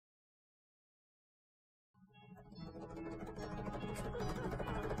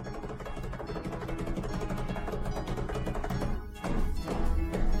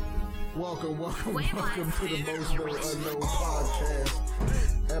Welcome to the Most Known Unknown Podcast,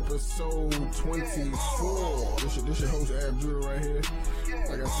 episode 24. This your host, Ab Judah, right here.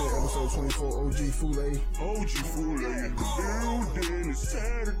 Like I said, episode 24, OG Fule in the building. It's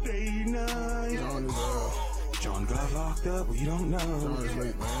Saturday night. John got locked up. We don't know. John is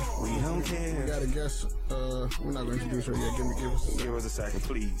late, man. We don't care. We got a guest. We're not going to introduce her yet. Give us a second,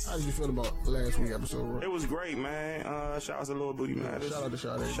 please. How did you feel about last week's episode, bro? It was great, man. Shout out to Lil Booty Matters. Shout out to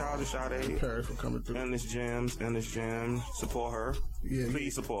Sade. Shout out to Sade. Paris for coming through. Endless Gems. Support her. Yeah,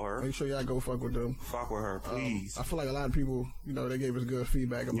 please support her. Make sure y'all go fuck with them. Fuck with her, please. I feel like a lot of people, they gave us good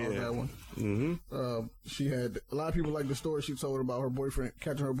feedback about that one. Mm-hmm. She had a lot of people like the story she told about her boyfriend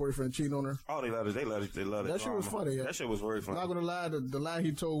catching her boyfriend cheating on her. Oh, they loved it. That shit was funny. That shit was very funny. Not gonna lie, the lie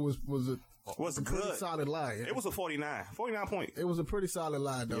he told was a good, pretty solid lie. It was a 49 point. It was a pretty solid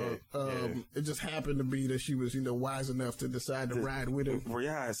lie, though. It just happened to be that she was, wise enough to decide to ride with him.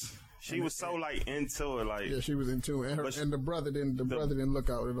 Yes. She was so into it, yeah, she was into it, and the brother didn't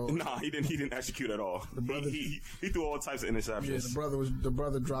look out at all. Nah, he didn't execute at all. The brother, he threw all types of interceptions. Yeah, the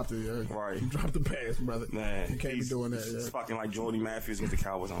brother dropped it. Right, he dropped the pass, brother. Man, you can't be doing that. It's fucking like Jordy Matthews against the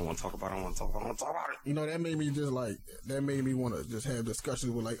Cowboys. I don't want to talk about it. That made me that made me want to just have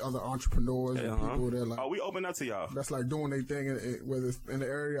discussions with other entrepreneurs and people that we open up to y'all. That's doing their thing, whether it's in the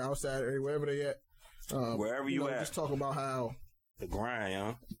area, outside area, wherever they at. Wherever you at. Just talk about how. The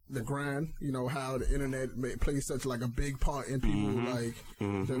grind, how the internet plays such a big part in people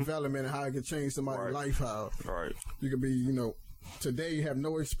development and how it can change somebody's life. How you can be, today you have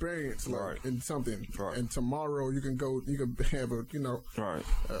no experience in something, and tomorrow you can have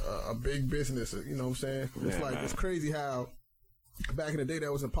a big business. You know what I'm saying? It's crazy how. Back in the day,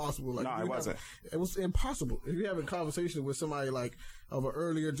 that was impossible. No, it wasn't. It was impossible. If you're having a conversation with somebody of an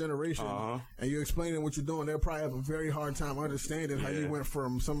earlier generation, and you're explaining what you're doing, they'll probably have a very hard time understanding how you went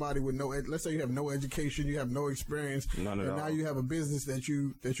from somebody with let's say you have no education, you have no experience, and now you have a business that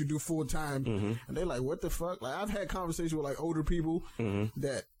you do full time, and they're like, what the fuck? I've had conversations with older people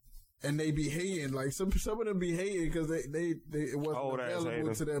that. And they be hating, some of them be hating because they it wasn't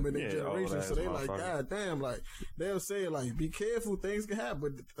available to them in their generation. So they God damn, they'll say be careful, things can happen,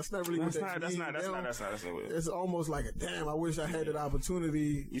 but that's not really what that means. That's not it's almost damn, I wish I had that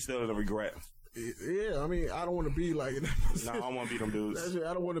opportunity. You still don't regret. Yeah, I mean, I don't want to be like in that position. No, I want to be them dudes.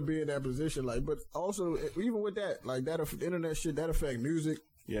 I don't want to be in that position. But also, even with that, that internet shit, that affect music.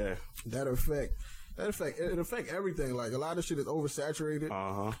 Yeah. It affect everything. A lot of shit is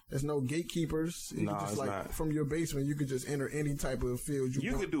oversaturated. There's no gatekeepers. You can just from your basement, you could just enter any type of field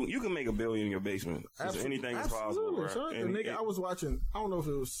you want. You can make $1 billion in your basement. Anything is possible. Right? The nigga I was watching, I don't know if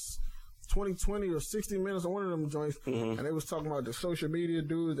it was 2020 or 60 Minutes on one of them joints, and they was talking about the social media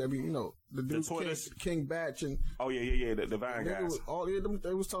dudes that be, the dude King Batch and the Vine guys.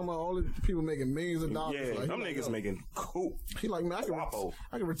 They was talking about all the people making millions of dollars. Yeah, them niggas making cool. He man, I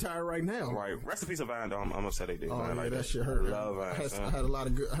can retire right now. Right, recipes of Vine. I'm upset they did. That shit hurt. I love Vine. I had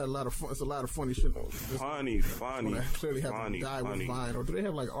a lot of fun. It's a lot of funny shit. Funny. Clearly have to die with Vine, or do they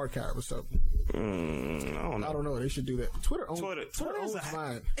have archive or something? I don't know. They should do that. Twitter owns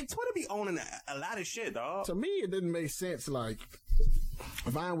Vine. And Twitter be owning a lot of shit, dog. To me, it didn't make sense.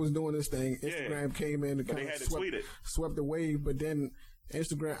 Vine was doing this thing. Instagram came in and kind of swept the wave, but then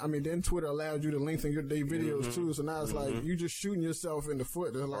then Twitter allowed you to lengthen their videos too. So now it's you just shooting yourself in the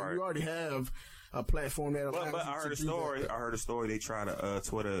foot. You already have a platform that allows But I heard a story. They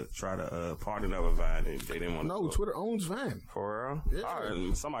Twitter tried to partner up with Vine. They didn't want to. No, Twitter owns Vine. For real?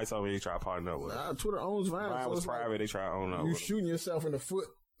 Yeah. Somebody told me they tried to partner up with it. Twitter owns Vine. Vine was private. They tried to own up. You shooting yourself in the foot.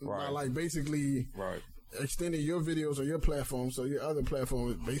 By basically extending your videos on your platform, so your other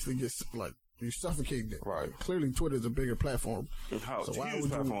platform basically gets you suffocate it. Right. Clearly, Twitter's a bigger platform. So why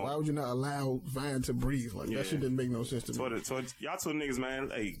would you not allow Vine to breathe? That shit didn't make no sense to me. Y'all two niggas,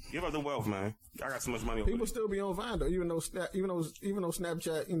 man. Hey, give up the wealth, man. I got so much money. People still be on Vine though, even though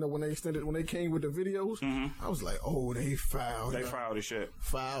Snapchat, when they came with the videos, I was like, oh, they fouled. They fouled as shit.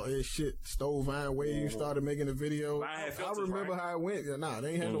 Fouled as shit. Stole Vine way. Started making the video. I remember how it went. They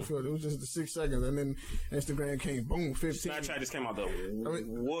ain't had no filter. It was just the 6 seconds, and then Instagram came, boom, 15. Snapchat just came out the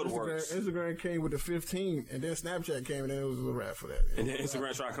woodworks. Instagram came with the 15, and then Snapchat came, and then it was a wrap for that. And then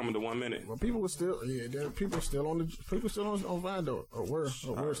Instagram tried coming to 1 minute. Well, people were still, people still on Vine though, or we're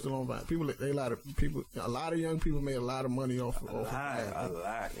still on Vine. A lot of young people made a lot of money off a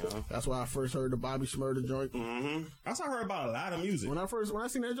lot. That's why I first heard the Bobby Shmurda joint. That's how I heard about a lot of music. When I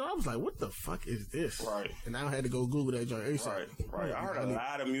seen that joint, I was like, what the fuck is this? Right. And I had to go Google that joint ASAP. Right. I heard a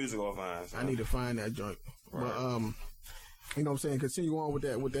lot of music off Vine. I need to find that joint. Right. But you know what I'm saying? Continue on with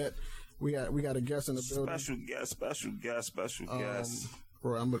that. We got a guest in the building. Special guest.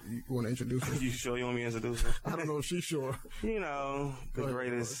 Bro, you want to introduce her? You sure you want me to introduce her? I don't know if she's sure. You know, the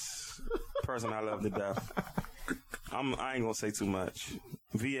greatest person I love to death. I ain't gonna say too much.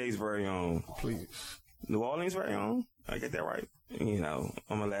 VA's very own. Please. New Orleans' very own. I get that right. You know,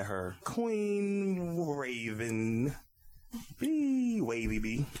 I'm gonna let her. Queen Raven. Wavy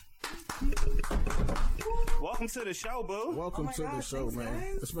B. Welcome to the show, boo. Welcome to the show,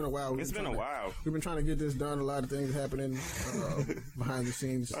 man. It's been a while. It's been a while. We've been trying to get this done. A lot of things happening behind the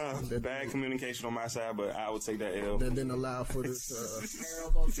scenes. Bad communication on my side, but I would take that L. That didn't allow for this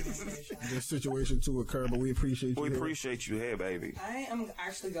terrible communication. This situation to occur, but we appreciate you. We appreciate you here, baby. I am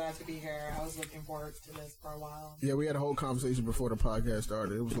actually glad to be here. I was looking forward to this for a while. Yeah, we had a whole conversation before the podcast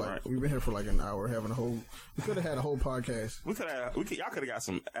started. It was like we've been here for like an hour having a whole. We could have had a whole podcast. Y'all could have got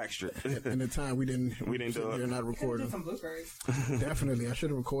some extra. In the time we didn't do it. You're not recording. Some bloopers. Definitely, I should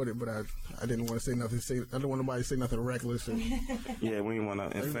have recorded, but I didn't want to say nothing. I didn't want nobody to say nothing reckless. And yeah, we didn't want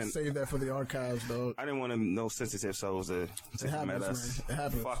to offend. Save that for the archives, dog. I didn't want no sensitive souls to happens, us. Man. It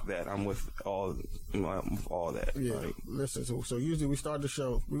happens. Fuck that. I'm with all that. Yeah. Like, listen. So usually we start the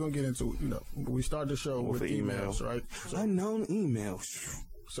show. We're gonna get into we start the show with emails, right? Unknown emails.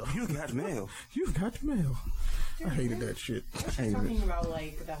 So you got mail. You've got mail. I hated that shit. I was talking about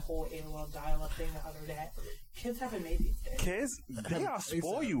like that whole AOL dial-up thing the other day. Kids haven't made these days. Kids, they are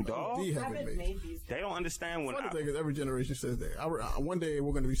spoil you, dog. They haven't made these days. They don't understand when. Funny thing is, every generation says that. One day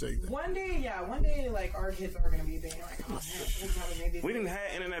we're going to be saying that. One day, like our kids are going to be being like, "Oh, man, kids haven't made these." We didn't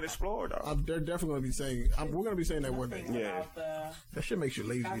have Internet Explorer, dog. They're definitely going to be saying. We're going to be saying that one day. Yeah, that shit makes you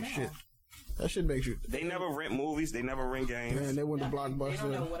lazy as shit. That shit makes you. They never rent movies. They never rent games. Man, they went to Blockbuster. They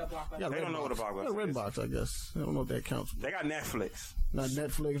don't know what a Blockbuster. Yeah, they don't know what a Blockbuster is. Redbox, I guess. I don't know if that counts. They got Netflix. Not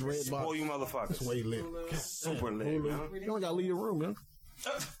Netflix, Redbox. Spoil you motherfuckers. That's way lit. Super lit, man. You don't gotta leave your room, man.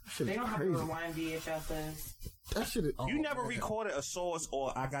 They don't have to rewind VHSs. That shit is. You never recorded a Source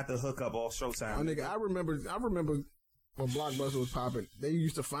or I got the hookup off Showtime. Oh, nigga, I remember when Blockbuster was popping, they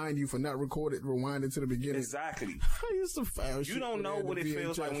used to find you for not recorded, rewinding to the beginning. Exactly. I used to find you don't know what it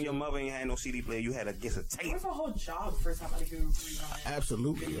feels like when your mother ain't had no CD player. You had to get a tape. There's a whole job for somebody who rewinds.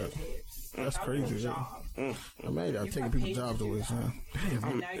 Absolutely, yeah. That's crazy. Yeah. Man, I'm taking people's jobs away, son.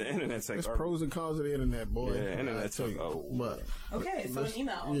 The internet There's pros and cons of the internet, boy. Yeah, internet took but okay, so an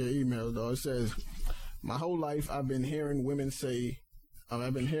email. Yeah, email, though. It says, my whole life I've been hearing men say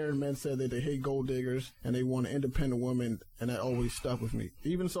that they hate gold diggers and they want an independent woman, and that always stuck with me.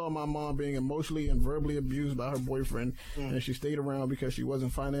 Even saw my mom being emotionally and verbally abused by her boyfriend, and she stayed around because she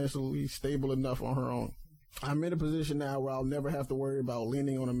wasn't financially stable enough on her own. I'm in a position now where I'll never have to worry about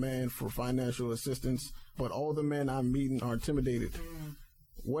leaning on a man for financial assistance, but all the men I'm meeting are intimidated.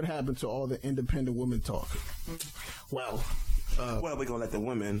 What happened to all the independent women talk? Well, we're gonna let the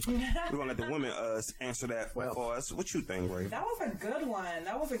women. Answer that for us. What you think, Ray? That was a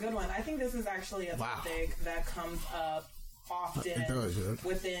good one. I think this is actually a topic that comes up often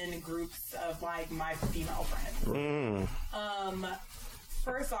within groups of like my female friends.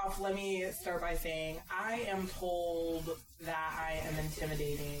 First off, let me start by saying I am told that I am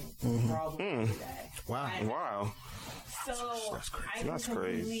intimidating probably every day. Wow. So I can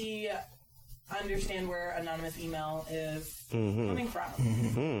completely understand where anonymous email is coming from.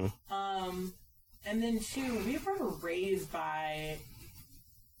 And then two, we were raised by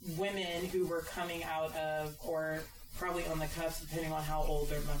women who were coming out of, or probably on the cusp, depending on how old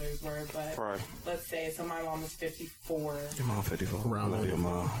their mothers were. But let's say, so my mom was 54. Your mom 54. Around your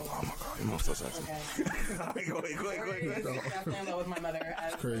mom. Oh my God, your mom's so sexy. Okay. Go ahead. Definitely in love with my mother.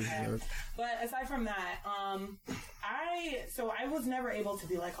 Crazy. But aside from that, I was never able to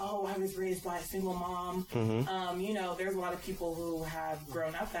be like, oh, I was raised by a single mom. There's a lot of people who have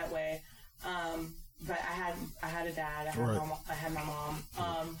grown up that way. But I had a dad. I had my mom.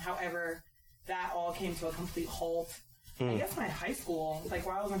 However, that all came to a complete halt. I guess my high school, like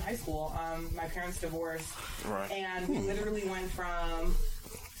while I was in high school, my parents divorced. And we literally went from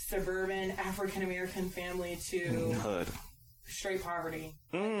suburban African-American family to hood. Straight poverty.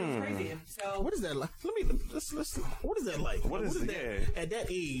 It was crazy. So what is that like? Let's what is that like? What is that at that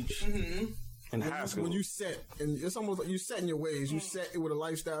age? In high school, when you set, and it's almost like you set in your ways. You set it with a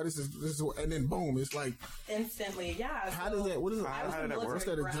lifestyle. This is, and then boom, it's like instantly. Yeah. How does that? What is it? How did that work? What's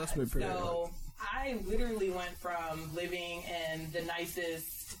that adjustment period? So I literally went from living in the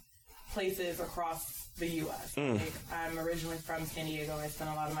nicest places across the U.S. Like, I'm originally from San Diego. I spent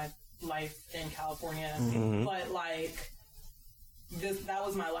a lot of my life in California, but like. That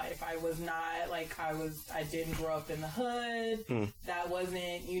was my life. I was not like I didn't grow up in the hood. That wasn't,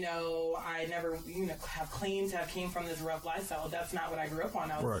 I never, have claimed to have came from this rough lifestyle. That's not what I grew up on.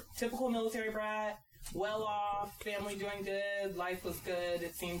 I was a typical military brat, well off, family doing good, life was good,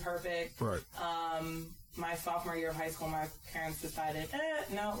 it seemed perfect. Right. My sophomore year of high school, my parents decided,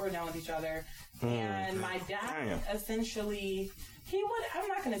 no, we're done with each other. And my dad essentially, I'm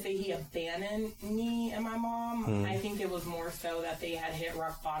not going to say he abandoned me and my mom. I think it was more so that they had hit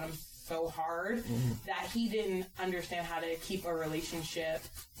rock bottom so hard that he didn't understand how to keep a relationship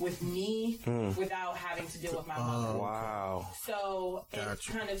with me without having to deal with my mother. Wow. So it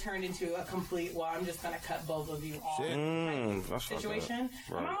kind of turned into a complete, I'm just going to cut both of you off type situation.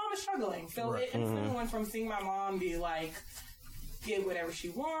 Right. And my mom is struggling. So it instantly went from seeing my mom be like, get whatever she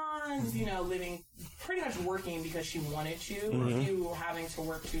wants, living, pretty much working because she wanted to having to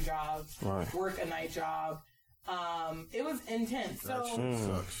work 2 jobs, work a night job. It was intense. So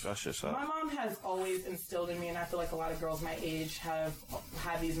that shit sucks. My mom has always instilled in me, and I feel like a lot of girls my age have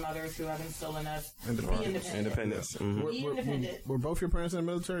had these mothers who have instilled in us be independent. Be independent. Were both your parents in the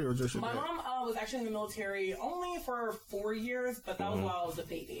military or just your My dad? mom was actually in the military only for 4 years, but that was while I was a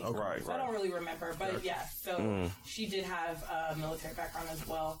baby. Okay. Right, so I don't really remember, but yes. So she did have a military background as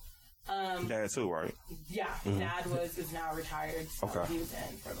well. Dad too, right? Yeah, Dad is now retired, so he was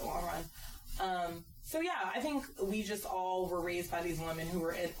in for the long run. So yeah, I think we just all were raised by these women who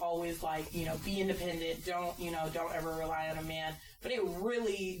were always like, be independent, don't ever rely on a man. But it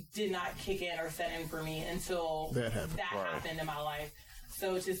really did not kick in or set in for me until that happened in my life.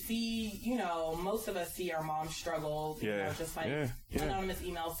 So to see, most of us see our moms struggle, just like anonymous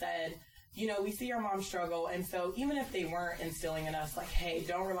email said, we see our moms struggle. And so even if they weren't instilling in us like, hey,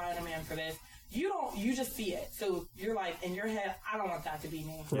 don't rely on a man for this, you just see it. So you're like, in your head, I don't want that to be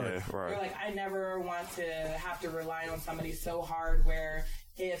me. Yeah, right. You're like, I never want to have to rely on somebody so hard where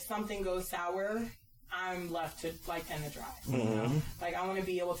if something goes sour, I'm left to in the dry. Like I want to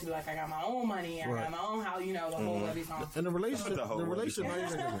be able to be like, I got my own money, I got my own house, the whole Webby song. And the relationship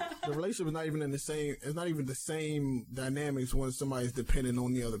is not even in the same. It's not even the same dynamics when somebody's dependent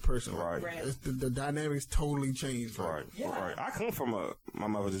on the other person. Right. It's the dynamics totally change. Right. I come from my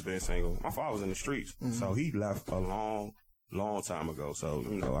mother just being single. My father was in the streets, so he left a long time ago. So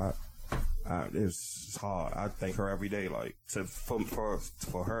it's hard. I thank her every day,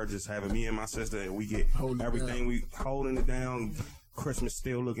 for her just having me and my sister, and we get everything we holding it down. Christmas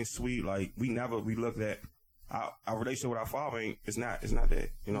still looking sweet. Like we looked at our relationship with our father. It's not that.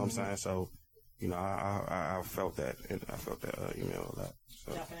 You know what I'm saying? So I felt that, and I felt that email a lot.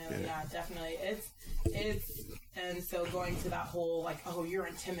 So, definitely, definitely. It's and so going to that whole you're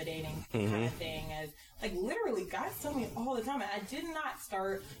intimidating kind of thing is literally guys tell me all the time, and I did not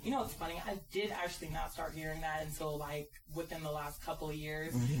start. It's funny. I did actually not start hearing that until within the last couple of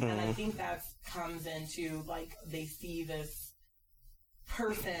years, and I think that comes into they see this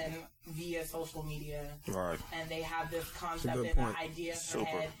person via social media, right? And they have this concept and an idea in their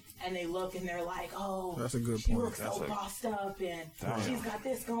head. And they look and they're like, oh, that's a good she point. looks so bossed up and she's got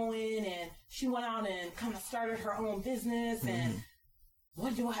this going and she went out and kind of started her own business and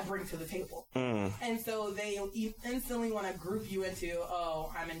what do I bring to the table? And so they instantly want to group you into,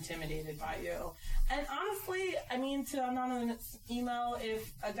 oh, I'm intimidated by you. And honestly, to anonymous email,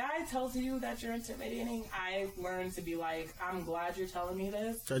 if a guy tells you that you're intimidating, I've learned to be like, I'm glad you're telling me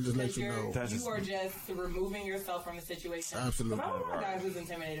this. I just let you know. You are just removing yourself from the situation. Absolutely. Because I don't want a guy who's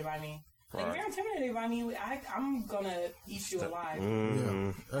intimidated by me. If you're intimidated by me, I'm gonna eat you alive.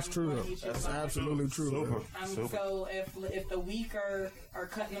 Yeah, that's true. That's absolutely true. So if the weak are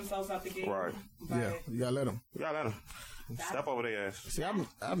cutting themselves out the game, you gotta let them. Step over their ass. See,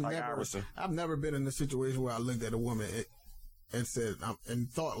 I've never been in a situation where I looked at a woman and said and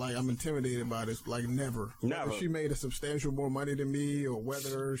thought I'm intimidated by this. Never. Whether she made a substantial more money than me, or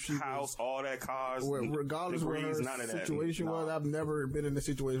whether she house, all that cars, regardless of what her situation was, I've never been in a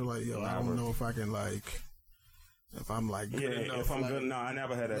situation I don't know if I can if I'm good enough. If I'm good, no, I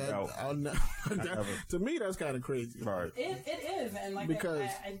never had that doubt. To me, that's kind of crazy. Right. It is, and because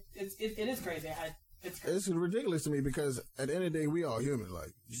it is crazy. It's ridiculous to me because at the end of the day, we all human.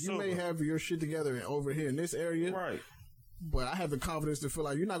 You may have your shit together over here in this area, right? But I have the confidence to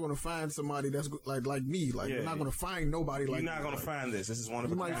feel you're not going to find somebody that's like me. You're not going to find nobody like. You're not going to find this. This is one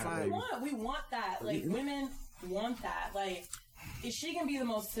of a kind. We want that. Women want that. If she can be the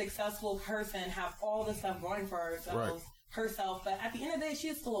most successful person, have all this stuff going for herself, but at the end of the day, she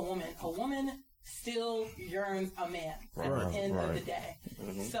is still a woman. A woman still yearns a man at the end of the day.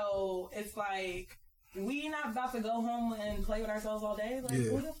 So it's we not about to go home and play with ourselves all day. Like,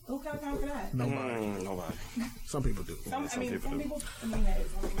 who got time for that? Nobody. Some people do. Some people.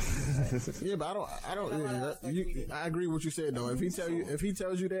 Yeah, but I don't. I agree with what you said though. If he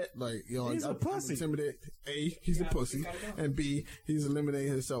tells you that, like, yo, he's a pussy. A, he's a pussy, and B, he's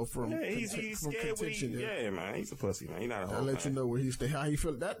eliminating himself from he's scared contention. Man, he's a pussy, man. He's not a whole. I'll let you know where how he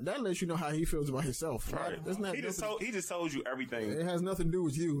feels. That lets you know how he feels about himself. Right. He just told you everything. It has nothing to do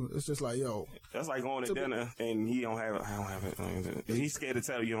with you. It's just like, yo. That's like going to dinner and he don't have it. I don't have it. He's scared to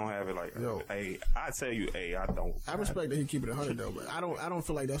tell you don't have it. Like, yo, hey, I tell you, hey, I don't. I respect that he keep it 100 though, but I don't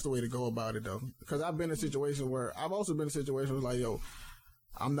feel like that's the way to go about it though. Because I've been in situations where I've also been in situations where like, yo,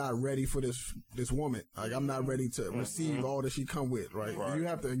 I'm not ready for this woman. Like, I'm not ready to receive all that she come with, right? You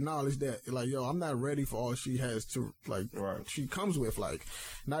have to acknowledge that. Like, yo, I'm not ready for all she has to, like, she comes with. Like,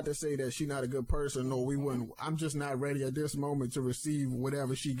 not to say that she's not a good person or we wouldn't. I'm just not ready at this moment to receive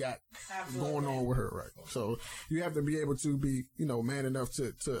whatever she got going on with her, right? So you have to be able to be, man enough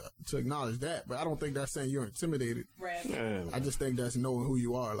to acknowledge that. But I don't think that's saying you're intimidated. Right. Yeah. I just think that's knowing who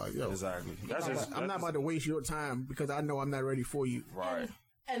you are. Like, yo, exactly. I'm not about to waste your time because I know I'm not ready for you. Right.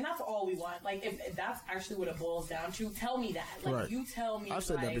 And that's all we want. Like, if that's actually what it boils down to, tell me that. Like, you tell me. I've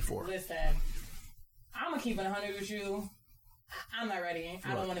said that before. Listen, I'm gonna keep it 100 with you. I'm not ready.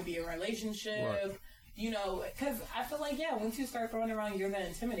 I don't want to be in a relationship. Because I feel like, once you start throwing around, you're the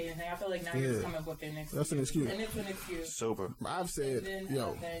intimidating thing. I feel like now you're just coming up with an excuse. That's an excuse. And it's an excuse. Super. I've said, then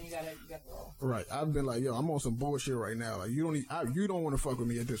you gotta roll. Right. I've been like, yo, I'm on some bullshit right now. Like, you don't want to fuck with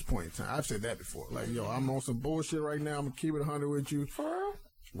me at this point in time. I've said that before. Like, yo, I'm on some bullshit right now. I'm gonna keep it 100 with you. For real?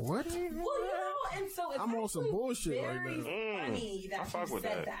 What? Well, and so it's I'm on some bullshit right now. Funny that you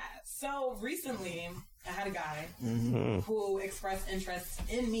said that. So recently, I had a guy who expressed interest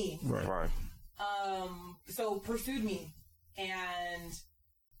in me. Right. So pursued me and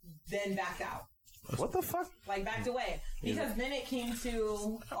then backed out. What the fuck? Like, backed away. Because then it came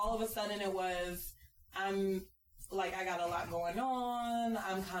to, all of a sudden it was, I got a lot going on.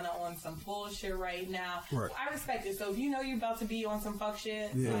 I'm kind of on some bullshit right now. Right. I respect it. So if you know you're about to be on some fuck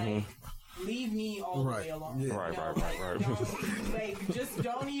shit, leave me all the way alone. Yeah. Right. Just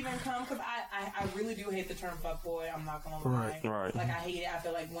don't even come. Because I really do hate the term fuckboy. I'm not going to lie. Right. Like, I hate it. I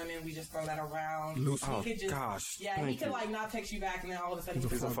feel like women, we just throw that around. Gosh. Yeah, he could, not text you back and then all of a sudden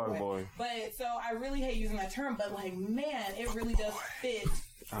he's a fuckboy. But, so I really hate using that term. But, man, it really does fit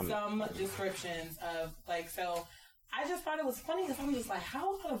some descriptions of, so... I just thought it was funny because I'm just like,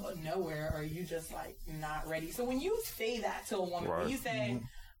 how out of nowhere are you just not ready? So when you say that to a woman, when you say,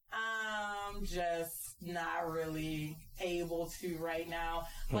 I'm just not really able to right now,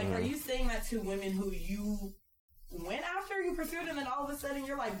 are you saying that to women who you went after, you pursued, and then all of a sudden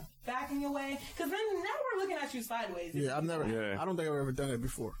you're backing away? Because then now we're looking at you sideways. Yeah, I don't think I've ever done it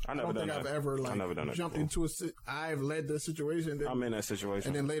before. I don't think I've ever jumped into I've led the situation. I'm in that situation.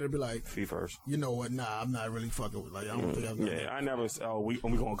 And then later be like, feet first. You know what? Nah, I'm not really fucking with. I don't think I've done that. I never. We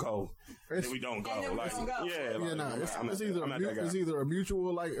gonna go. Then we don't go. It's either a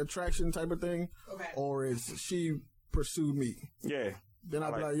mutual attraction type of thing, or it's she pursued me. Yeah. Then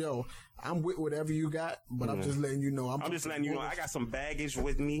I'll be like, yo, I'm with whatever you got, but I'm just letting you know. I'm just letting you know I got some baggage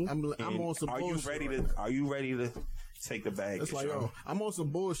with me. I'm on some bullshit. Are you ready to take the baggage? It's like, yo, I'm on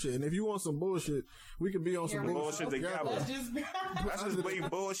some bullshit. And if you want some bullshit, we can be on some bullshit together. Let's just be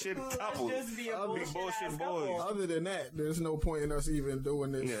bullshit couples. Let's just be a bullshit boys. Other than that, there's no point in us even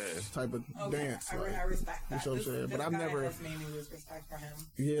doing this type of dance. I respect that. You know what I'm saying? But I've never. Has made me lose respect for him.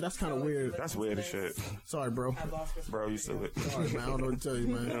 Yeah, that's kind of weird. That's weird as shit. Sorry, bro. Bro, you stupid. Sorry, man. I don't know what to tell you,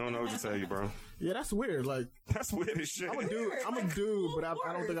 man. I don't know what to tell you, bro. Yeah, that's weird. That's weird as shit. I'm a dude, but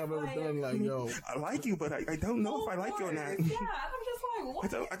I don't think I've ever done yo. I like you, but I don't know if I like you or not. Yeah, I'm just like,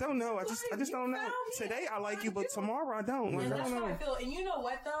 what? I don't know. I just don't know. Today I like you, but tomorrow I don't. And that's how I feel. And you know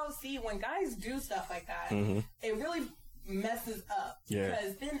what though? See, when guys do stuff like that, it really messes up. Yeah.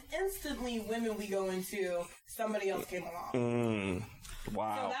 Because then instantly women we go into, somebody else came along.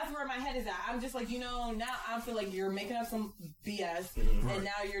 Wow. So that's where my head is at. I'm just like, now I feel like you're making up some BS, and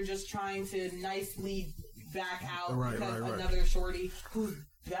now you're just trying to nicely back out because another shorty who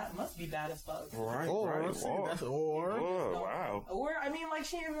that must be bad as fuck. Right. Or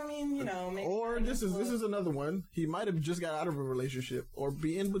this is another one. He might have just got out of a relationship or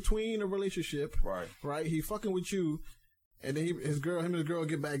be in between a relationship. Right. He fucking with you. And then him and his girl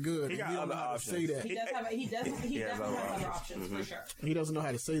get back good. He got other options. He definitely has other options for sure. He doesn't know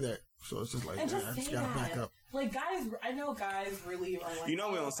how to say that, so it's just like, I just gotta back up. Like guys, I know guys really are like. We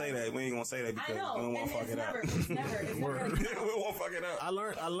don't say that. We ain't gonna say that because we don't want to fuck it up. It's never. We won't fuck it up. I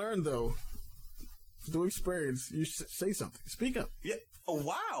learned though, through experience, you say something. Speak up. Yeah. Oh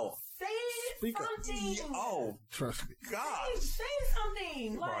wow. Say something. Oh, trust me. God. Say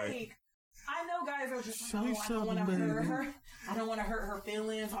something. Like, Right. I know guys are just like, I don't want to hurt her. I don't want to hurt her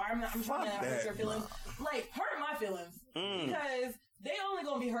feelings. Or I'm trying to hurt your feelings. Like, hurt my feelings. Because they only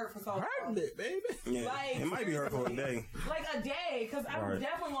gonna be hurt for so long. Hurt it, baby. Yeah, Like, it might be hurt for a day. Like a day, because I Right.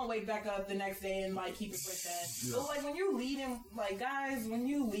 definitely won't wake back up the next day and like keep it pushing. But like when you leading, like guys, when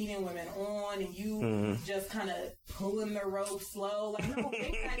you leading women on and you just kind of pulling the rope slow, like no,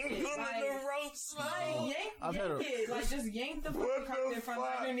 yank that shit. Like yank it, like just yank the fucking carpet from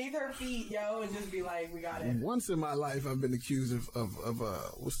underneath her feet, yo, and just be like, we got it. Once in my life, I've been accused of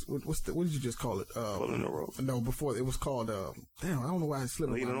what did you just call it? Pulling the rope. No, before it was called. I don't know why it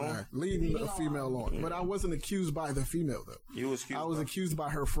slipped my mind. Leading a female on. But I wasn't accused by the female though. You was accused. I was accused by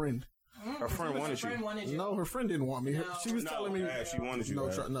her friend. Her friend wanted you. No, her friend didn't want me. She was telling me. She wanted you.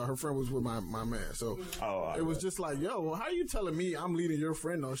 No, her friend was with my man. So it was just like, yo, well, how you telling me I'm leading your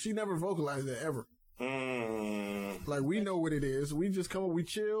friend on? She never vocalized that ever. Like, we know what it is. We just come up, we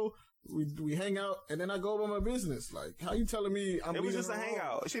chill. We hang out, and then I go about my business. Like, how you telling me I'm It was leading just a her on?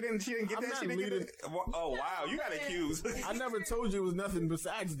 hangout. She didn't get I'm that. not She didn't get leading- that. Oh wow, you got accused. I never told you it was nothing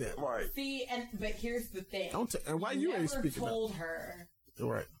besides that. Right. See, but here's the thing. And why you ain't speaking never up? told her.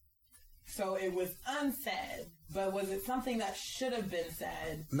 Right. So it was unsaid, but was it something that should have been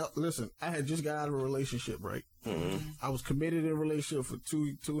said? No, listen, I had just got out of a relationship, right? I was committed in a relationship for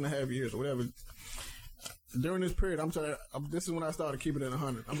 2.5 years or whatever. During this period, this is when I started keeping it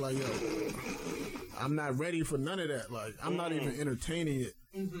 100. I'm like, yo, I'm not ready for none of that. Like, I'm not even entertaining it,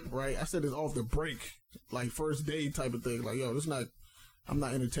 right? I said it's off the break, like first date type of thing. Like, yo, I'm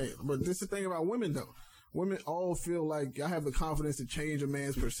not entertaining. But this is the thing about women, though. Women all feel like y'all have the confidence to change a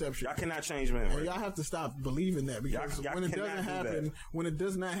man's perception. Y'all cannot change men. And Right? y'all have to stop believing that, because Y'all when it cannot doesn't do happen, that. when it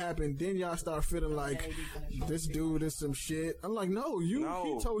does not happen, then y'all start feeling like this dude is some shit. I'm like, no. He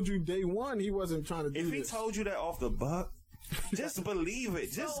told you day one he wasn't trying to do If this. he told you that off the buck, just believe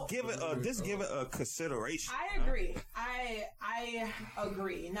it. Just give it a consideration. I agree. I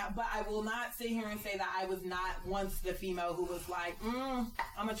agree. Not, but I will not sit here and say that I was not once the female who was like, I'm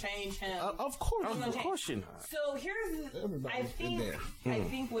gonna change him. Of course, you're not. So here's, I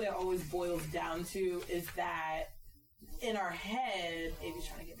think what it always boils down to is that in our head, Amy's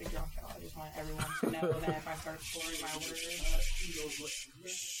trying to get me drunk, y'all. I just want everyone to know that if I start slurring my words,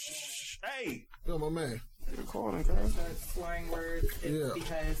 Hey, yo, my man. recording, guys. start slurring words, it's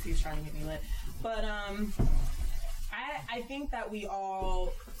because he's trying to get me lit. But I think that we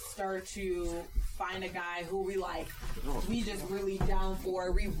all start to find a guy who we just really down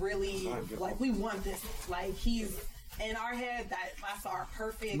for. We really we want this. Like, he's in our head, that's our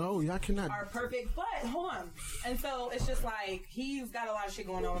perfect. No, y'all cannot. Our perfect, but hold on. And so it's just like, he's got a lot of shit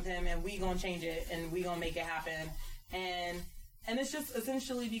going on with him, and we gonna change it, and we gonna make it happen. And it's just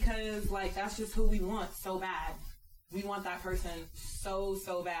essentially because, like, that's just who we want so bad. We want that person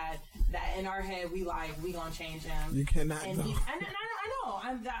so bad that in our head we gonna change him. You cannot. And I know.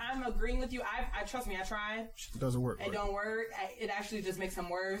 I'm agreeing with you. I trust me. I tried. It doesn't work. It don't work. It actually just makes him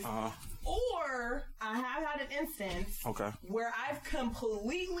worse. Or I have had an instance where I've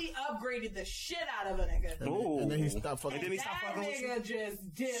completely upgraded the shit out of a nigga. And then he stopped fucking. And then he stopped fucking with you? That nigga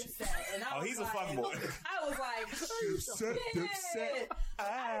just dipset. And I was he's a like, fuckboy. I was like, Dipset. shit.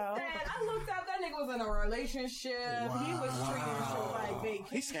 I looked up, that nigga was in a relationship. Wow. He was treating her like vacation.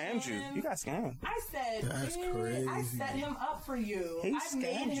 He scammed you. You got scammed. I said, That's I crazy. set him up for you. He I made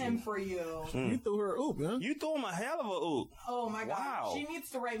scammed him you. for you. You threw her a oop, huh? You threw him a hell of a oop. Oh my god. Wow. She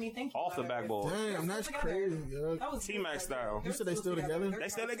needs to write me thank you. Off the letters. backboard. Damn, that's crazy. Yo. That was T-Max style. You said they still together? They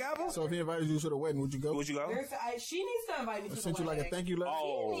still together? So if he invited you to the wedding, would you go? Would you go? She needs to invite me to the Sent you wedding. like a thank you letter?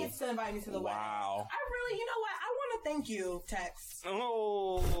 Oh. She needs to invite me to the wedding. Wow. I really, you know what? I want to thank you, Tex.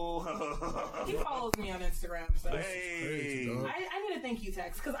 Oh. He follows me on Instagram, so. Hey. I need to thank you,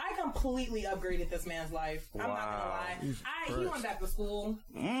 Tex, because I completely upgraded this man's life. I'm not gonna lie. He went back to school.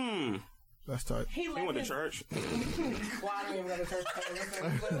 That's tight. He went to church. Well, I don't even go to church.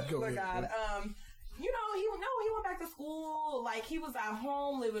 Go But ahead, God, you know, he went back to school. Like, he was at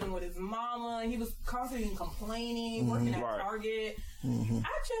home living with his mama. He was constantly complaining, working at Target. I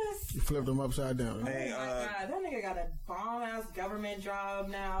just You flipped him upside down. Hey, oh my God, that nigga got a bomb ass government job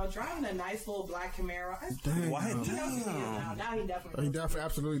now, driving a nice little black Camaro. Damn. What? He knows who he is now. Now he definitely. He knows. definitely,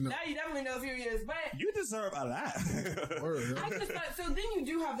 absolutely not. Now he definitely knows who he is. But You deserve a lot. Word, I just thought, so then you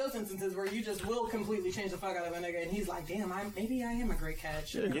do have those instances where you just will completely change the fuck out of a nigga, and he's like, "Damn, maybe I am a great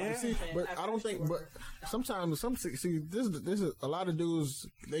catch." Yeah. See, but I don't think. But sometimes, this is a lot of dudes.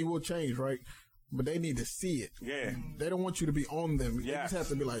 They will change, right? But they need to see it. Yeah. They don't want you to be on them. They Yes. just have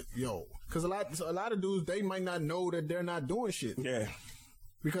to be like, yo, because a lot of dudes, they might not know that they're not doing shit. Yeah.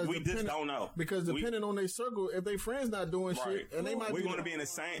 Because we just don't know. Because depending on their circle, if they friends not doing shit, and they might we're going to be in the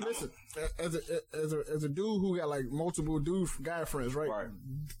same. Listen, as a dude who got like multiple guy friends, right?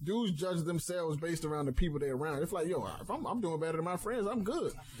 Dudes judge themselves based around the people they're around. It's like, yo, if I'm doing better than my friends, I'm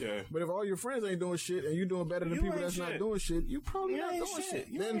good. Yeah. But if all your friends ain't doing shit and you doing better than people that's not doing shit, you probably not doing shit.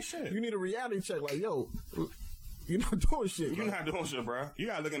 Then you need a reality check. Like, yo. You're not doing shit. You're not doing shit, bro. You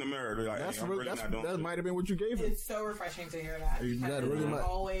gotta look in the mirror. Like, that might have been what you gave him. It's so refreshing to hear that. You got really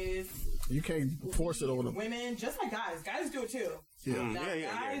always. You can't force it on them. Women, just like guys. Guys do it too. Yeah.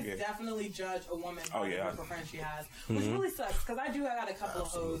 Guys definitely judge a woman by the group of friends she has, which really sucks because I got a couple of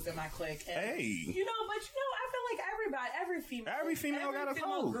hoes in my clique. And, I feel like every female got a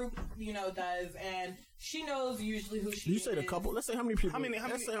hoe. Group, does, and she knows usually who she is. You say the couple. Let's say how many people.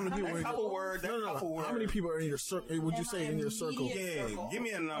 Let's say how many people. Couple words. How many people are in your circle? Would you say in your circle? Yeah, give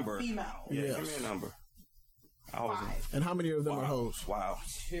me a number. Female. Yeah, give me a number. 5. And how many of them are hoes? Wow.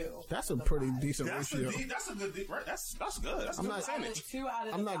 2. That's a pretty decent ratio. That's a good. Right? That's good. That's a good percentage. 2 out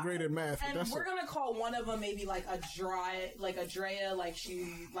of I'm not 5. great at math. And we're gonna call one of them maybe like a Drea,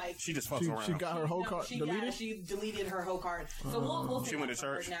 she just fucks around. She got her whole card deleted. She deleted her whole card. So we'll she went to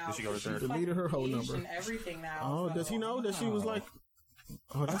church. Now. Did she go to church? She deleted her whole number. And everything now. Oh, does he know that she was like?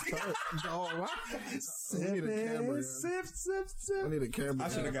 Oh, that's tight. Oh, wow. I need a camera. I need a camera. I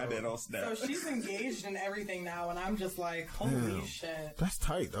should have got that on Snap. So she's engaged in everything now, and I'm just like, holy shit. That's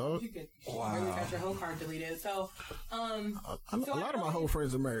tight, dog. You could really got your whole card deleted. So, a lot of my whole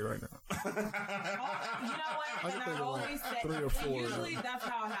friends are married right now. You know what? And I always say, 3 or 4. usually that's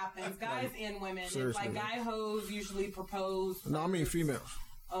how it happens. Guys and women. It's like guy hoes usually propose. No, I mean females.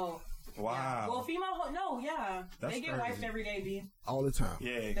 Oh. Wow. Yeah. Well, female, they get wiped every day, B. All the time.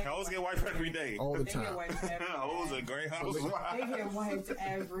 Yeah, hoes get wiped every day. All the time. They get wiped every day. Hoes are great hoes. They get wiped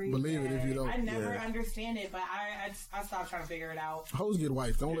every day. Believe it if you don't. I never understand it, but I stopped trying to figure it out. Hoes get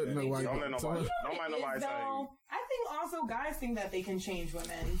wiped. Don't let nobody. Don't let nobody say. I think also guys think that they can change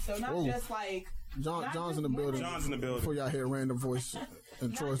women. So not just like... John's in the building. Before y'all hear random voice,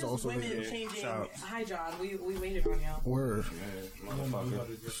 and Troy's also women there. Changing. Hi, John. We waited on you. Word.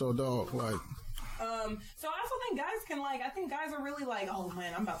 So, dog, like... So I also think guys can I think guys are really like, oh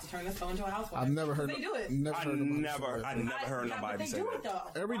man, I'm about to turn this phone into a housewife. I've never heard. They do it. I never heard nobody say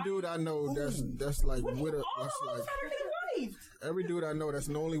that. Every dude I know that's like with a every dude I know that's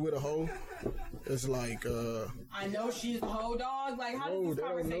normally with a hoe, it's like I know she's a hoe, dog. Like how does this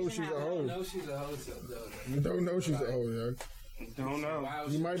conversation happen? Don't know she's a hoe. You don't know she's a hoe, young. Don't know.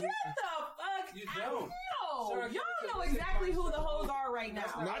 You might be. What the fuck? You don't. No, y'all know exactly who the hoes are right now.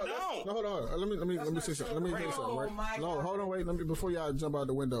 No, I don't. No, hold on. Let me say something. Let me say something. Right? No, hold on. Wait. Before y'all jump out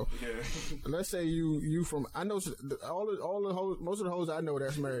the window. Yeah. Let's say you from. I know all the hoes. Most of the hoes I know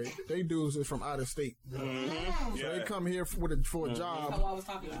that's married. They dudes is from out of state. Mm-hmm. So they come here for a job. That's what I was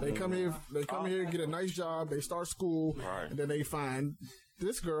talking about. They come here, get a nice job. They start school, and then they find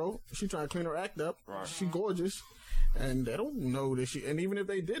this girl. She trying to clean her act up. Right. She gorgeous. And they don't know that and even if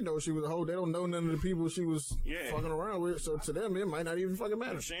they did know she was a hoe, they don't know none of the people she was fucking around with. So to them, it might not even fucking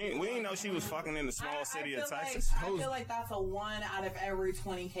matter. We didn't know she was fucking in the small city of Texas. I feel like that's a 1 out of every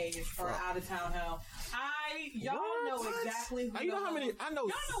 20 case for out of town hoe. Y'all know exactly who. You know how many? I know. Y'all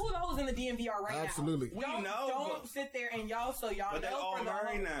know who the hoes in the DMV are right Absolutely. now. Absolutely. Don't sit there and y'all But they're all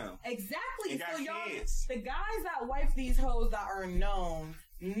married now. Exactly. And got kids. The guys that wipe these hoes that are known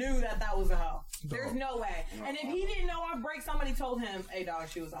knew that was a hoe. There's no way. And if he didn't know off break, somebody told him, hey, dog,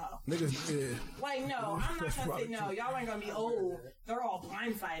 she was a hoe. Niggas did. Like, no, I'm not going to say no. Y'all ain't going to be old. They're all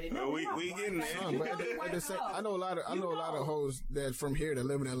blindsided. No, we getting there. I know a lot of hoes that from here that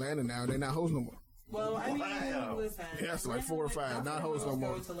live in Atlanta now. They're not hoes no more. Well, I mean, listen. Yeah, it's like 4 or 5. Not hoes no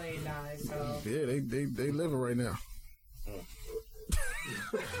more. To lay and die, so. Yeah, they living right now.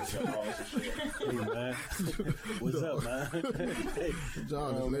 Hey man, what's up, man? Hey,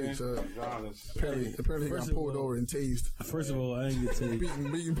 John is late, so apparently he got pulled over and tased. First of all, I ain't get tased.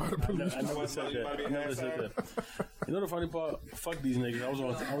 Beaten by the police. I never said that. You know the funny part? Fuck these niggas.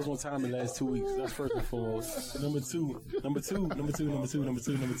 I was on time the last 2 weeks. That's first and foremost. Number two.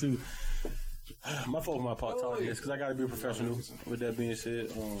 My fault for my part talking this because I gotta be a professional. With that being said,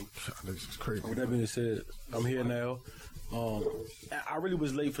 this is crazy. With that being said, I'm here now. I really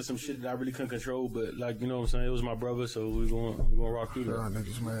was late for some shit that I really couldn't control, but like, you know what I'm saying? It was my brother, so we're gonna rock through that.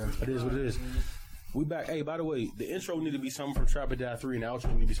 Niggas, man. It is what it is. We back. Hey, by the way, the intro need to be something from Trap or Die 3 and the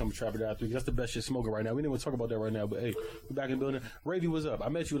outro need to be something from Trap or Die 3. That's the best shit smoking right now. We didn't even talk about that right now, but hey, we back in the building. Ravy, what's up? I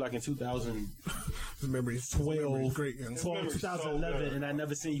met you like in 2012, 2011, and I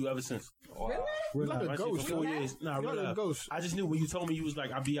never seen you ever since. Really? You're like a ghost. For 4 years. Nah, You're like a ghost. I just knew when you told me you was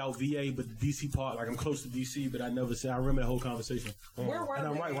like, I'll be out VA, but the DC part, like I'm close to DC, but I never said. I remember the whole conversation. Where were and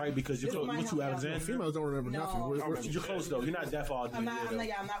I'm they? right? Because you're close. You two Alexander. Females don't remember nothing. You're close though. You're not that far. I'm not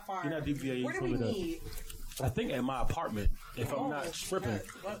far. You're not deep VA. Where did we meet? I think at my apartment, if I'm not tripping.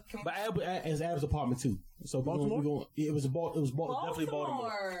 But it's Ab's apartment too. So Baltimore? It was definitely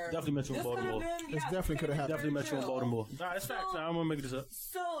Baltimore. Definitely Metro in Baltimore. It definitely could have happened. Definitely Metro in Baltimore. Nah, that's facts. I'm gonna make this up.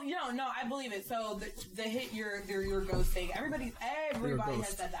 So no, I believe it. So the hit your ghost thing. Everybody has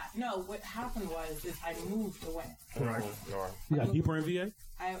said that. No, what happened was I moved away. Right. You got deeper in VA?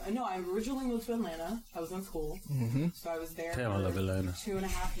 I originally moved to Atlanta. I was in school, so I was there. Damn, I love Atlanta.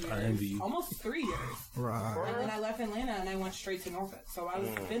 2.5 years. I envy you. Almost 3 years. Right. And then I left Atlanta and I went straight to Norfolk. So I was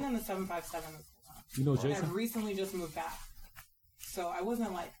been in the 757 this whole time. You know Jason? And I recently just moved back, so I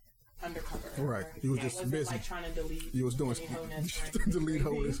wasn't like undercover. Right. You was just busy. Like trying to delete. You was doing delete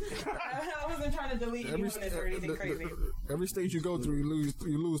holiness. I wasn't trying to delete holiness or anything crazy. Every stage you go through, you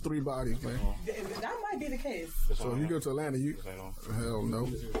lose 3 bodies, man. That might be the case. So if you go to Atlanta, hell no.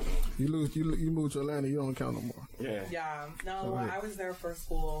 You move to Atlanta, you don't count no more. Yeah. No, I was there for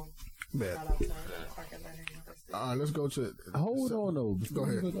school. Bad. Shout out to Clark Atlanta University. All right, let's go to. Hold on though. Go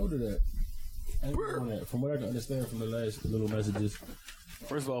ahead. Go to that. From what I can understand from the last little messages,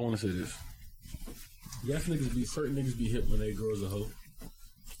 first of all, I want to say this. Yes, certain niggas be hip when they girls a hoe,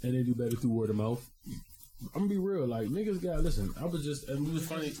 and they do better through word of mouth. I'm gonna be real, like niggas gotta listen. We was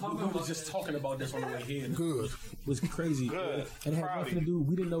just talking about this on the way here. Good. It was crazy. Good. And it had nothing to do.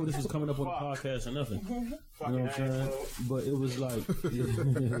 We didn't know this was coming up on the podcast or nothing. You know what I'm saying? But it was like,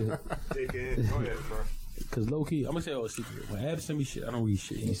 Dickhead. Go ahead, bro. Cause low key, I'm gonna say a secret. When Ab send me shit, I don't read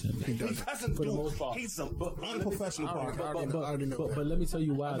shit he sent me. He doesn't. For the most part. He's some unprofessional part. I already know that. But let me tell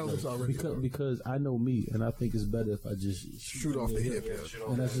you why. Because I know me, and I think it's better if I just shoot off the hip.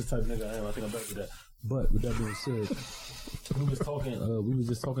 And that's just the type of nigga I am. I think I'm better with that. But with that being said, we was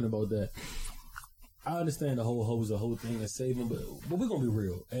just talking about that. I understand the whole thing and saving, but we're gonna be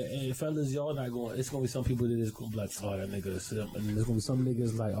real. And fellas, y'all not going. It's gonna be some people that is gonna be like, oh, that nigga is simp, and there's gonna be some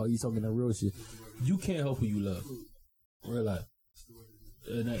niggas like, oh, you talking that real shit. You can't help who you love. Real life.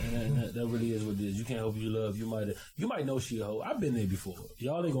 And that really is what it is. You can't help who you love. You might know she a hoe. I've been there before.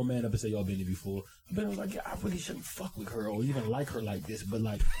 Y'all ain't gonna man up and say y'all been there before. I've been like, yeah, I really shouldn't fuck with her or even like her like this, but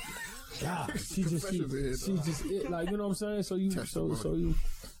like, God, she just it. Like, you know what I'm saying? So you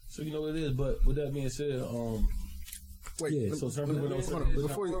know what it is. But with that being said, wait. Yeah. So some people don't.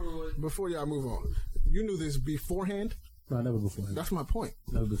 Before y'all move on, you knew this beforehand. No, never beforehand. That's my point.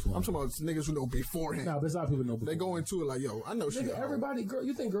 Never beforehand. I'm talking about niggas who know beforehand. Nah, there's a lot of people know beforehand. They go into it like, yo, I know shit. Nigga, everybody, girl,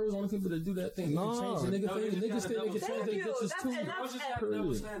 you think girls are only people that do that thing? No. Change the nigga thing? Niggas think they can change their bitches too.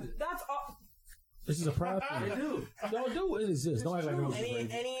 That's all. This is a pride thing. They do. Don't do it. It exists. Don't act like it don't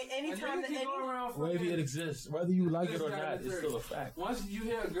exist. Anytime Maybe it exists. Whether you like it or not, it's still a fact. Once you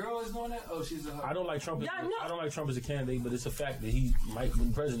hear a girl is doing that, oh, she's a hoe. I don't like Trump. I don't like Trump as a candidate, but it's a fact that he might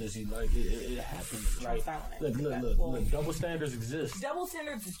win presidency. Like it happens. Like look, double standards exist. Double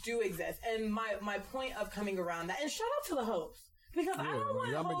standards do exist, and my point of coming around that, and shout out to the hosts. Because I don't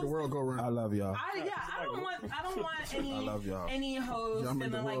want y'all make the world go round. I love y'all. I don't want any I love y'all. Any hoes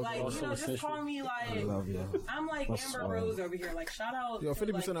feeling like just call me like I love y'all. I'm like Amber Rose over here. Like shout out. Yo,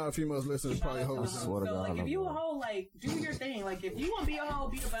 50% of our females listeners probably hoes. So like if you a hoe, like do your thing. Like if you want to be a hoe,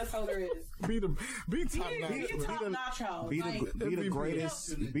 be the best hoe there is. Be top notch hoe. Be the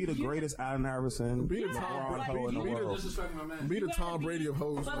greatest Allen Iverson. Be the hoe in the world. Be the Tom Brady of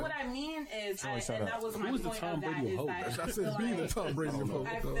hoes. But what I mean is, and that was my point of that is that I said be the Tom Brady of hoes.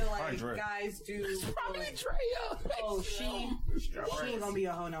 I feel like guys do. Probably Drea. Oh, she ain't gonna be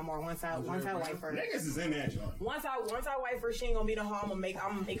a hoe no more. Once I wife her. Niggas is in that joint. Once I wife her, she ain't gonna be the hoe. I'm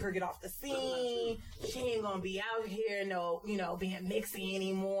gonna make her get off the scene. She ain't gonna be out here being mixy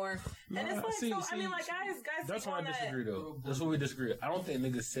anymore. And it's like I mean like guys. That's why I disagree though. That's what we disagree. I don't think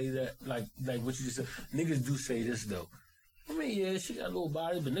niggas say that like what you just said. Niggas do say this though. I mean, yeah, she got a little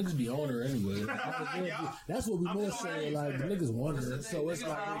body, but niggas be on her anyway. That's what we more say. Like the niggas want her, so it's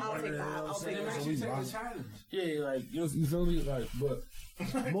like yeah, like you feel me? Like, but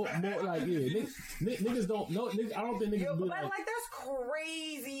more like niggas don't know. I don't think niggas. But like that's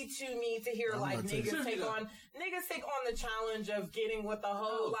crazy to me to hear like niggas take on the challenge of getting with the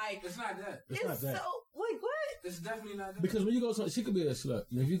hoe. Like it's not that. It's so like what? It's definitely not that. Because when you go somewhere, she could be a slut.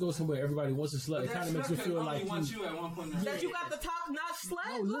 And if you go somewhere, everybody wants a slut. It kind of makes you feel like you at one point. That you got the top-notch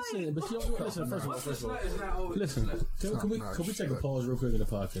slut. No, listen, but listen. First of all, listen. Can we take a pause real quick in the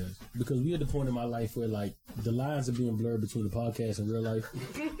podcast? Because we at the point in my life where like the lines are being blurred between the podcast and real life,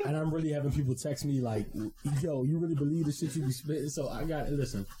 and I'm really having people text me like, "Yo, you really believe the shit you be spitting?" So I got to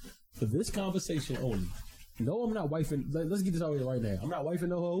listen for this conversation only. No, I'm not wifing. Let's get this out here right now. I'm not wifing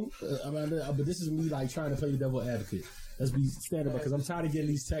no hoe. But this is me like trying to play the devil advocate. Let's be standing because I'm tired of getting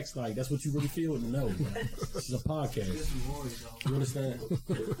these texts like, that's what you really feel? No. This is a podcast. You understand?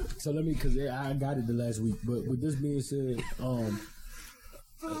 So let me, because I got it the last week. But with this being said,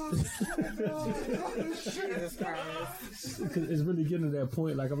 because it's really getting to that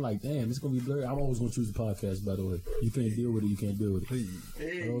point. Like I'm like, damn, it's gonna be blurry. I'm always gonna choose the podcast. By the way, you can't deal with it. You can't deal with it.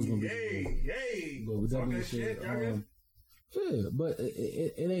 But with that being said, yeah, but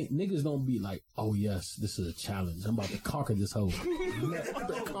it ain't niggas don't be like, oh yes, this is a challenge. I'm about to conquer this hoe.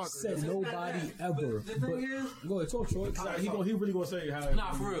 Said nobody ever. The thing is, go ahead, talk Troy. He really gonna say how.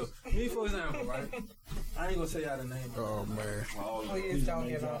 Nah, for real. Me for example, right? I ain't gonna say y'all the name. Oh man. Please don't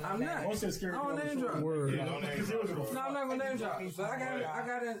give up. I'm not. I don't name drop. Word. No, I'm not gonna name drop. So I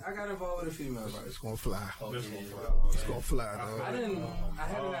got involved with a female, right? It's gonna fly. It's gonna fly. Dog. I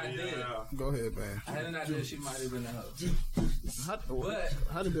had an idea. Go ahead, man. I had an idea she might have been a hoe.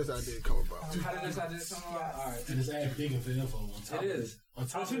 How did this idea come about? All right. And it's ass digging for info on top. It is.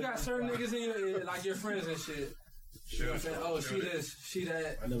 But you got certain niggas in your, like your friends and shit. You know what I'm saying? Oh, she this, she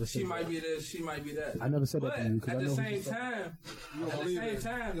that. She might be this, she might be that. I never said that to you. At the same time, you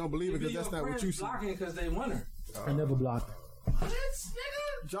don't believe it because that's not what you see. Blocking because they want her. I never blocked.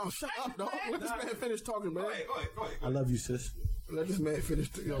 John, shut up, dog. Let this man finish talking, man. Go ahead. I love you, sis. Let this man finish.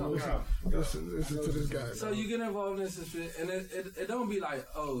 Listen to this guy. So you get involved in this shit, and it don't be like,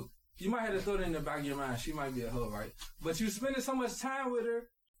 oh, you might have to throw it in the back of your mind. She might be a hoe, right? But you spending so much time with her.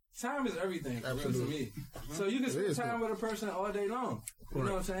 Time is everything to me. So you can spend time with a person all day long. You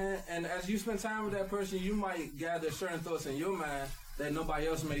know what I'm saying? And as you spend time with that person, you might gather certain thoughts in your mind that nobody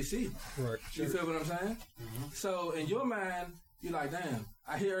else may see. Right. You feel what I'm saying? Mm-hmm. So in your mind, you're like, damn,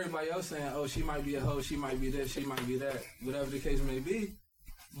 I hear everybody else saying, oh, she might be a hoe, she might be this, she might be that, whatever the case may be.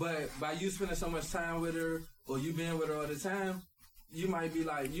 But by you spending so much time with her or you being with her all the time, you might be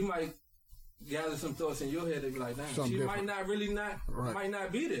like, you might gather some thoughts in your head and be like, damn, something she different. might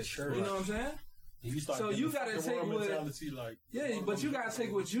not be this. Sure, you know what I'm saying? So you gotta take but you gotta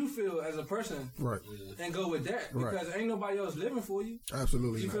take what you feel as a person, right, and go with that because ain't nobody else living for you.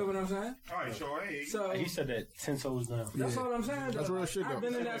 Absolutely, you feel what I'm saying? All right, sure. So he said that 10 toes down. That's what I'm saying. That's real shit. I've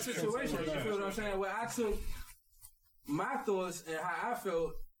been in that situation. You feel what I'm saying? Where I took my thoughts and how I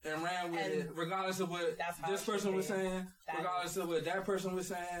felt and ran with it, regardless of what this person was saying, regardless of what that person was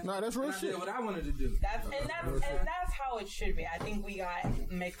saying. No, that's real shit. I did what I wanted to do. That's how it should be. I think we got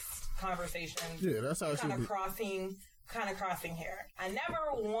mixed conversations. Yeah, that's how it should be. Kind of crossing here. I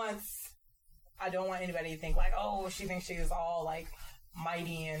don't want anybody to think like, oh, she thinks she is all like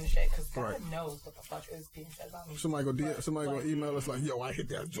mighty and shit, because God knows what the fuck is being said about me. Somebody gonna email us like, yo, I hit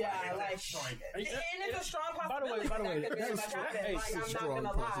that joint. Yeah, like, and it's a strong possibility. By the way, I'm not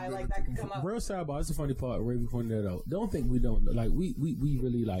gonna lie, like that could come up. Real sidebar, that's the funny part. Raven pointed that out. Don't think we don't like. We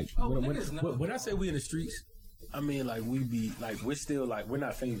really like. When I say we in the streets, I mean like we be like we're still like we're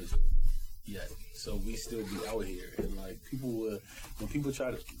not famous yet, so we still be out here and like people will when people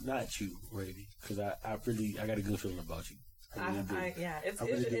try to not you, Raven, because I got a good feeling about you.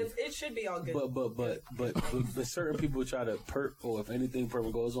 It should be all good. But certain people try to perk, or if anything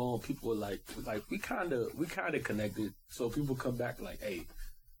further goes on, people are like we kind of connected. So people come back like, hey,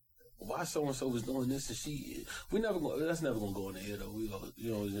 why so and so was doing this and that's never gonna go in the air though.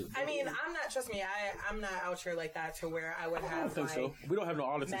 I mean, trust me, I'm not out here like that to where I would have. I don't think so. We don't have no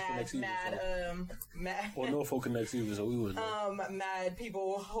Arlington connects either. Or Norfolk connects either, so we wouldn't. Mad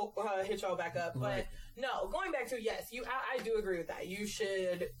people hit y'all back up, but no, going back to yes, I do agree with that. You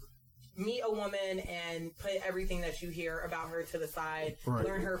should meet a woman and put everything that you hear about her to the side. Right.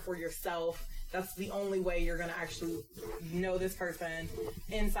 Learn her for yourself. That's the only way you're going to actually know this person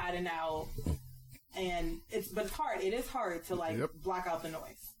inside and out. And it's hard. It is hard to block out the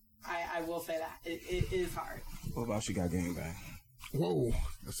noise. I will say that. It is hard. What about she got game bang? Whoa.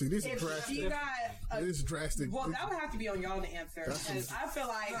 See, this is drastic. This is drastic. Well, that would have to be on y'all to answer. Because I feel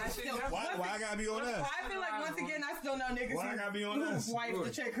like why I gotta be on that? I feel like once again I still know niggas why I gotta be on that? Wife the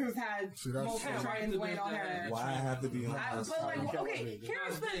chick who's had multiple trans weight on her. Why I have to be on that? But like, okay,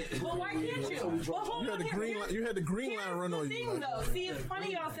 here's the. Well, why can't you? You had the green line. You had the green line run on you. Though. See, it's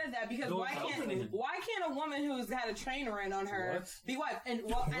funny y'all said that because why can't a woman who's had a train ran on her be what? And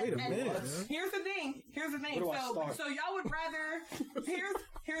wait a minute. Here's the thing. So y'all would rather. Here's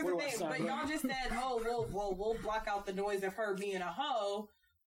the thing. But y'all just said, oh, we'll block out the noise of her being a hoe.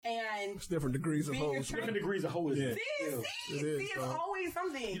 And it's different degrees of hoes. Different degrees of hoes. See, it's always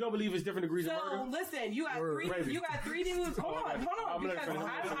something. You don't believe it's different degrees of murder? So listen, you got three dudes. Hold on, because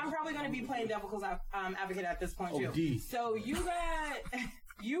I'm probably going to be playing devil's advocate at this point too. So you got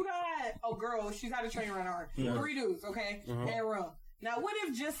a girl. She's had a train run on her. 3 dudes, okay, in a room. Now, what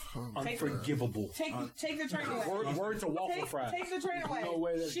if just unforgivable? Take the train away. Word to waffle fry. Take the train away. No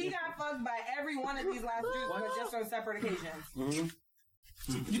way she got fucked by every one of these last dudes, but just on separate occasions. Mm-hmm.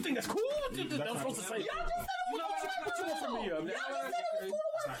 You think that's cool? I'm supposed to say. Y'all just said it was cool.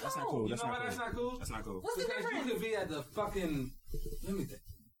 That's not cool. You know why that's not cool? That's not cool. What's the difference? You could be at the fucking. Let me think.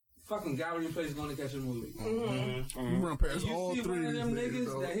 Fucking gallery place going to catch a movie. You run past all 3 of them of these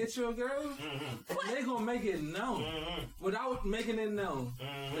niggas that hit your girl, they gonna make it known without making it known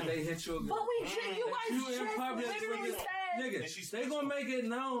that they hit your girl. But we trick you guys. You in public, nigga, they gonna make it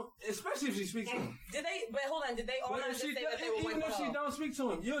known, especially if she speaks to him. Did they? But hold on, did they all not just say that they were even if she don't speak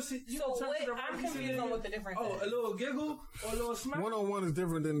to him, you'll see. So what? I'm confused on what the difference is. Oh, a little giggle or a little smack. 1-on-1 is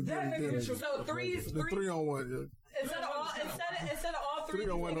different than so 3-on-1. Instead of all 3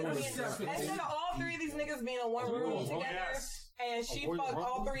 of these niggas being in one room together, and she fucked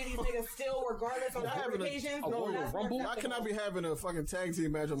all 3 of these niggas still, regardless of separate occasions. I cannot be having a fucking tag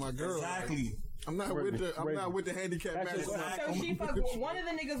team match with my girl. Exactly. I'm not with the handicap match. So she fucked one of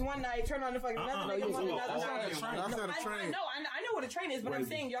the niggas one night, turned on the fucking another nigga another night. That's not a train. No, I know what a train is, but I'm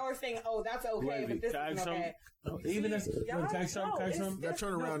saying y'all are saying, oh, that's okay, but this isn't okay. Even that's tag some. That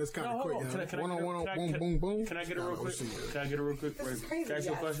turnaround is kind of quick. 1-on-1, boom, boom. Can I get it real quick? Can I ask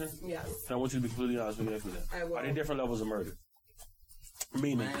you a question? Yes. I want you to be completely honest with me after that. Are there different levels of murder?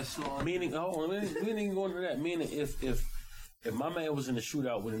 Meaning, we ain't even going to that. Meaning, if my man was in a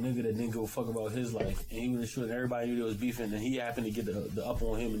shootout with a nigga that didn't give a fuck about his life, and he was in a shootout and everybody knew there was beefing, and he happened to get the up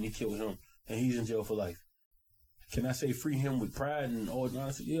on him and he killed him, and he's in jail for life, can I say free him with pride and all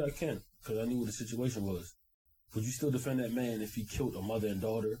honesty? Yeah, I can, because I knew what the situation was. Would you still defend that man if he killed a mother and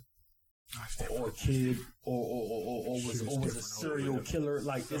daughter, or a kid, or was a serial killer?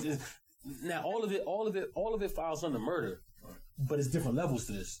 Like, now all of it files under murder, but it's different levels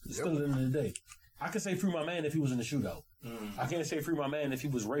to this. It's still at the end of the day. I can say free my man if he was in the shootout. I can't say free my man if he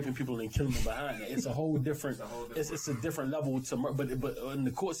was raping people and killing them behind it. It's a whole different. It's a different level to murder. But in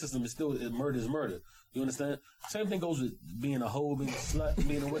the court system, it's still murder is murder. You understand? Same thing goes with being a hoe, being a slut,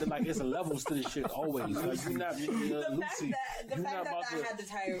 being a whatever. Like, it's a levels to this shit always. Like, you're not Lucy. The fact that I had the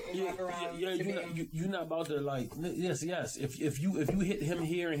tire wrap around. You're not about to, like, yes. If you hit him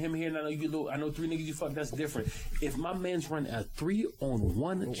here and him here, and I know 3 niggas you fuck, that's different. If my man's running a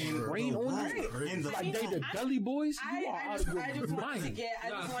 3-on-1 train on you, like they the Gully Boys, you are out of your mind. I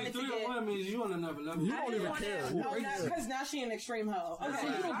just wanted to get. 3-on-1 means you on another level. You don't even care. Because now she an extreme hoe. Okay.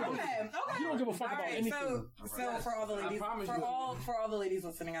 You don't give a fuck about anything. So for all the ladies, for all the ladies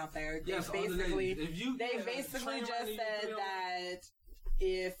listening out there, they basically just said that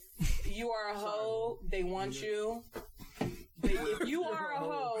if you are a hoe, they want you. If you are a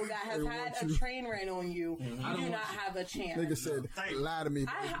hoe that has had a train ran on you, you do not have a chance. Nigga said, lie to me.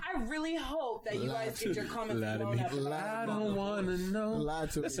 I really hope that you guys get your comments blown up. I don't want to know. Lie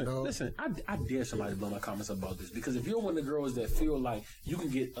to me, dog. Listen, I dare somebody to blow my comments about this, because if you're one of the girls that feel like you can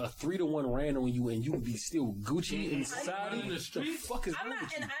get a 3-to-1 ran on you and you would be still Gucci in society, the fuck is wrong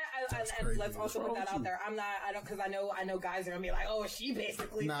with you? And let's also put that out there. Because I know guys are gonna be like, oh, she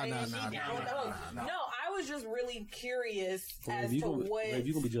basically down with the hoes. No, I was just really curious as to what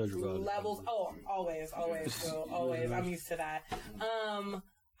you gonna be judged levels. Oh, always. I'm used to that.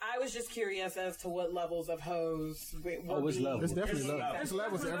 I was just curious as to what levels of hoes. It's levels. It's definitely levels. It's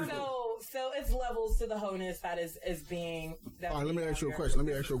levels to everything. So it's levels to the hoe-ness that is being. All right, let me ask you a question.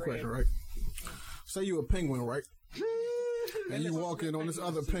 Right? Say you a penguin, right? And you walk in on this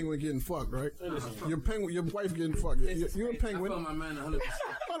other penguin getting fucked, right? Your wife getting fucked. You're a penguin. I felt my man 100%.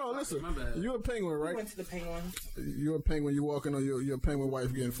 Hold on, listen. You're a penguin, right? We went to the penguin. You're a penguin. You walking on your penguin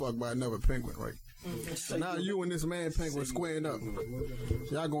wife getting fucked by another penguin, right? Mm-hmm. So now you and this man penguin squaring up.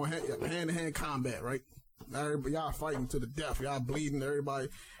 Y'all going hand-to-hand combat, right? Y'all fighting to the death. Y'all bleeding, everybody.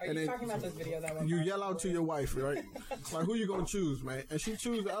 Are you talking about this video that you yell out to your wife, right? Like, who you gonna choose, man? And she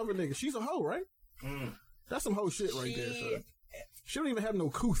choose the other nigga. She's a hoe, right? That's some hoe shit right there, son. She don't even have no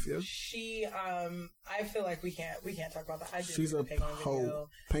couth, yeah? She, I feel like we can't talk about that. I did She's a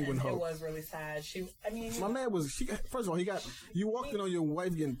penguin hoe. It was really sad. My man was, first of all, you walked in on your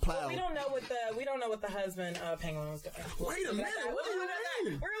wife getting plowed. We don't know what the husband, penguin was doing. Wait a minute, what do you mean?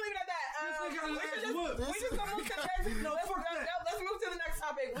 We're leaving it at that. We just gonna move to the next, let's move to the next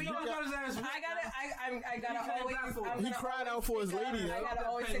topic. I gotta always, he cried out for his lady. I gotta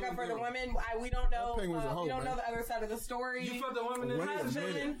always stick up for the women. We don't know, we don't know the other side of the story. You felt the woman in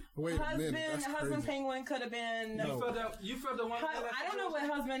husband penguin could have been. No. You felt the woman. I don't know what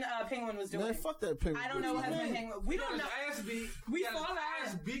husband penguin was doing. Man, fuck that penguin. I don't know what husband penguin. We don't know. We saw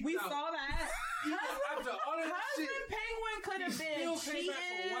that. Husband penguin could have been cheating.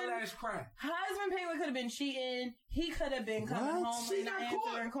 One last cry. Husband penguin could have been cheating. He could have been coming home and not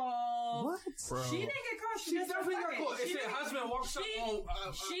answering calls. What? Bro. She didn't get caught. She definitely got caught. It said husband walks up on.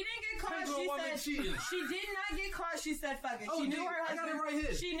 She didn't get caught. She did not get caught. She said fuck it. She knew her husband. I got it right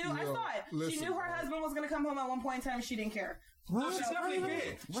here. She knew. I saw it. She knew her husband was gonna come home at one point in time. She didn't care. What? She definitely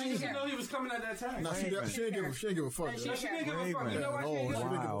did. She didn't know he was coming at that time. No, she didn't give a fuck. She didn't give a fuck. You know why she didn't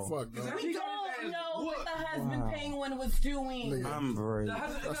give a fuck? We don't know what the husband penguin was doing. I'm brave.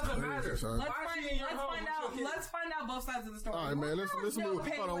 It doesn't matter. Let's find out both sides of the story. All right, man. Let's move.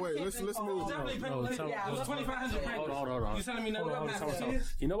 Hold on, wait. Let's move. Definitely penguin. It was 2,500 penguins. Hold on. You telling me nothing about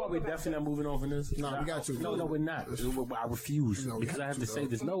You know why we're definitely not moving on from this? No, we got to. No, we're not. I refuse because I have to say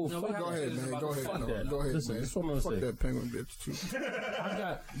this. No, go ahead, man. Go ahead. Fuck that. Go ahead, Listen, man. that's what I'm gonna Fuck say. that penguin bitch too. I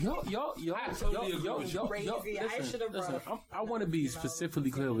got yo. Listen, I want to be specifically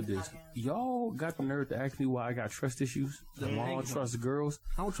clear with this. Y'all got the nerve to ask me why I got trust issues. Why I don't trust girls.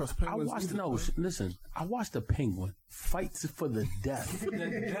 I don't trust penguins. Listen. I watched a penguin fight for the death. For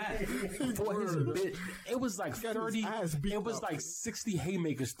his bit. It was like 30. It was like 60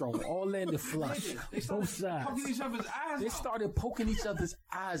 haymakers thrown. All landed flush. Both sides. They started poking each other's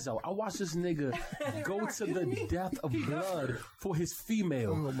eyes out. I watched this nigga go to the death of blood for his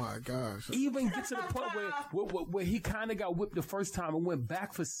female. Oh my gosh. Even get to the point where he kind of got whipped the first time and went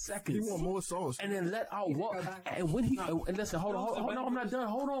back for seconds. He want more sauce. And then let out what? And when and listen, hold on, I'm not done.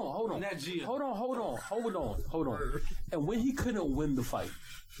 Hold on. And when he couldn't win the fight,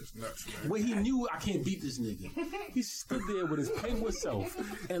 just nuts, man. When he knew I can't beat this nigga, he stood there with his penguin self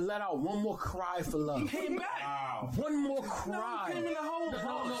and let out one more cry for love. He came back. Wow. One more cry. No, he came in the hole.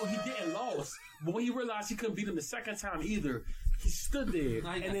 No, he didn't lose. But when he realized he couldn't beat him the second time either, he stood there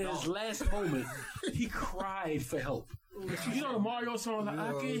and in his last moment, he cried for help. You know the Mario song, like,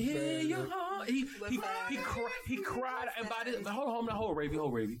 I can hear your heart. He cried, and by this, hold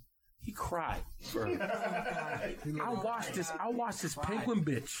Ravy. He cried for her. I watched this penguin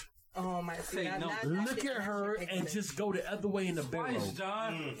bitch. Oh my God! Look at her and just go the other way in the barrel.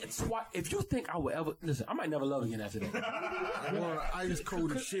 John. It's why if you think I would ever listen, I might never love again after that. Ice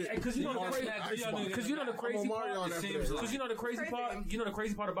cold as shit. Because you know the crazy part. Because you know the crazy part. You know the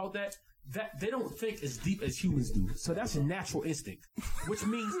crazy part about that. That they don't think as deep as humans do. So that's a natural instinct, which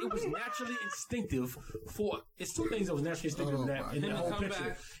means it was naturally instinctive for. It's two things that was naturally instinctive in that whole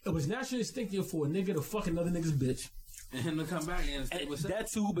picture. It was naturally instinctive for a nigga to fuck another nigga's bitch. And him to come back and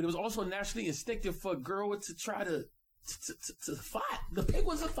that too, but it was also naturally instinctive for a girl to try to fight. The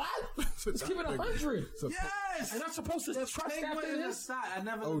penguins are fight. Let's give it 100. Yes! And I'm supposed to trust after this? I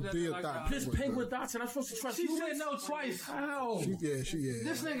never looked at it like that. This penguin thoughts, and I'm supposed to trust you? She said no twice. How? She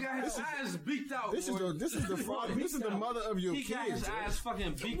This nigga got his eyes beat out. This is the father. This is the mother of your kids. He got his eyes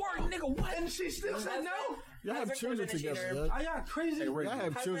fucking beat out. Nigga, what? And she still said no. Y'all have children together. Are y'all crazy? Y'all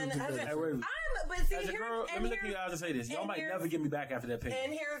have children together. But see, as a girl, let me look at you guys and say this. Y'all might never get me back after that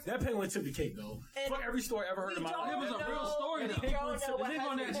penguin. That penguin took the cake, though. Fuck every story I ever heard in my life. It was a real story. The penguin took the nigga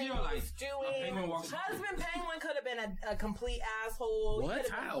on that Geo like. Husband penguin could have been a complete asshole. What?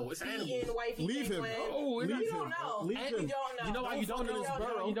 How? It's animals. Leave him. Oh, leave him. Don't know. Leave him. You know why you don't know?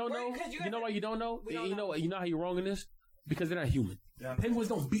 You don't know? You know why you don't know? You know how you're wrong in this? Because they're not human. Penguins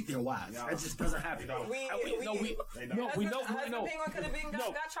don't beat their wives. That just doesn't happen. We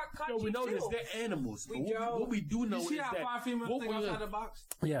know this. They're animals. What we do know is that.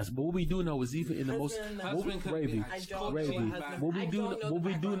 Yes, but what we do know is even in the most what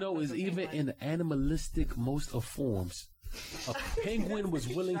we do know is even in the animalistic most of forms, a penguin was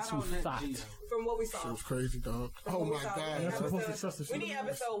willing to fight from what we saw. It was crazy, dog. Oh my God. You're supposed to trust the shit. We need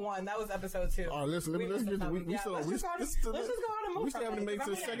episode 1. That was episode 2. All right, listen. Let's get. We still. Let's just go on and move. We still haven't made it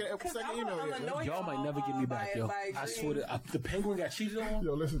to the second email yet. Y'all might never get me back, yo. I swear to the Penguin got cheated on.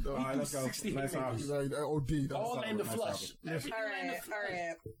 Yo, listen, dog. All right, let's go. 60 Nice pages. OD. All in the flush. All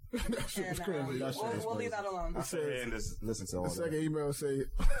right. That shit was crazy. We'll leave that alone. I said, and just listen to all The that. second email say,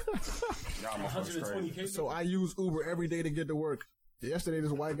 Y'all motherfuckers crazy. so I use Uber every day to get to work. Yesterday,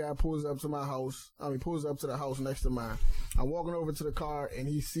 this white guy pulls up to the house next to mine. I'm walking over to the car, and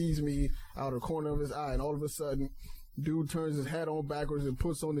he sees me out of the corner of his eye, and all of a sudden, dude turns his hat on backwards and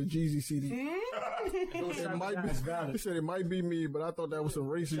puts on the Jeezy CD. He said it might be me, but I thought that was some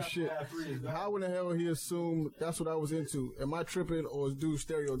racist shit. How in the hell he assumed that's what I was into? Am I tripping or is dude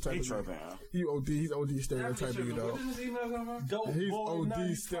stereotyping? He tripping, huh? He's OD stereotyping you, dog. He's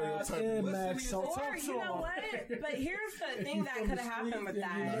OD stereotyping. Or, you know what? But here's the thing that could have happened with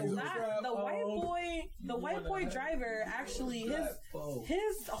that. Is not the white boy driver actually,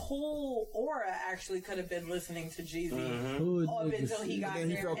 his whole aura actually could have been listening to Jeezy up until he got there.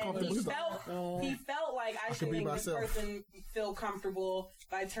 He felt like I should make this person feel comfortable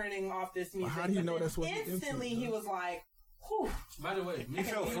by turning off this music. How do you know that's what instantly he was like, whew. By the way, he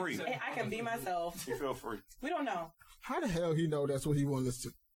felt free. I can be myself. He felt free. We don't know. How the hell he know that's what he wanted to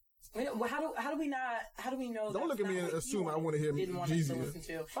listen to? How do we know? Don't look at me and assume I want to hear Jeezy.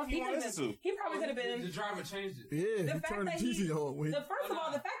 He probably could have been. The driver changed it. Yeah, he turned Jeezy on. First of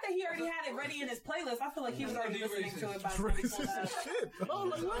all, the fact that he already had it ready in his playlist, I feel like he was already listening to it by the time he pulled up.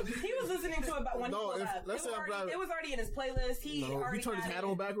 He was listening to it when he pulled up. It was already in his playlist. He turned his hat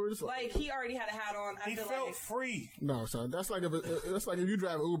on backwards. Like he already had a hat on. He felt free. No, son, that's like if you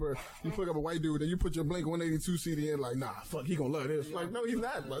drive Uber, you pick up a white dude, and you put your Blink 182 CD in. Like, nah, fuck, he gonna love this. Like, no, he's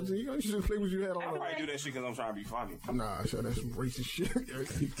not. You should just play what you had on. I probably do that shit because I'm trying to be funny. Nah, sure, that's some racist shit.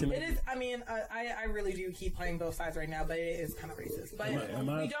 It is. I mean, I really do keep playing both sides right now, but it is kind of racist. But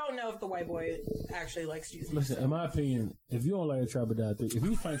we don't know if the white boy actually likes Jesus. Listen, in my opinion, if you don't like a Trap or Die 3, if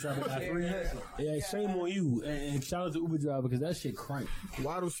you find Trap or Die 3, yeah, shame on you. And shout out to Uber driver because that shit crank.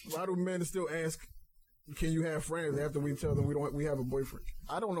 Why do men still ask, can you have friends after we tell them we have a boyfriend?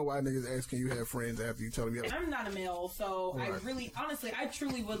 I don't know why niggas ask, can you have friends after you tell them you have. I'm not a male, so right. I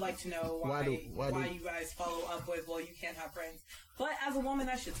truly would like to know why you guys follow up with, well, you can't have friends. But as a woman,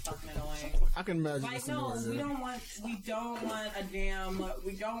 that shit's fucking annoying. I can imagine. Like, no, we don't want a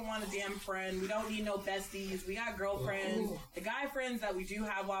damn friend. We don't need no besties. We got girlfriends. The guy friends that we do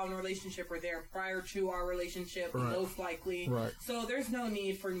have while in a relationship were there prior to our relationship, most likely. Right. So there's no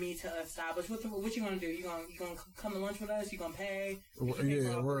need for me to establish what you gonna do. You gonna come to lunch with us? You gonna pay?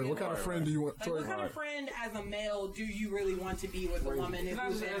 Yeah, word. What kind of friend do you want? Like, what kind of friend as a male do you really want to be with a woman if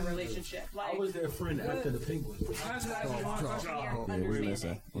you're in a relationship? Like, I was their friend after the Penguin.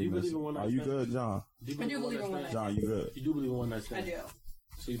 You believe in one night? Are you good, John? I do believe in one night. John, you good? You do believe in one night stand? I do.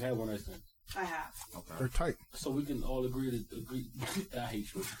 So you've had one night stand? I have. Okay. They're tight. So we can all agree. I hate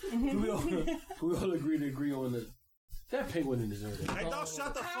you. we all agree on the. That Penguin didn't deserve it. Hey, don't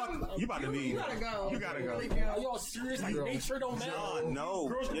shut the fuck up. You about to leave. You gotta go. You gotta go. Are y'all serious? Like, nature don't matter. John, no.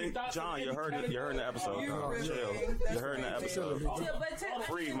 John, you heard in the episode. Chill. You heard in the episode.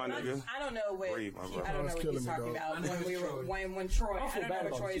 Breathe, my nigga. I don't know what. Breathe, my brother. I don't know what he's talking about when Troy. I don't know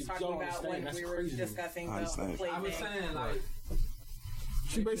what Troy is talking about when we were discussing the play. I was saying, like.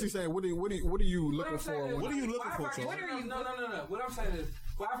 She basically saying, what are you looking for? What are you looking for, Troy? No. What I'm saying is,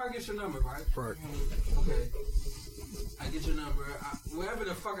 well, if I get your number, right? Right. Okay. I get your number. Wherever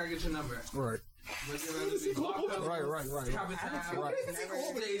the fuck I get your number at. Right. Right. Stadium,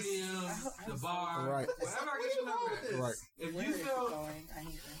 the bar. Right. Wherever I get your number at. Right. If you feel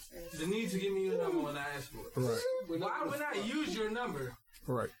the need to give me your number when I ask for it. Right. Why would I use your number?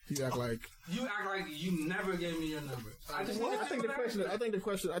 Right. You act like you never gave me your number. I think the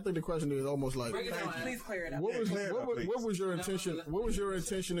question is almost like, please clear it up. What was your intention? What was your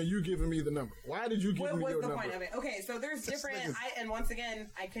intention of you giving me the number? Why did you give me your number? What was the point of it? Okay, so there's different. And once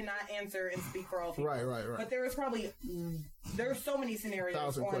again, I cannot answer and speak for all people. Right. But there's so many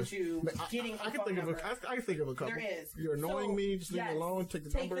scenarios on you getting. I can think of a couple. There is. You're annoying me. Just leave me alone. Take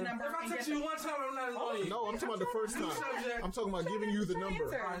the number. If I text you one time, I'm not annoying you. No, I'm talking about the first time. I'm talking about giving you the number.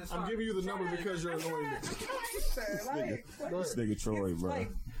 I'm giving you the number because you're annoying me. This nigga Troy, bro.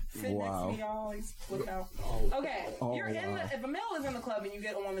 Wow. Okay, if a male is in the club and you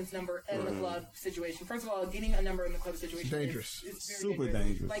get a woman's number in the club situation, first of all, getting a number in the club situation dangerous. Is super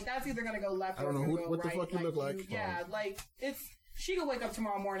dangerous. Like, that's either gonna go left or I don't know what the right. fuck you look like. Yeah, like it's. She could wake up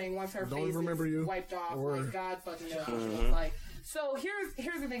tomorrow morning once her face is wiped off. Like, God fucking knows. Like, so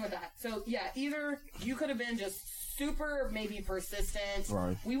here's the thing with that. So yeah, either you could have been just super maybe persistent.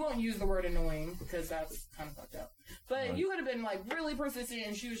 Right. We won't use the word annoying because that's kind of fucked up. But you could have been like really persistent,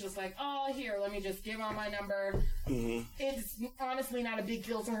 and she was just like, "Oh, here, let me just give out my number." Mm-hmm. It's honestly not a big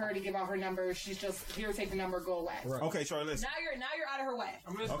deal to her to give out her number. She's just here, take the number, go away. Right. Okay, Troy, listen. Now you're out of her way.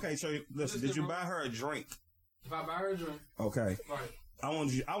 Okay, Troy, listen. Did you buy her a drink? If I buy her a drink, okay. Right. I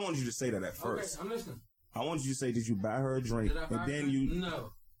want you to say that at first. Okay, I'm listening. I want you to say, did you buy her a drink? And then you.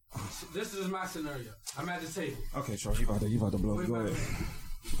 No. This is my scenario. I'm at the table. Okay, Troy, you about to blow. Go ahead.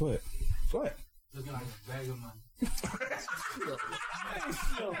 Go ahead. Looking like a bag of money.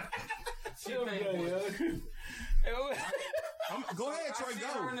 Go ahead, Troy.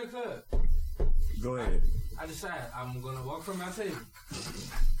 Go. In the club. Go ahead. I decide I'm gonna walk from my table,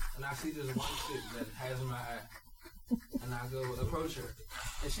 and I see this one chick that has in my eye, and I go approach her,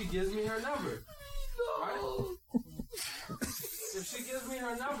 and she gives me her number. Right? If she gives me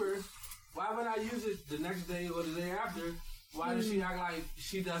her number, why would I use it the next day or the day after? Why does she act like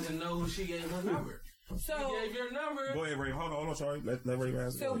she doesn't know who she gave her number? So you gave your number. Go ahead, Ray. Hold on. Sorry. Let Ray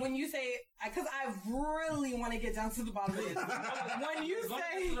answer. So when you say, because I really want to get down to the bottom of it.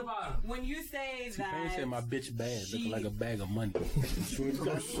 when you say that, said my bitch bad, looking like a bag of money.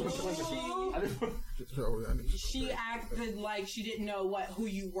 she acted like she didn't know who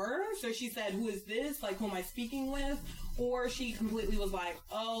you were. So she said, "Who is this? Like, who am I speaking with?" Or she completely was like,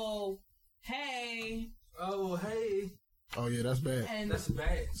 "Oh, hey." Oh, hey. Oh yeah, that's bad. And that's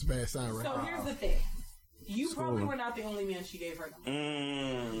bad. It's a bad sign, right? So here's the thing. You probably were not the only man she gave her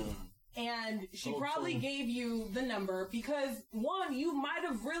number. And she probably gave you the number because, one, you might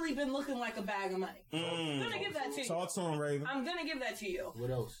have really been looking like a bag of money. I'm going to give that to you. Talk to him, Raven. I'm going to give that to you.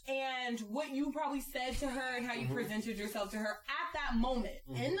 What else? And what you probably said to her and how you presented yourself to her at that moment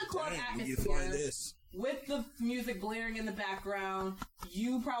in the club atmosphere with the music blaring in the background,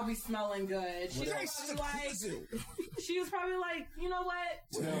 you probably smelling good. She was probably like, you know what?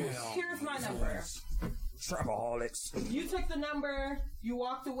 Here's my number. Trapaholics. You took the number, you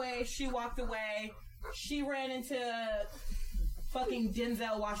walked away, she walked away, she ran into fucking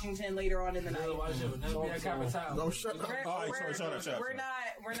Denzel Washington later on in the night. No, shut up.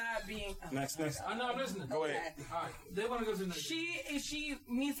 We're not being... Next. I know, I'm listening. Go ahead. All right. They want to go to the next. She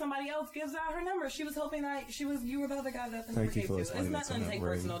meets somebody else, gives out her number. She was hoping that you were the other guy that the number came to. It's nothing to take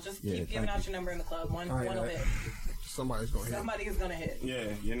personal. Just keep giving out your number in the club. One will hit. Somebody's gonna hit. Somebody is gonna hit.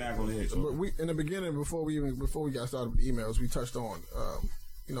 Yeah, you're not gonna hit. But we in the beginning, before we got started with emails, we touched on,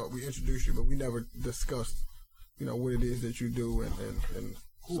 we introduced you, but we never discussed, what it is that you do, and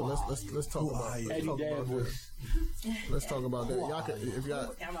so let's talk about that. Let's talk about that. Y'all can,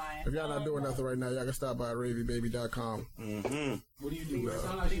 if y'all not doing nothing right now, y'all can stop by RavyBaby.com. Mm-hmm. What do you do?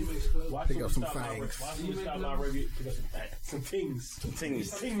 Pick up some things. Why do you stop by Ravy? Pick up some things.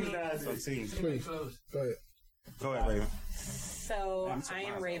 Please. Go ahead. Go ahead, Raven. So I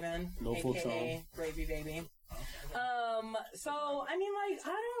am Raven, aka Ravy Baby. So I mean, like, I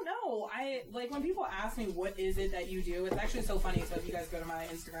don't know. When people ask me what is it that you do, it's actually so funny. So if you guys go to my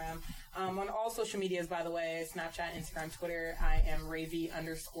Instagram, on all social medias, by the way, Snapchat, Instagram, Twitter, I am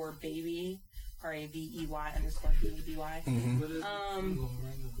Ravy_baby, RAVEY_BABY.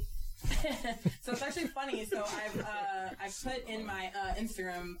 So it's actually funny. So I've put in my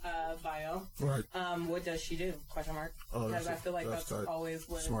Instagram bio. Right. What does she do? ? Because I feel like that's always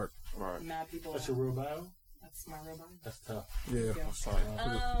what smart. Mad people. That's your real bio. That's my real bio. That's tough. Yeah.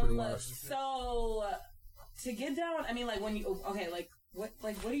 Pretty wise. So to get down, I mean, like when you what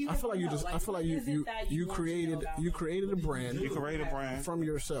do you? I feel like you just. I feel like you created a brand. You created a brand from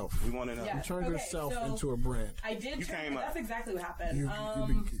yourself. We want to know. You turned yourself into a brand. I did. That's exactly what happened.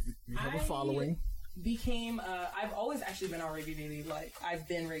 You have a following. I've always actually been on Ravy Baby. Like I've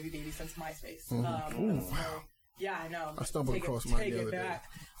been Ravy Baby since MySpace. Yeah, I know. I stumbled across mine the other day.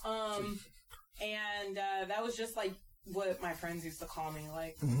 And that was just like what my friends used to call me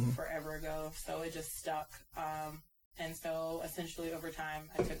like forever ago. So it just stuck. And so essentially over time,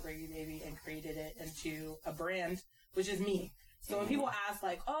 I took Ravy Baby and created it into a brand, which is me. So when people ask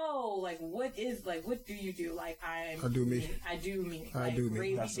like, what do you do? Like I do me. I do me. I do me.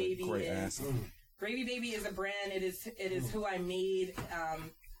 Ravy That's Baby a great answer. Ravy Baby is a brand. It is who I made,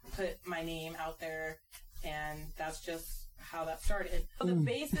 put my name out there, and that's just how that started. So the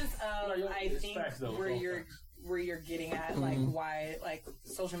basis of, I think, where you're getting at, like, why, like,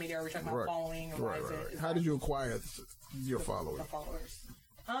 social media, are we talking about following? Or right. How did you acquire your followers? The followers.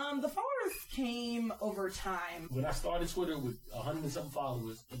 The followers came over time. When I started Twitter with 100 and something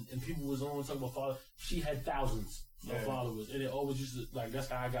followers, and people was on talking about followers, she had thousands of followers, and it always used to, like, that's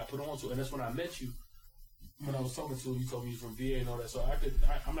how I got put on to it, and that's when I met you. when I was talking to him, you told me he's from VA and all that. So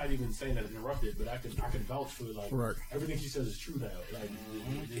I'm not even saying that it interrupted, but I can vouch for like everything he says is true now. Like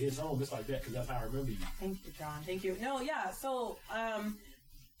his home, it's like that because that's how I remember you. Thank you, John. Thank you. No, yeah. So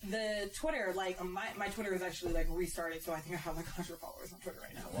the Twitter, like my Twitter is actually like restarted, so I think I have like 100 followers on Twitter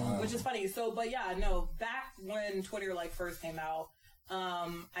right now, which is funny. So, but yeah, no, back when Twitter like first came out,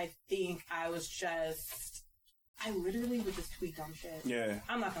 I think I literally would just tweet dumb shit. Yeah.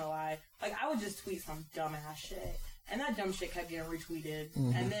 I'm not gonna lie. Like, I would just tweet some dumbass shit. And that dumb shit kept getting retweeted.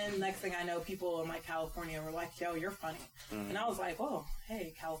 Mm-hmm. And then next thing I know, people in like California were like, yo, you're funny. Mm-hmm. And I was like, oh,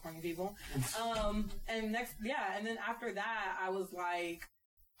 hey, California people. And then after that, I was like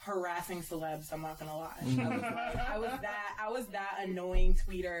harassing celebs, I'm not gonna lie. I was that annoying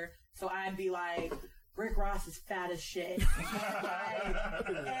tweeter. So I'd be like, Rick Ross is fat as shit. And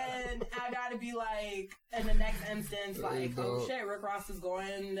I gotta be like, in the next instance, like, oh shit, Rick Ross is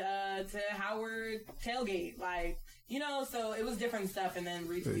going to Howard tailgate. Like, you know, so it was different stuff and then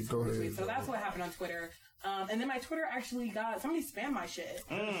retweets. So that's what happened on Twitter. And then my Twitter actually somebody spammed my shit.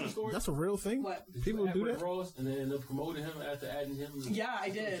 That's a real thing? What? People do that? Ross and then end up promoting him after adding him? Yeah, I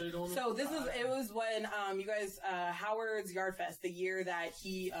did. So it was when, you guys, Howard's Yard Fest, the year that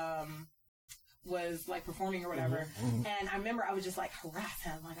he, was like performing or whatever. Mm-hmm. And I remember I would just like harass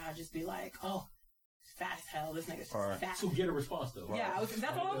him. Like I'd just be like, oh, he's fat as hell. This nigga's just fat. So get a response though. Right? Yeah,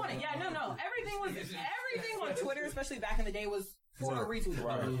 that's all I wanted. Yeah, no. Everything on Twitter, especially back in the day, was for a retweet.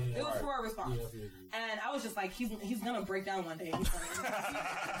 Right. It was for a response. Yeah. And I was just like, he's gonna break down one day. One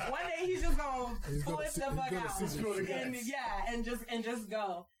day he's just gonna pull it the fuck out. And just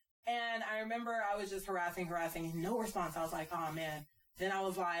go. And I remember I was just harassing, and no response. I was like, oh man. Then I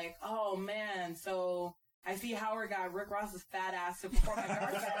was like, oh man, so I see Howard got Rick Ross's fat ass to perform at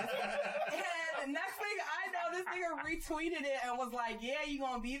Yard Fest. And next thing I know, this nigga retweeted it and was like, yeah, you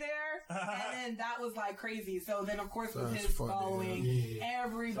gonna be there? And then that was like crazy. So then of course with his following,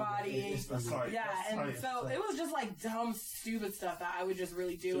 everybody. So it was just like dumb, stupid stuff that I would just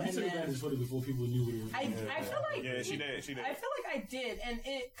really do. So you took advantage of it before people knew what it was. I feel like she did. I feel like I did. And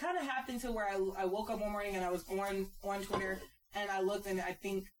it kind of happened to where I woke up one morning and I was on Twitter. And I looked, and I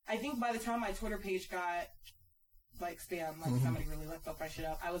think by the time my Twitter page got like spam, like somebody really like fucked my shit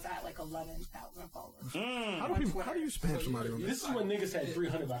up, I was at like 11,000 followers. How do you spam somebody on this? This is when niggas had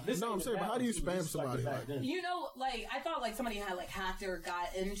 300. No, I'm saying, but how do you spam somebody? You know, like I thought like somebody had like hacked or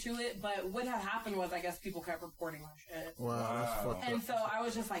got into it, but what had happened was I guess people kept reporting my shit. Wow, that's fucked up. And so I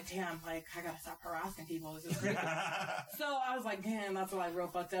was just like, damn, like I gotta stop harassing people. This is crazy. So I was like, damn, that's like real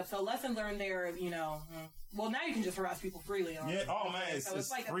fucked up. So lesson learned there, you know. Well, now you can just harass people freely. Yeah. Oh man, so it's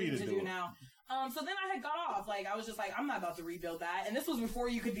like free a thing to do now. So then I had got off. Like, I was just like, I'm not about to rebuild that. And this was before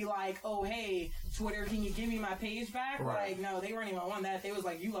you could be like, oh, hey, Twitter, can you give me my page back? Right. Like, no, they weren't even on that. They was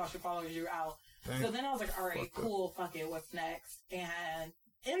like, you lost your followers, you're out. Dang. So then I was like, all right, cool, fuck it, what's next? And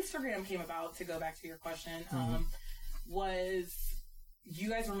Instagram came about, to go back to your question, was, you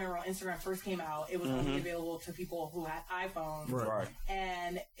guys remember when Instagram first came out, it was only available to people who had iPhones. Right.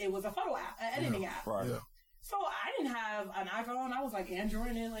 And it was a photo app, an editing app. Right. Yeah. So I didn't have an iPhone. I was like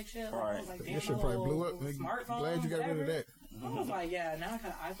Android and like shit. Right. I was like, damn, that shit probably blew up. Smartphone. Glad you got rid of that. I was like, yeah, now I got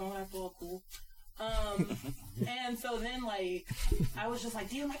an iPhone. I feel cool. And so then like, I was just like,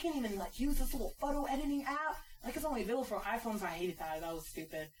 damn, I can't even like use this little photo editing app. Like it's only available for iPhones. I hated that. That was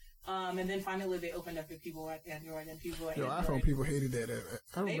stupid. And then finally they opened up to people at Android and people at Android. iPhone people hated that.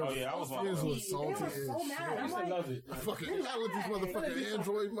 I remember. I was one of those. They were so mad. I used to love it. I fucking got with these motherfucking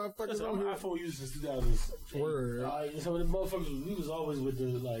Android motherfuckers on here. iPhone users since 2000. Word. So the motherfuckers, we was always with the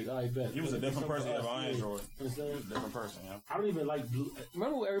like, I bet. You was a different person on Android. Understand? Different person, yeah. I don't even like blue.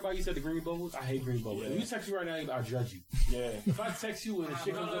 Remember when everybody said the green bubbles? I hate green bubbles. If you text me right now, I'll judge you. Yeah. If I text you and the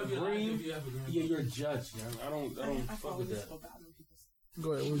shit comes up green, yeah, you're a judge. Man. I don't fuck with that.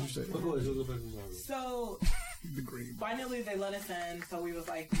 Go ahead, what did you say? Go ahead. So, the green. Finally they let us in, so we was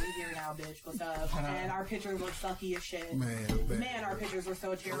like, we here now, bitch, what's up? And our pictures were sucky as shit. Man, our pictures were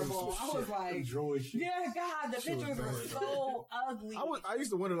so terrible. I was like, yeah, God, the pictures were so ugly. I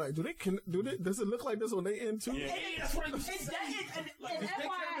used to wonder, like, does it look like this on their end too? Yeah, that's what I'm saying. And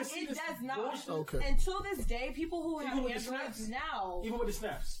FYI, it does not. Okay. Until this day, people who have Androids now, even with the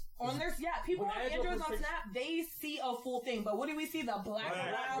snaps. On their, people on Androids on Snap, they see a full thing. But what do we see? The black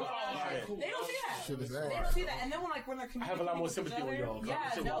around. They don't see that. They don't see that. And then when they're communicating, I have a lot more sympathy with y'all. Yeah,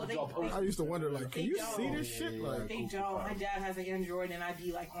 no, I used to wonder, like, can you see this shit? Like, they don't. My dad has an Android, and I'd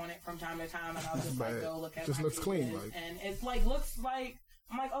be like on it from time to time, and I'll just like go look at it. Just looks clean, like, and it's like looks like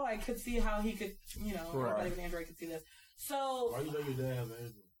I'm like, oh, I could see how he could, everybody with Android could see this. So why you let your dad have an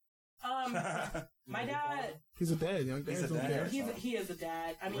Android? My dad. He's a dad, young dad. He is a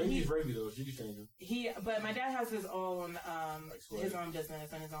dad. I mean, he's Raby though. She can change him. But my dad has his own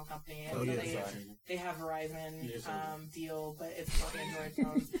business and his own company. And they have Verizon deal, but it's for Android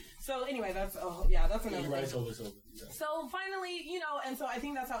phones. So anyway, that's another thing. So finally, and so I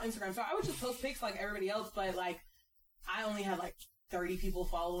think that's how Instagram. So I would just post pics like everybody else, but like I only had like 30 people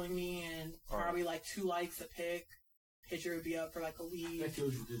following me and probably like 2 likes a pic. Picture would be up for like a week. That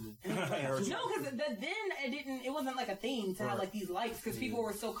killed you, didn't it? No, because then it wasn't like a thing to have like these likes because people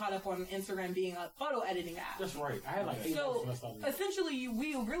were so caught up on Instagram being a photo editing app. That's right. I had like 8 likes. So essentially,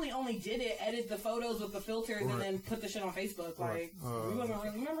 we really only did it, edit the photos with the filters, and then put the shit on Facebook. Like we wasn't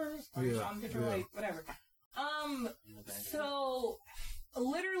really members. On picture, like whatever. So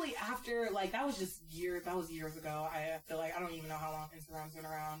literally after like that was years ago. I feel like I don't even know how long Instagram's been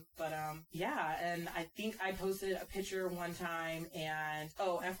around, but and I think I posted a picture one time and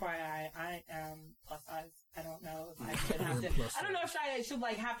FYI, I am plus size. I don't know if I should have to. I don't know if I should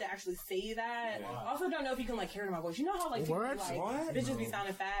like have to actually say that. Wow. I also don't know if you can like hear it in my voice. You know how like people, like bitches be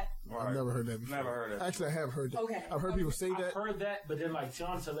sounding fat. Right. I've never heard that before. Never heard it. Actually, I have heard that. Okay, I've heard people say that. I've heard that, but then like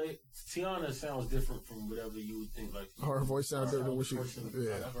Tiana sounds different from whatever you would think. Like her voice sounds different than what she.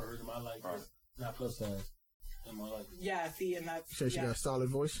 Yeah, I've heard in my life. Not plus size. Yeah, see, and that's... So she got a solid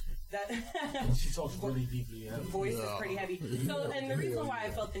voice? She talks really deeply. Voice is pretty heavy. So, and the reason why I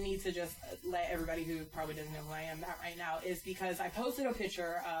felt the need to just let everybody who probably doesn't know who I am right now is because I posted a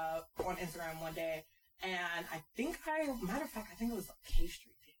picture on Instagram one day, and I think matter of fact, I think it was like K Street.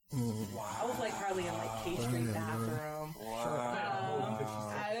 Wow. I was like probably in like K Street bathroom. Wow.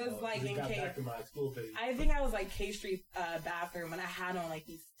 I was like in K. I think I was like K Street bathroom, and I had on like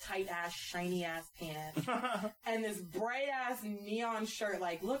these tight ass, shiny ass pants, and this bright ass neon shirt.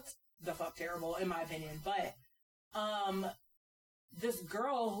 Like looked the fuck terrible in my opinion, but this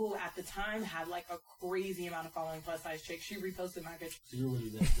girl who at the time had like a crazy amount of following plus size chicks, she reposted my picture. So you're really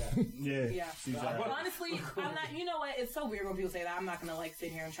that guy. Yeah. Honestly, I'm not, you know what, it's so weird when people say that. I'm not gonna like sit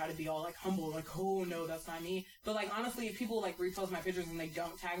here and try to be all like humble, like, oh no, that's not me. But like honestly, if people like repost my pictures and they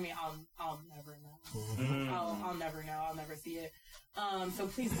don't tag me, I'll never know. I'll never know. I'll never see it. So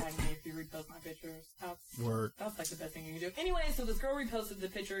please tag me if you repost my pictures. That's like the best thing you can do. Anyway, so this girl reposted the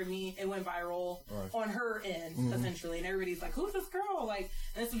picture of me. It went viral on her end, essentially. And everybody's like, who's this girl? Like,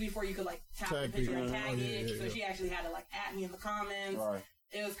 and this was before you could like tap the picture and tag it. So she actually had to like at me in the comments. Right.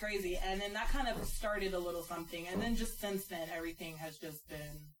 It was crazy. And then that kind of started a little something. And then just since then, everything has just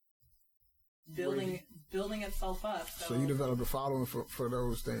been building itself up. So you developed a following for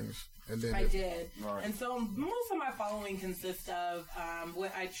those things. And then I did. Right. And so most of my following consists of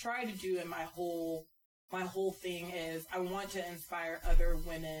what I try to do in my whole thing is I want to inspire other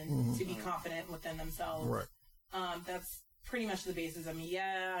women to be confident within themselves. Right. That's pretty much the basis of me.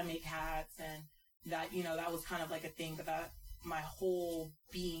 Yeah, I make hats and that, that was kind of like a thing, but that my whole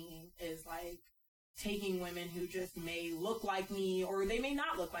being is like taking women who just may look like me or they may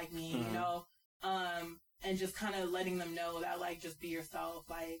not look like me, and just kind of letting them know that, like, just be yourself,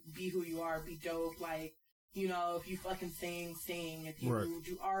 like, be who you are, be dope, like, if you fucking sing, if you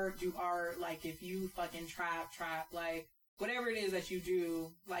do art, like, if you fucking trap, like, whatever it is that you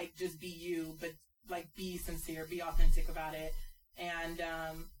do, like, just be you, but, like, be sincere, be authentic about it, and,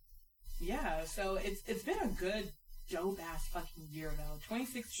 so it's been a good, dope-ass fucking year, though.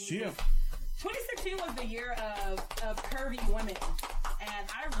 2016 was the year of curvy women. And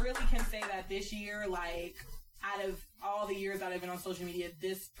I really can say that this year, like, out of all the years that I've been on social media,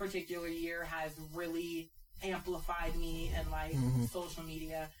 this particular year has really amplified me and, like, social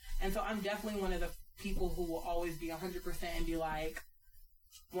media. And so I'm definitely one of the people who will always be 100% and be like,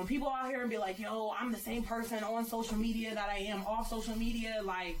 when people out here and be like, yo, I'm the same person on social media that I am off social media,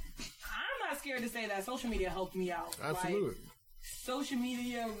 like, I'm not scared to say that social media helped me out. Absolutely. Like, social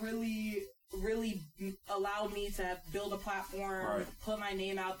media really allowed me to build a platform, put my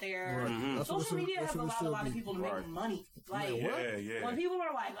name out there. Social media has allowed a lot of people to make money. Like, when people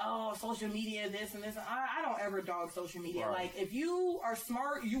are like, oh, social media, this and this, I don't ever dog social media. Like, if you are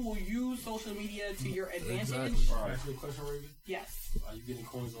smart, you will use social media to your advantage. Exactly. Ask you a question, Raven? Yes. Are you getting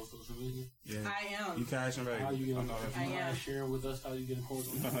coins on social media? Yeah. I am. You cashing, baby? How are you getting coins? I am. Sharing with us how you getting coins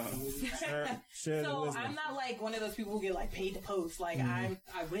on social media? Share so I'm not like one of those people who get like paid to post. Like I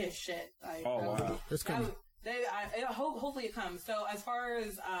wish shit. Like, wow. It's coming. Hopefully it comes. So as far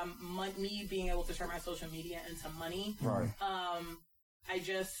as me being able to turn my social media into money, I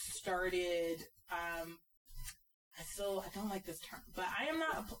just started. I don't like this term, but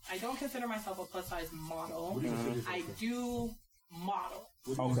I don't consider myself a plus size model. I do model.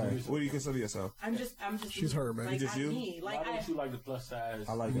 Okay. What do you consider yourself? I'm just. She's her, man. Like, just you? Me. Like, why don't you like the plus size?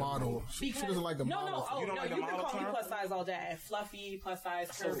 I like model. She doesn't like the model. No. Oh, you don't no, like the you can model call me term? plus size all day. Fluffy, plus size,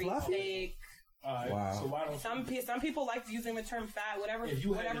 curvy, fluffy? thick. Wow. So why don't Some people like using the term fat, whatever. if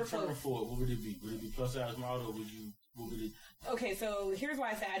you had whatever a term for it, what would it be? Would it be plus size model? Or what would it? Okay, so here's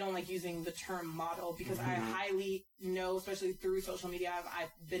why I say I don't like using the term model, because I highly know, especially through social media, I've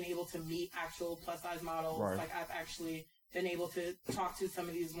been able to meet actual plus size models. Right. Like I've actually been able to talk to some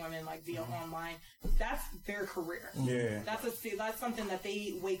of these women like via online. That's their career. Yeah. That's something that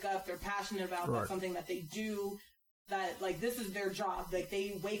they wake up, they're passionate about. Right. That's something that they do. That like this is their job. Like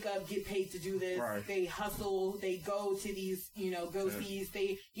they wake up, get paid to do this. Right. They hustle. They go to these, go-sees.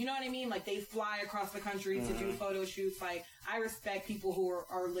 They, you know what I mean? Like they fly across the country to do photo shoots. Like I respect people who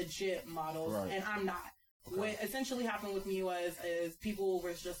are legit models, Right. and I'm not. Okay. What essentially happened with me is people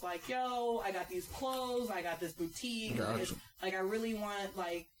were just like, yo, I got these clothes, I got this boutique. Gotcha. Like I really want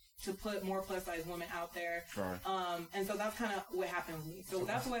to put more plus size women out there. Right. And so that's kind of what happened with me. So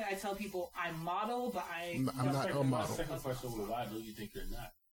that's why I tell people I model, but I'm not a My model. second question was, why do you think you're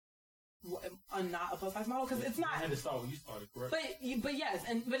not? I'm not a plus size model because it's not. I had to start when you started, correct? But yes,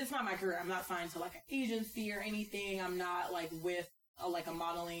 but it's not my career. I'm not signed to like an agency or anything. I'm not like with a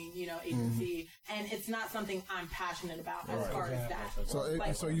modeling, agency, and it's not something I'm passionate about as far as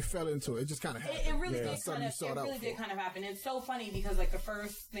that. So you fell into it. It just kind of happened. It really did kind of happen. It's so funny because like the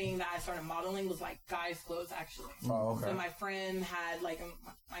first thing that I started modeling was like guys' clothes actually. Oh, okay. So my friend had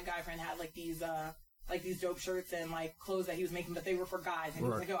my guy friend had these dope shirts and like clothes that he was making, but they were for guys. And he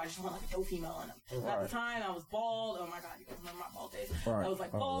was like, "Yo, I just want like a dope female in them." Right. At the time, I was bald. Oh my god, you guys remember my bald days? Right. I was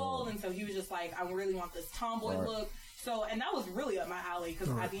like bald, and so he was just like, "I really want this tomboy look." So, and that was really up my alley because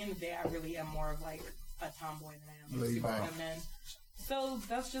at the end of the day, I really am more of like a tomboy than I am a feminine. So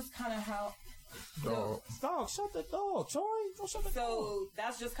that's just kind of how. Dog, shut the dog, Joy. Don't shut the dog. So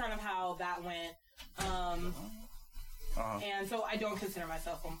that's just kind of how that went. And so I don't consider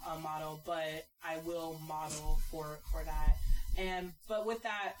myself a model, but I will model for that. But with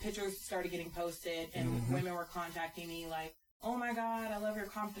that, pictures started getting posted, and women were contacting me like, "Oh my god, I love your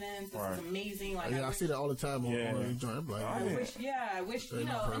confidence. This is amazing." Like, I see that all the time on your joint. Like, I wish, and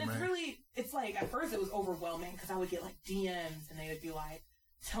it's like at first it was overwhelming because I would get like DMs and they would be like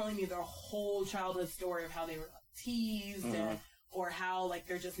telling me their whole childhood story of how they were like, teased or how like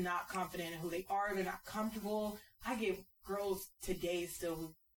they're just not confident in who they are, they're not comfortable. I get girls today still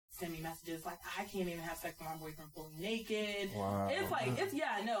who send me messages like, "I can't even have sex with my boyfriend fully naked." Wow. It's like,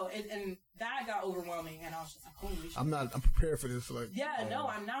 and that got overwhelming, and I was just like, holy shit. I'm prepared for this. Like, no,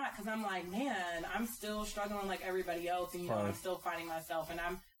 I'm not, because I'm like, man, I'm still struggling like everybody else, and I'm still finding myself, and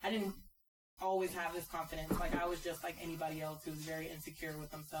I didn't always have this confidence. Like, I was just like anybody else who's very insecure with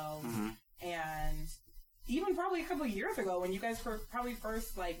themselves, and even probably a couple of years ago when you guys probably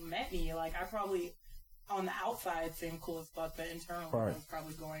first like met me, like I probably on the outside seemed cool as fuck, but internally I was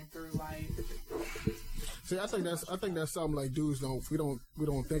probably going through like. See, I think that's something like dudes we don't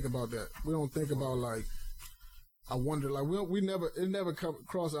think about that. We don't think about like. I wonder, like it never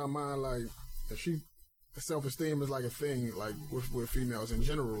cross our mind like if self-esteem is like a thing like with females in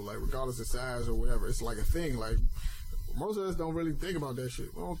general, like regardless of size or whatever, it's like a thing. Like most of us don't really think about that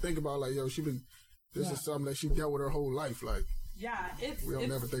shit. We don't think about like, yo, this is something that she dealt with her whole life, like. Yeah, we don't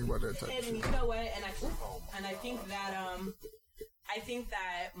never think about that type of shit. And you know what? And I think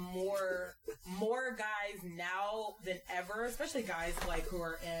that more guys now than ever, especially guys like who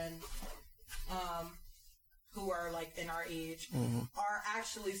are like in our age, are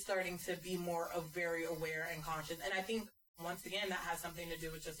actually starting to be more very aware and conscious. And I think once again that has something to do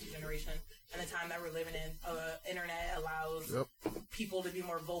with just the generation and the time that we're living in. Internet allows people to be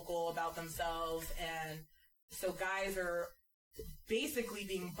more vocal about themselves, and so guys are basically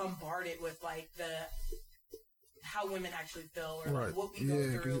being bombarded with like how women actually feel or like what we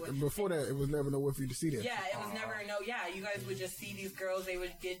go through. And before that, it was never no for you to see that. Yeah, it was never you guys would just see these girls, they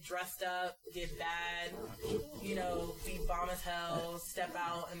would get dressed up, get bad, be bomb as hell, step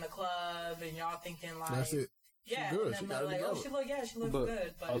out in the club, and y'all thinking like, that's it. Yeah, good. And then like, she looks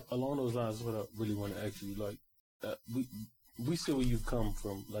good. But along those lines, what I really want to ask you, like, we see where you've come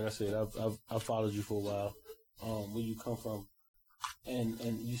from. Like I said, I've followed you for a while. Where you come from, and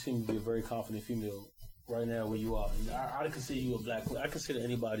you seem to be a very confident female right now where you are. And I consider you a black queen. I consider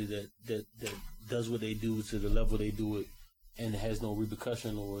anybody that does what they do to the level they do it and has no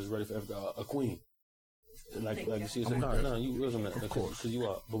repercussion or is ready for a queen. Like you see, no, you wasn't that, because you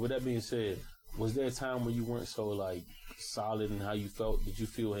are. But with that being said, was there a time when you weren't so like solid in how you felt? Did you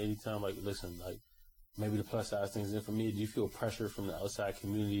feel any time like, listen, like maybe the plus size thing isn't for me? Did you feel pressure from the outside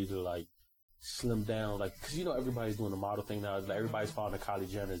community to like slim down, like, because everybody's doing the model thing now. Like, everybody's following the Kylie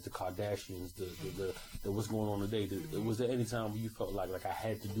Jenners, the Kardashians, the what's going on today. Was there any time where you felt like I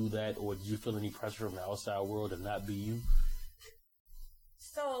had to do that, or did you feel any pressure from the outside world to not be you?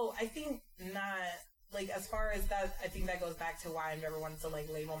 So I think not. Like, as far as that, I think that goes back to why I never wanted to, like,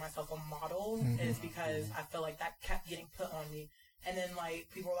 label myself a model, is because I feel like that kept getting put on me. And then, like,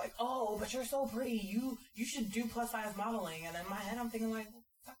 people were like, oh, but you're so pretty, you should do plus-size modeling. And in my head, I'm thinking, like, what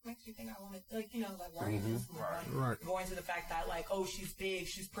the fuck makes you think I want to, like, why are you just going to the fact that, like, oh, she's big,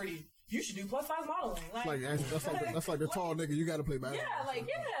 she's pretty, you should do plus-size modeling. Like, that's like the tall nigga, you got to play basketball.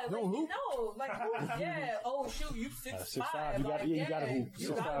 No, hoop. No, like, yeah, oh, shoot, you 6'5". You got to hoop.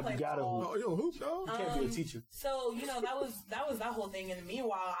 6'5", you got to hoop. Oh, you don't hoop, though? You can't be a teacher. So, that was that whole thing. And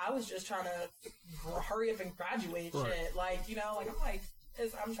meanwhile, I was just trying to hurry up and graduate shit. Like,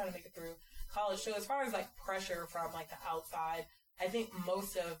 I'm trying to make it through college. So as far as, like, pressure from, like, the outside, I think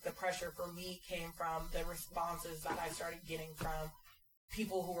most of the pressure for me came from the responses that I started getting from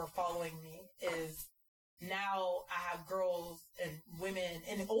people who were following me. Is now I have girls and women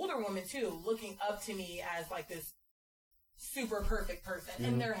and older women too looking up to me as like this super perfect person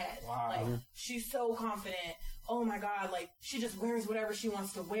in their head. Wow. Like, she's so confident. Oh my God, like, she just wears whatever she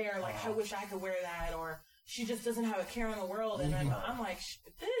wants to wear. Like, I wish I could wear that. Or she just doesn't have a care in the world. And I'm like,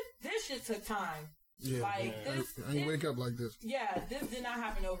 this shit took time. Yeah, I ain't wake up like this. Yeah, this did not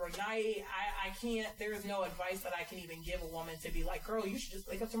happen overnight. I can't, there's no advice that I can even give a woman to be like, girl, you should just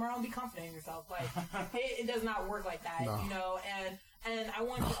wake up tomorrow and be confident in yourself. Like, it does not work like that, and I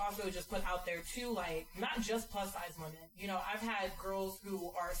want to also just put out there too, like, not just plus size women. I've had girls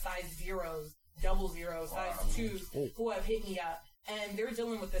who are size zeros, double zeros, size twos, who have hit me up. And they're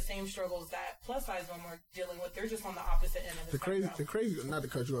dealing with the same struggles that plus size women are dealing with. They're just on the opposite end of the crazy, not to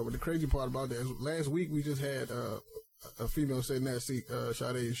cut you off, but the crazy part about that is last week we just had a female sitting in that seat,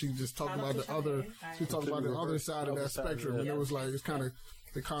 Sade. She just talked about the other side of that spectrum, and it was like, it's kind of,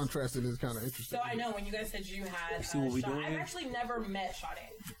 the contrast is kind of interesting. So I know when you guys said you had, I've actually never met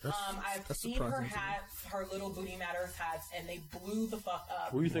Sade. I've seen her hats, her little Booty Matters hats, and they blew the fuck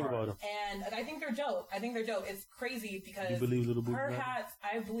up. What do you think about them? And I think they're dope. It's crazy because you believe little booty her matter? Hats,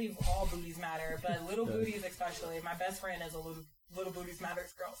 I believe all booties matter, but little booties especially. My best friend is a little booties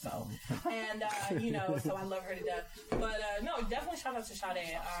matters girl, so, and, so I love her to death. But, no, definitely shout out to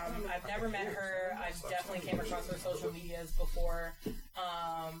Sade. I've never met her. I've definitely came across her social medias before.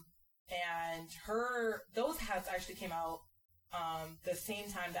 And those hats actually came out, the same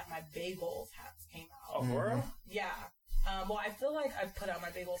time that my Bagels hats came out. Oh, for real? Yeah. Well, I feel like I put out my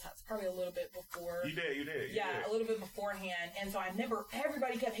Bagels hats probably a little bit before. You did. Yeah, a little bit beforehand. And so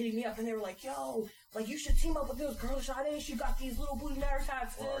everybody kept hitting me up and they were like, yo, like, you should team up with this girl, Sade. She got these little Booty Matters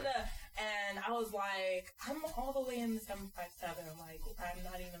hats. Right. And I was like, I'm all the way in the 757. Like, I'm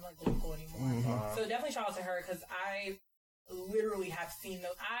not even, like, local anymore. Mm-hmm. So definitely shout out to her because I literally have seen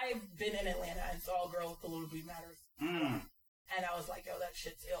those. I've been in Atlanta and saw a girl with the little Booty Matters. And I was like, yo, that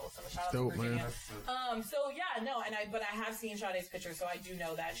shit's ill. So shout out to Virginia. So yeah, no, but I have seen Sade's picture, so I do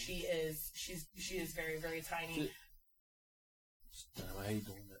know that she is very, very tiny. Damn, I hate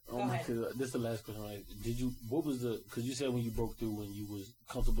doing that. This is the last question. Like, because you said when you broke through, when you was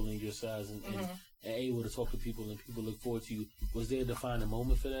comfortable in your size and able to talk to people and people look forward to you, was there a defining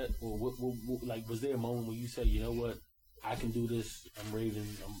moment for that? Or what was there a moment where you said, you know what? I can do this. I'm raving.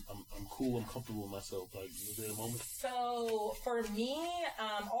 I'm cool. I'm comfortable with myself. Like, was there a moment? So for me,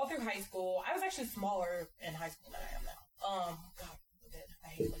 all through high school, I was actually smaller in high school than I am now. God, I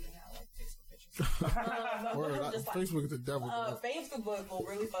hate looking at like Facebook pictures. Facebook is the devil. Facebook will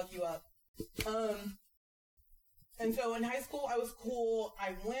really fuck you up. And so in high school, I was cool.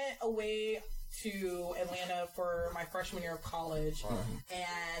 I went away to Atlanta for my freshman year of college,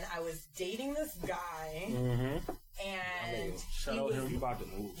 and I was dating this guy, and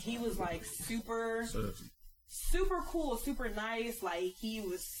he was like super cool, super nice. Like, he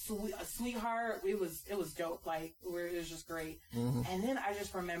was a sweetheart. It was dope. Like, it was just great. And then I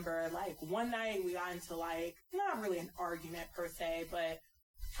just remember, like, one night we got into, like, not really an argument per se, but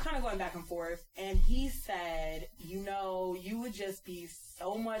kind of going back and forth, and he said, you would just be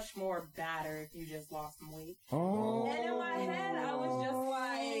so much more badder if you just lost some weight. And in my head, I was just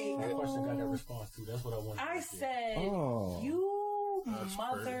like... That question got that response too. That's what I wanted. I said, you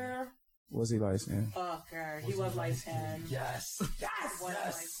mother... Was he light skinned? Fucker. He was light skinned. Yes. He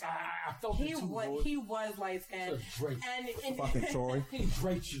was light skinned. And fucking Troy. He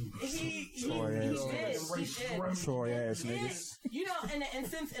draped you. He did. Troy ass niggas. In the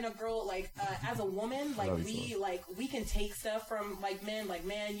instance, in a girl, like, as a woman, like, we can take stuff from, like, men. Like,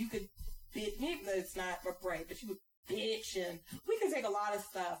 man, you could... It's not right, but you bitch, and we can take a lot of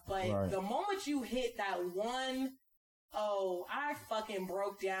stuff, but the moment you hit that one, I fucking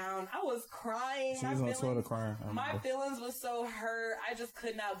broke down. I was crying. She was on Twitter crying. My feelings was so hurt. I just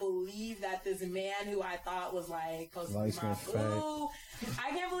could not believe that this man who I thought was like supposed to be my boo. I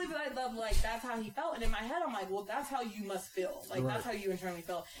can't believe that that's how he felt. And in my head, I'm like, well, that's how you must feel. Like that's how you internally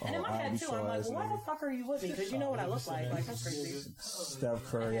feel. And in my head too, I'm like, well, why the fuck are you with me? Because you know what I look like. Like that's crazy. Steph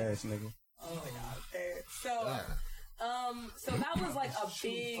Curry ass nigga. Oh my god. So that was like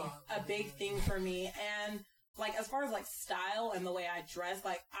a big thing for me. And like, as far as like style and the way I dress,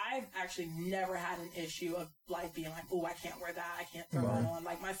 like I've actually never had an issue of like being like, oh, I can't wear that. I can't throw that on.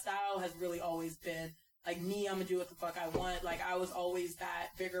 Like my style has really always been like me. I'm gonna do what the fuck I want. Like I was always that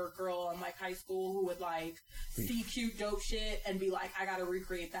bigger girl in like high school who would like see cute dope shit and be like, I gotta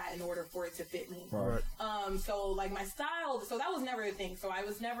recreate that in order for it to fit me. Right. So like my style, so that was never a thing. So I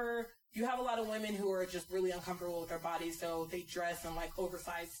was never. You have a lot of women who are just really uncomfortable with their bodies, so they dress in like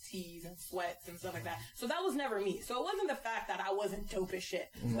oversized tees and sweats and stuff like that. So that was never me. So it wasn't the fact that I wasn't dope as shit,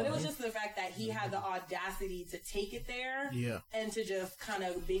 but it was just the fact that he had the audacity to take it there, and to just kind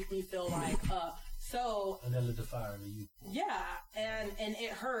of make me feel like, so. And that lit the fire in you. Yeah, and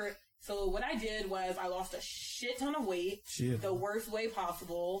it hurt. So what I did was I lost a shit ton of weight, the worst way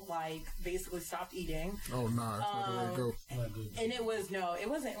possible, like basically stopped eating. Oh nah, it's not the way to go. And it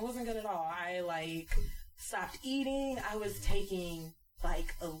wasn't good at all. I like stopped eating. I was taking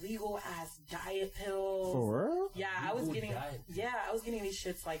like illegal ass diet pills. For real? Yeah, I was getting these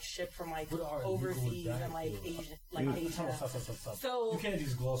shits like shipped from like overseas and like Asia. Stop. So you can't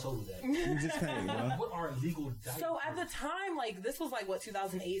just gloss over that. You just can't, What are illegal diet So at the time, like this was like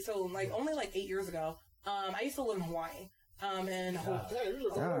 2008, so like only like 8 years ago. I used to live in Hawaii. And you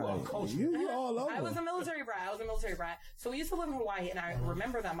all over. I was a military brat. So we used to live in Hawaii, and I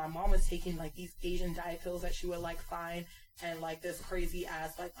remember that my mom was taking like these Asian diet pills that she would like find and like this crazy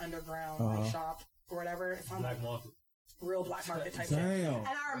ass like underground like shop or whatever. It's on Black market. Real black market type shit. And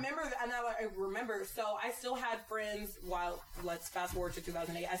I remember, so I still had friends let's fast forward to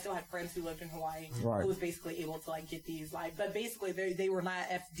 2008, I still had friends who lived in Hawaii who was basically able to like get these, like, but basically they were not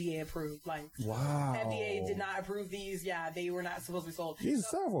FDA approved. Like, FDA did not approve these. Yeah, they were not supposed to be sold.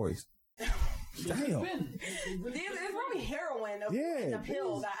 These are voice. Damn. It's probably heroin in the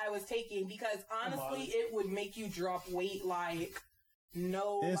pill that I was taking, because honestly, it would make you drop weight like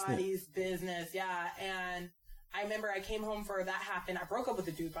nobody's business. Yeah, and I remember I came home for that happened. I broke up with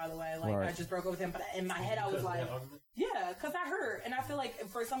the dude, by the way. Like, I just broke up with him. But in my head, I was like, yeah, because I hurt. And I feel like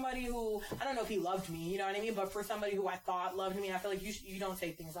for somebody who, I don't know if he loved me, you know what I mean? But for somebody who I thought loved me, I feel like you don't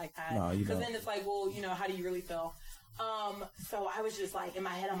say things like that. No, you don't. Because then it's like, well, you know, how do you really feel? So I was just like, in my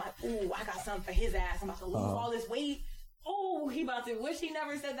head, I'm like, ooh, I got something for his ass. I'm about to lose all this weight. Oh, he about to wish he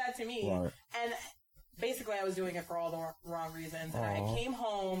never said that to me. Right. And basically, I was doing it for all the wrong reasons. And I came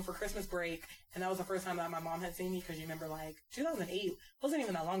home for Christmas break, and that was the first time that my mom had seen me, because you remember, like, 2008 wasn't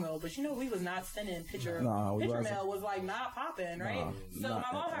even that long ago, but you know, we was not sending picture mail was, like, not popping, right? So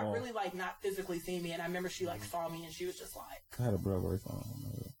my mom had really, like, not physically seen me, and I remember she, like, saw me, and she was just like, I had a brother on.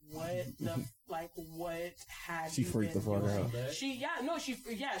 What the, like, what had she freaked the fuck out. She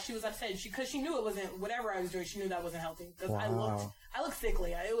was upset. Because she knew it wasn't, whatever I was doing, she knew that wasn't healthy. Because I looked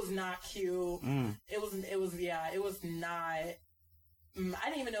sickly. It was not cute. It was not, I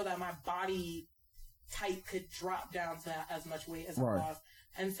didn't even know that my body type could drop down to as much weight as I was.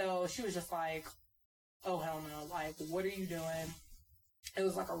 And so she was just like, oh, hell no. Like, what are you doing? It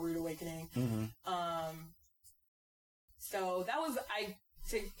was like a rude awakening. So that was,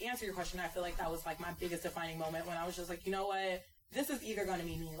 to answer your question, I feel like that was like my biggest defining moment, when I was just like, you know what? This is either going to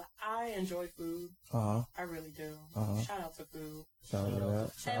be me. Like, I enjoy food. I really do. Shout out to food. And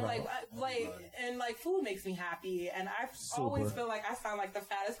food makes me happy. And I always feel like I sound like the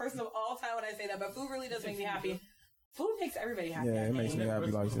fattest person of all time when I say that, but food really does make me happy. Food makes everybody happy. Yeah, it makes me happy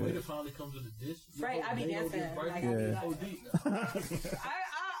like that. It finally comes to the dish. Right, I be dancing. Like, I am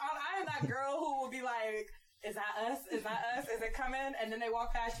that girl who will be like, is that us? Is that us? Is it coming? And then they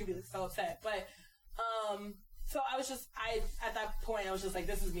walk past, you'd be like, so upset. But, so I was just, at that point, I was just like,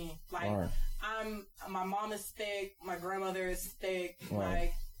 this is me. Like, my mom is thick, my grandmother is thick,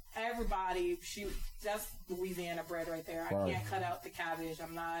 like, everybody, that's Louisiana bread right there. I can't cut out the cabbage.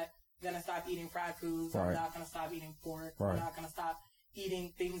 I'm not gonna stop eating fried foods. I'm not gonna stop eating pork. I'm not gonna stop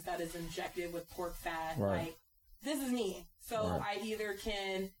eating things that is injected with pork fat. Like, this is me. So I either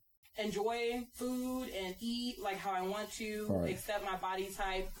can enjoy food and eat like how I want to, accept my body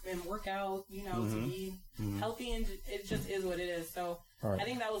type and work out, you know, to be healthy, and it just is what it is. So I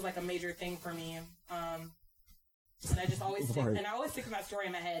think that was like a major thing for me. And I just always stick, and I always stick with that story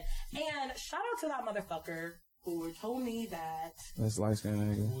in my head. And shout out to that motherfucker who told me that. That's light skinned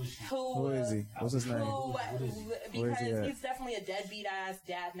nigga. Who is he? What's his name? Because he's definitely a deadbeat ass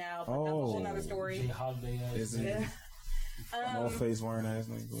dad now. But that's a whole nother story. Is he? No face wearing ass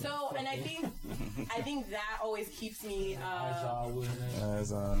nigga. So, and I think that always keeps me.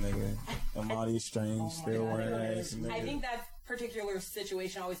 As nigga, Amani Strange still wearing ass nigga. I think that particular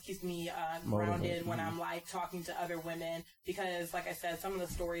situation always keeps me grounded when I'm like talking to other women, because, like I said, some of the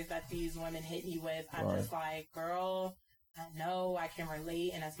stories that these women hit me with, I'm just like, girl, I know I can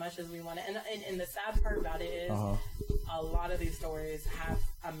relate, and as much as we want to, and the sad part about it is, a lot of these stories have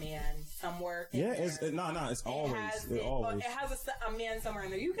a man somewhere. It's always. It has a man somewhere in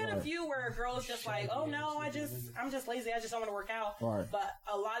there. You get a few where a girl's just like, oh no, I'm just lazy. I just don't want to work out. Right. But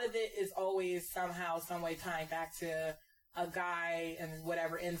a lot of it is always somehow, some way tying back to a guy in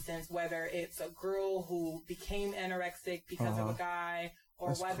whatever instance, whether it's a girl who became anorexic because of a guy, or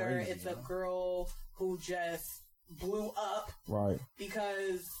That's whether crazy, it's a girl who just blew up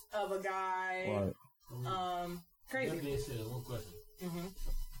because of a guy. Crazy. That being said, one question. Mm-hmm.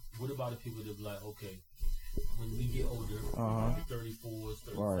 What about the people that be like, okay, when we get older, 34s,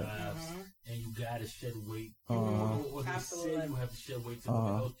 35s, and you gotta shed weight, or they say you have to shed weight to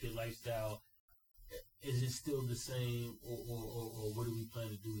help your lifestyle, is it still the same, or what do we plan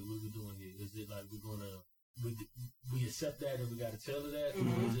to do? What are we doing here? Is it like we accept that and we gotta tell her that,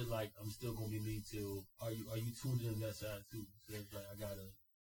 or is it like I'm still gonna be me till? Are you tuned in that side too? So it's like I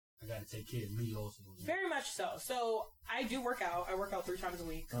gotta take care of me also. Very much so. So I do work out. I work out 3 times a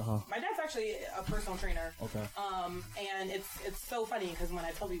week. My dad's actually a personal trainer. Okay. And it's so funny because when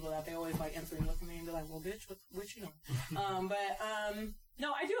I tell people that, they always like instantly look at me and be like, "Well, bitch, what you doing?"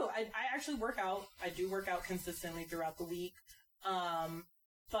 No, I do. I actually work out. I do work out consistently throughout the week.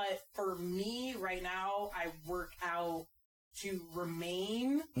 But for me right now, I work out to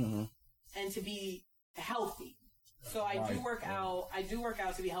remain and to be healthy. So I do work out. I do work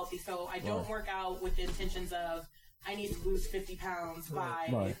out to be healthy. So I don't work out with the intentions of I need to lose 50 pounds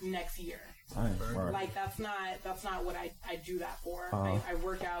by next year. Like that's not what I do that for. I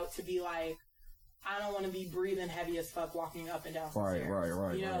work out to be like, I don't want to be breathing heavy as fuck walking up and down the stairs.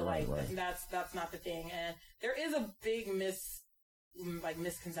 Right. That's not the thing. And there is a big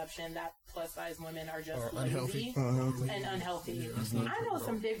misconception that plus size women are just lazy and unhealthy. I know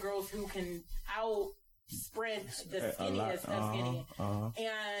some big girls who can out sprint the skinniest of skinny.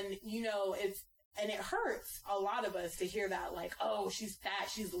 And it hurts a lot of us to hear that, like, oh, she's fat,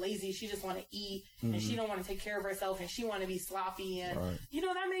 she's lazy, she just want to eat, and she don't want to take care of herself, and she want to be sloppy, and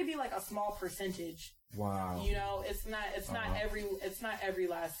that may be like a small percentage. Wow. It's not every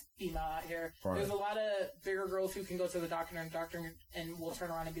last female out here. There's a lot of bigger girls who can go to the doctor and will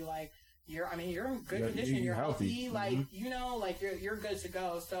turn around and be like, you're in good condition, you're healthy, like you're good to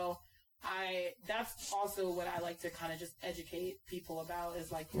go. So that's also what I like to kind of just educate people about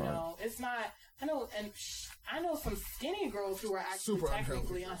is like, it's not, I know some skinny girls who are actually super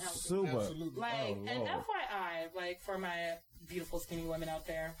technically unhealthy. Super. Like, and FYI, like for my beautiful skinny women out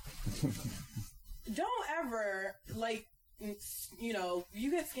there, don't ever, like,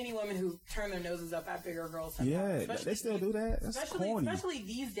 you get skinny women who turn their noses up at bigger girls sometimes. Yeah, they still do that. That's corny. Especially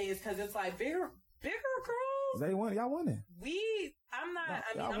these days, because it's like bigger girls. They won. Y'all winning.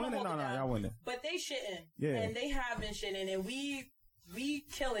 I'm winning. Y'all winning. But they shitting. Yeah. And they have been shitting, and we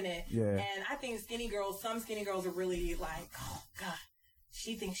killing it. Yeah. And I think some skinny girls are really like, oh God,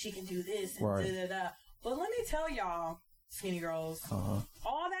 she thinks she can do this and da-da-da. But let me tell y'all, skinny girls,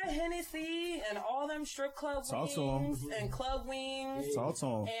 all that Hennessy and all them strip club wings and club wings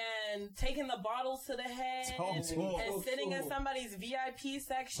and taking the bottles to the head and sitting in somebody's VIP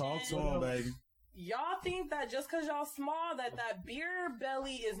section. Talk to them, baby. Y'all think that just because y'all small that beer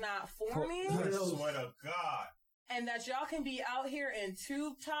belly is not forming? I swear to God. And that y'all can be out here in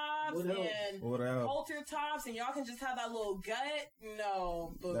tube tops and halter tops, and y'all can just have that little gut.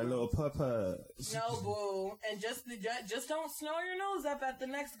 No, boo. That little puppa. No, boo. And just don't snow your nose up at the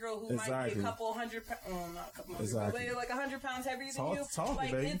next girl who might be a couple hundred pounds. Not a couple hundred pounds, but like 100 pounds heavier than you.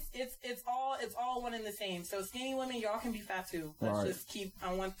 Like baby. It's all one and the same. So skinny women, y'all can be fat too. Let's just keep.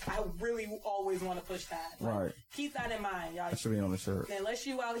 I really always want to push that. Like, keep that in mind, y'all. That should be on the shirt. Unless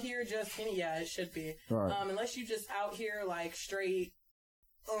you out here just skinny, it should be. Unless you just out here like straight,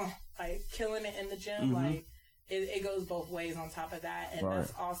 like killing it in the gym, like it goes both ways on top of that, and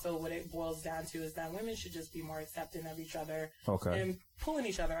that's also what it boils down to is that women should just be more accepting of each other, and pulling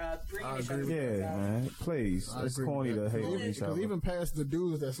each other up, bringing each other up. Yeah, man, please, it's corny to hate each other. Because even past the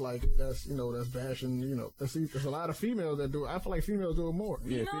dudes that's bashing, there's a lot of females that do it. I feel like females do it more.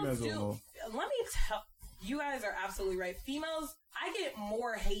 Females do it more. Let me tell you guys are absolutely right. Females, I get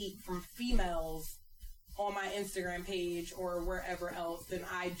more hate from females on my Instagram page or wherever else than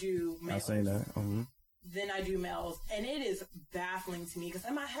I do males. I say that. Mm-hmm. Than I do males. And it is baffling to me because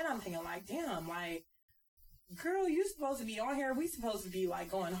in my head I'm thinking like, damn, like, girl, you supposed to be on here. We supposed to be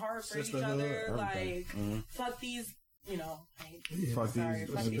like going hard for each other. Like, fuck these, you know. Fuck these.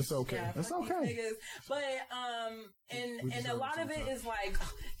 It's okay. Yeah, it's okay. Niggas. But and a lot of it is like,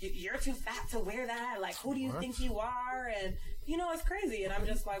 you're too fat to wear that. Like, who do you think you are? And you know, it's crazy. And I'm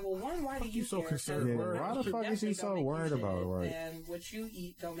just like, well, one, why do you so care? concerned? Yeah, why the fuck is he so worried about it? Right? And what you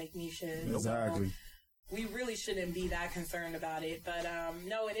eat don't make me shit. Exactly. So, we really shouldn't be that concerned about it. But,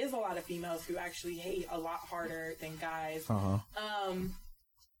 no, it is a lot of females who actually hate a lot harder than guys.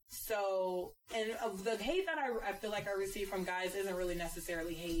 So, and the hate that I feel like I receive from guys isn't really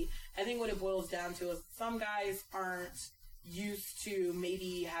necessarily hate. I think what it boils down to is some guys aren't used to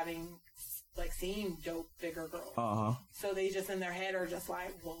maybe having, like, seeing dope, bigger girls. So they just in their head are just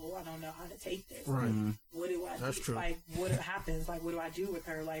like, well, I don't know how to take this. Right. What do I do? That's true. Like, what happens? Like, what do I do with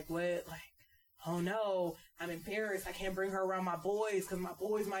her? Like, what, like, oh no, I'm embarrassed. I can't bring her around my boys because my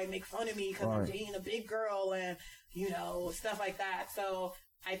boys might make fun of me because I'm dating a big girl and, you know, stuff like that. So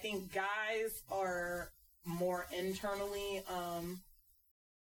I think guys are more internally,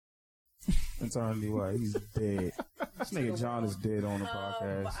 Internally what? He's dead. This nigga John is dead on the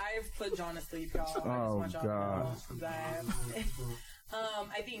podcast. I've put John to sleep, y'all. Oh, God.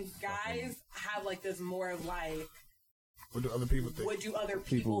 I think guys have like this more of like, what do other people think? What do other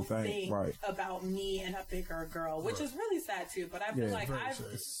people think right. about me and a bigger girl? Which is really sad too. But I feel like I've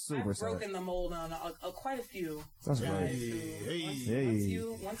broken the mold on quite a few. That's guys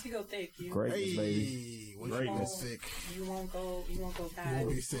right. Once you go thick, you greatness, baby. Greatness. You won't go bad. You won't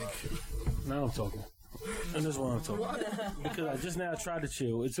be sick. Now I'm talking. And that's what I'm talking about. Because I just now tried to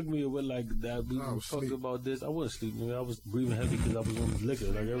chill. It took me a while, like, that we talked about this. I wasn't sleeping. I was breathing heavy because I was on the liquor.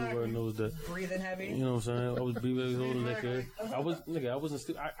 Like, everybody knows that. Breathing heavy? You know what I'm saying? I was breathing heavy on the liquor. I wasn't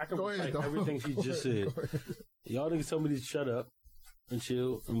sleeping. I can recite everything she just said. Y'all niggas told me to shut up and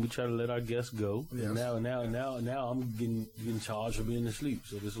chill, and we try to let our guests go. Yes. And now I'm getting charged for being asleep.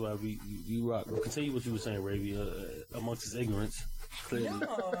 So this is why we rock. Continue what you were saying, Ravi, amongst his ignorance. Clearly.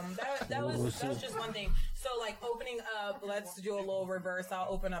 No, that was just one thing. So, like, opening up, let's do a little reverse. I'll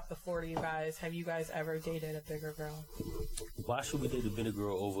open up the floor to you guys. Have you guys ever dated a bigger girl? Why should we date a bigger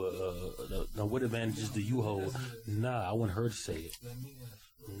girl over, now what advantages do you hold? Nah, I want her to say it.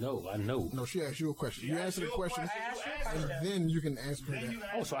 No, I know. No, she asked you a question. You answer the question, and then you can answer that.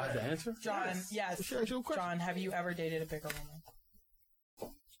 Oh, so I have to answer? John, yes. She asked you a question. John, have you ever dated a bigger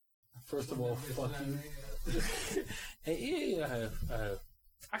woman? First of all, fuck you. Yeah, I have.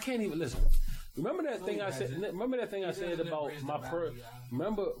 I can't even listen. Remember that thing I said? Remember that thing I said about my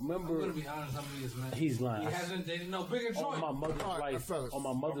Remember? I'm gonna be honest. He's lying. He hasn't dated no bigger joint. On my mother's life. On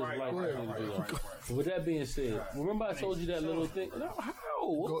my mother's life. With that being said, remember I told you that little thing? No, how?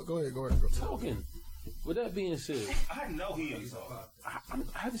 Go ahead. Talking. With that being said, I know he is. I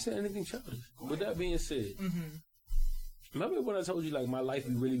haven't said anything childish. With that being said, remember when I told you like my life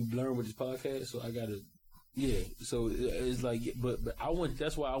we really learned with this podcast? So I gotta. Yeah, so it's like, but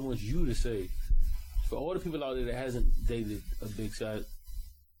that's why I want you to say, for all the people out there that hasn't dated a big size,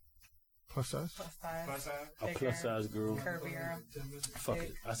 plus size, a plus size girl, curvier. Fuck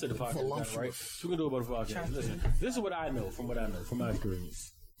it, I said the podcast, right? So we can do about the podcast. Listen, this is what I know from my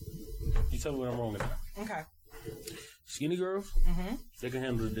experience. You tell me when I'm wrong or not. Okay. Skinny girls, they can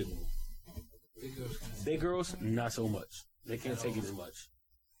handle the dick. Big girls, not so much. They can't take it as much.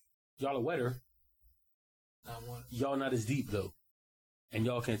 Y'all are wetter. Y'all not as deep though, and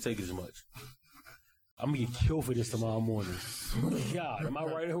y'all can't take it as much. I'm gonna get killed for this tomorrow morning. God, am I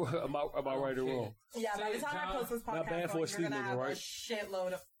right or am I right or wrong? Yeah, by the time I post this podcast, you're gonna have a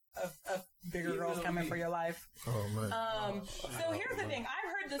shitload of bigger girls coming for your life. Oh man. So here's the thing.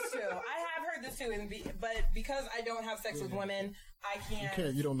 I've heard this too. I have heard this too, but because I don't have sex with women, I can't. You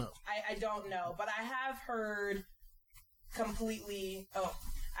can't. You don't know. I don't know, but I have heard completely.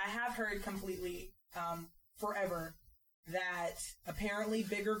 Forever that apparently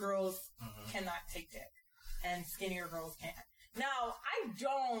bigger girls cannot take dick and skinnier girls can. Now, I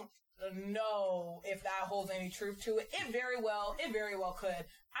don't know if that holds any truth to it. It very well could.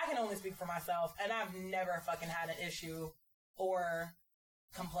 I can only speak for myself, and I've never fucking had an issue or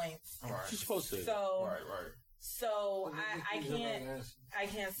complaints. Right. You're supposed to. So, right. So I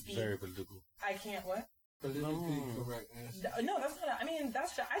can't speak. Very political. I can't what? Politically correct answer. No, that's not. I mean,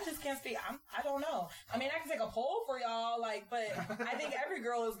 I just can't speak. I don't know. I mean, I can take a poll for y'all, like, but I think every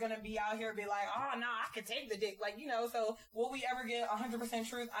girl is gonna be out here and be like, oh, no, I could take the dick, like, you know. So will we ever get 100%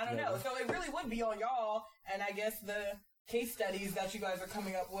 truth? I don't know. So it really would be on y'all, and I guess the case studies that you guys are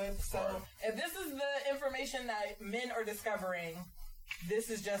coming up with. So if this is the information that men are discovering, this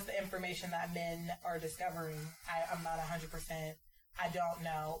is just the information that men are discovering. I'm not 100%. I don't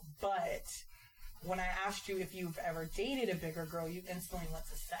know. But when I asked you if you've ever dated a bigger girl, you instantly went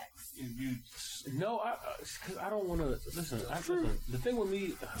to sex. No, because I don't want to listen. The thing with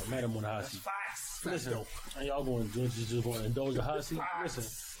me, Madam Wanahasi. Listen, and y'all just going to indulge the hot seat. Listen,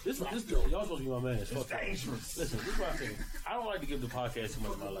 this y'all supposed to be my man. It's dangerous. Listen, this is what I think. I don't like to give the podcast too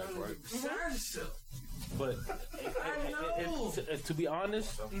much of my life, right? But to be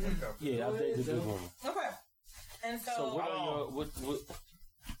honest, yeah, I've dated this woman. Okay. And so what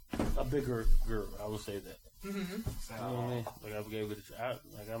a bigger girl, I would say that. Mm-hmm. You know what I mean? Like I gave it a try.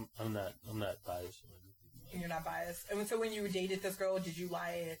 I'm not biased. You're not biased. And so when you dated this girl, did you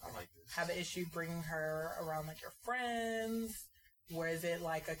have an issue bringing her around like your friends? Was it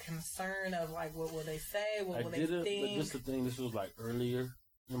like a concern of like what will they say? What will they think? But this the thing. This was like earlier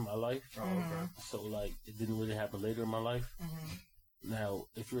in my life. Oh, okay. So like it didn't really happen later in my life. Mm-hmm. Now,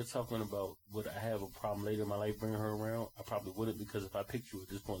 if you're talking about would I have a problem later in my life bringing her around, I probably wouldn't, because if I picked you at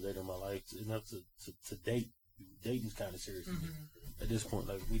this point later in my life, it's enough to date. Dating's kind of serious at this point.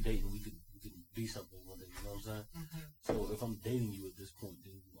 Like we dating, we can be something one day. You know what I'm saying? Mm-hmm. So if I'm dating you at this point,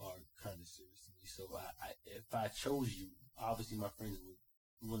 then you are kind of serious to me. So if I chose you, obviously my friends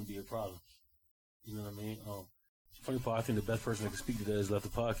wouldn't be a problem. You know what I mean? Funny part, I think the best person that can speak to that has left the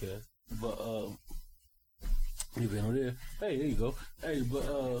podcast. But you've been on there. Hey, there you go. Hey, but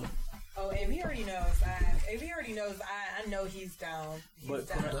AV already knows. I know he's down. But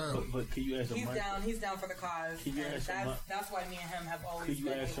can you answer my question? He's down for the cause. That's why me and him have always. Can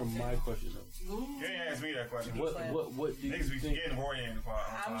you answer my question though? You didn't ask me that question. What do you think? Getting oriented.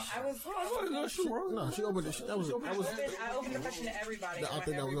 No, she opened it. I opened the question to everybody. I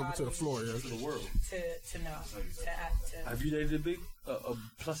think that was open to the floor. Yeah, to the world. To know. To have you dated a big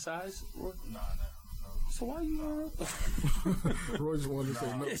plus size? No. So why you? Roy just wanted to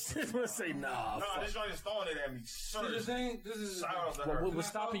say no. Just want to say nah. No, this joint is throwing it at me. See, the thing, this is what's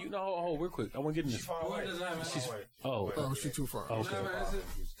stopping you? No, hold real quick. I want to get in this. She's far away. She's too far. Okay.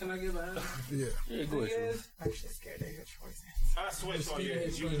 Can I give an answer? Yeah, go ahead. I'm actually scared of your choice. I switched on you.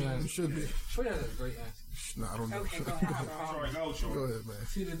 You should be. Troy has a great answer. No, I don't know. Okay, go ahead. Go ahead, man.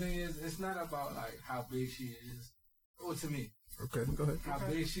 See, the thing is, it's not about like how big she is. Well, to me. Okay, go ahead. How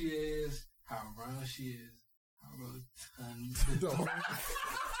big she is, how round she is, how rotund.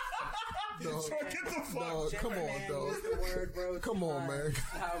 Come on, dog. Come on, man.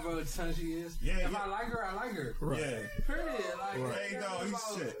 How rotund she is. Yeah, if I like her, I like her. Right. Yeah. Period. Like, right. Hey, no,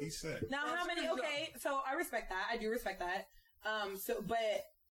 he's sick. Now, how many? Okay, so I respect that. I do respect that.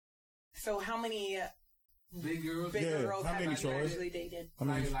 So how many big girls? Bigger girls have you actually dated?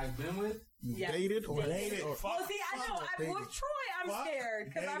 Like been with? Yeah. Dated or dated? Well, see, I know. With Troy, I'm scared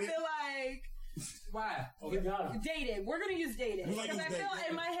because I feel like. Why? Dated. We're gonna use dated because I feel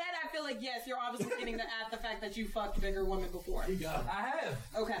in my head I feel like yes, you're obviously getting at the fact that you fucked bigger women before. I have.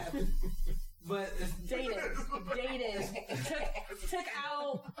 Okay. But dated,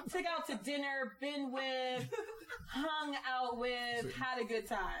 took out to dinner, been with, hung out with, had a good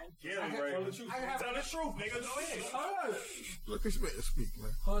time. Yeah, tell the truth. Tell the truth, nigga. Go ahead. Hold up. Look, this man speak,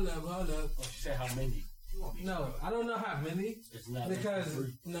 man. Hold up. Oh, she said how many? No, I don't know how many. It's not because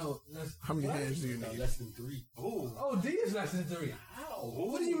no. How many hands do you need? Less than 3. Ooh. Oh, D is less than 3. How?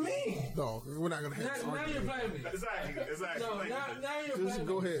 What do you mean? No, we're not gonna have. Now you're blaming me. Exactly. No, now you're blaming me. Just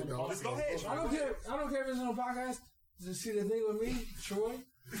go ahead, dog. Just go ahead. I don't care if it's on a podcast. Just see the thing with me, Troy.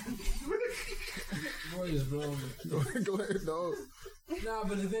 Troy is blowing me. Go ahead, dog. No,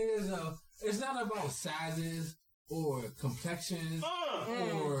 but the thing is, though, it's not about sizes or complexions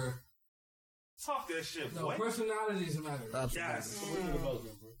or. Talk that shit, boy. No, personalities matter. Absolutely. Yes.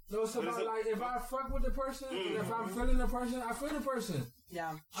 No, it's about like if I fuck with the person and if I'm feeling the person, I feel the person.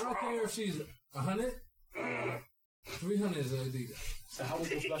 Yeah. I don't care if she's 100, 300 is OD. So how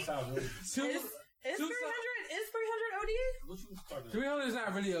was your plus size? Is 300 OD? What you started? 300 is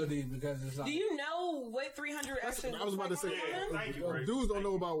not really OD because it's like. Do you know what 300 actually? I was about to say. Thank you, dudes don't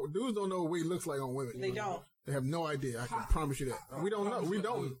know what he looks like on women. They don't. They have no idea. I can promise you that. We don't know. We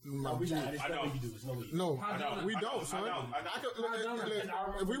don't. I know you do. No, we don't, son.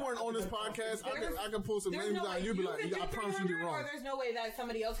 If we weren't on this podcast, I could pull some names out. You'd be like, I promise you'd be wrong. Or there's no way that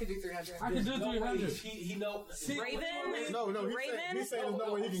somebody else could do 300. I can do 300. He knows. Raven? No. He's saying there's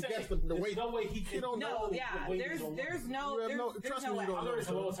no way he can guess the weight. No way he can. No, yeah. There's no way.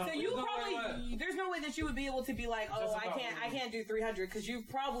 So you probably there's no way that you would be able to be like, oh, I can't do 300 because you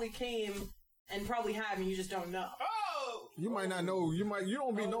probably came. And probably have, and you just don't know. Oh! You might not know. You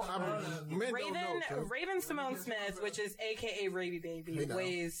don't be know. Men Raven, don't know. So. Raven Simone Smith, which is AKA Raby Baby,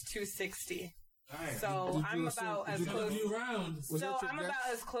 weighs 260. So I'm about as close. So I'm about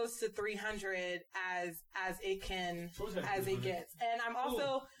as close to 300 as it gets, and I'm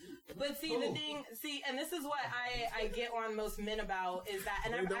also. But see the thing, and this is what I get on most men about is that,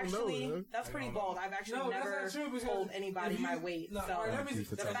 and I've actually that's pretty bold. I've actually never told anybody my weight. So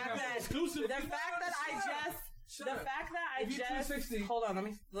the fact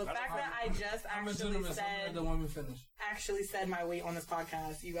that actually said my weight on this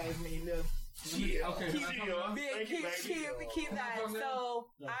podcast, you guys need to. Yeah. Okay. Keep that. So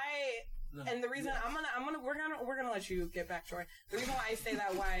and the reason we're gonna let you get back to it. The reason why I say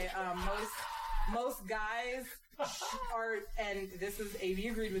that most guys are, and this is AV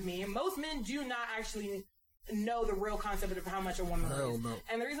agreed with me. Most men do not actually know the real concept of how much a woman weighs. No.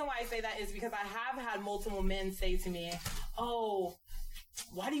 And the reason why I say that is because I have had multiple men say to me, "Oh,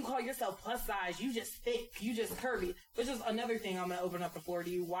 why do you call yourself plus size? You just thick. You just curvy." Which is another thing I'm going to open up the floor to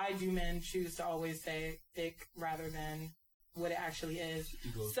you. Why do men choose to always say thick rather than what it actually is?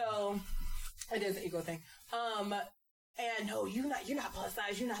 So, it is an ego thing. And no, you're not plus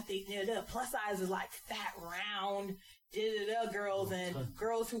size. You're not thick. Plus size is like fat, round, girls and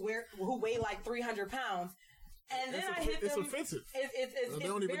girls who weigh like 300 pounds. And then I hit them. It's offensive. It's they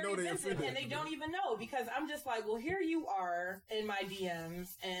don't even know they're offended. And they don't even know because I'm just like, well, here you are in my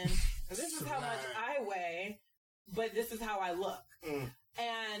DMs, and this is how much I weigh, but this is how I look.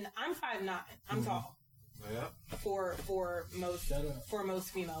 And I'm 5'9". I'm tall. Yeah. For most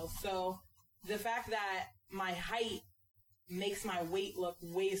females. So the fact that my height makes my weight look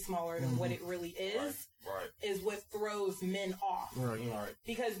way smaller than what it really is. Right. Is what throws men off. Right.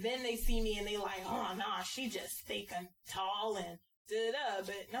 Because then they see me and they like, oh, nah, she just thick and tall and da-da.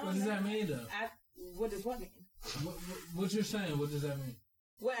 But no. What does that mean, though? What does what mean? What you're saying, what does that mean?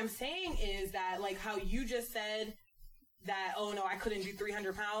 What I'm saying is that, like, how you just said that, oh, no, I couldn't do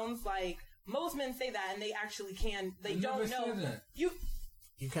 300 pounds. Like, most men say that and they actually can. They don't know. You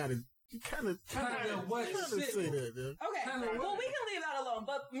kind of what say that, dude. Okay, well, we can leave that alone.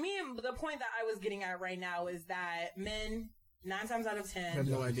 But the point that I was getting at right now is that men, 9 times out of 10, have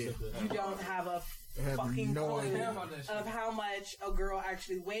no idea. You don't have a fucking clue of how much a girl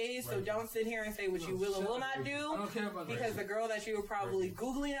actually weighs. So don't sit here and say what you will or will not do. I don't care about because the girl that you were probably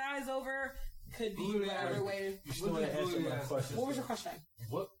googling your eyes over could be whatever way. You still want to answer my question. What was your question?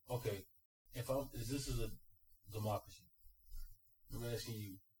 What? Okay, this is a democracy, I'm asking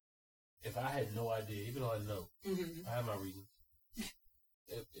you. If I had no idea, even though I know, I have my reasons.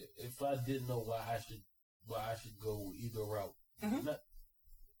 If I didn't know why I should go either route, not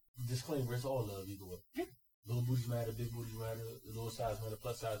disclaimer, it's all love either way. Little booties matter, big booties matter, little size matter,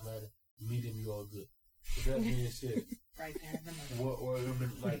 plus size matter. Medium, you all good. With that being said, right there in the middle.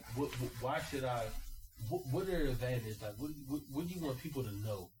 why should I? What are the advantages? Like, what do you want people to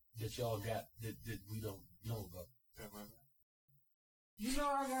know that y'all got that we don't know about? You know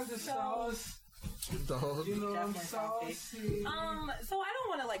I got the sauce. You know I'm saucy. So I don't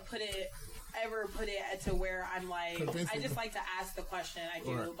want to like put it to where I'm like I just like to ask the question. I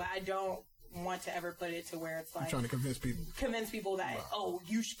do, but I don't want to ever put it to where it's like I'm trying to convince people that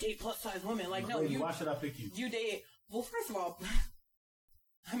you should date plus size women. Like no, why should I pick you? You date. Well, first of all,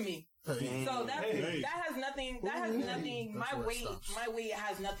 I mean. Hey. So that has nothing. My weight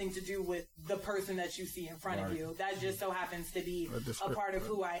has nothing to do with the person that you see in front of you. That just so happens to be a part of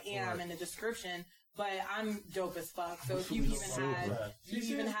who I am in the description. But I'm dope as fuck. So if you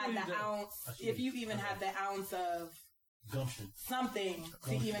even had the ounce of gumption, something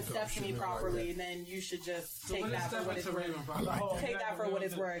to even step to me properly, then you should just take that for what it's worth. Take that for what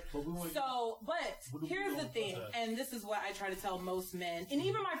it's worth. So, but here's the thing, and this is what I try to tell most men, and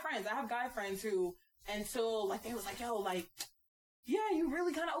even my friends. I have guy friends who, until like they was like, yo, like, yeah, you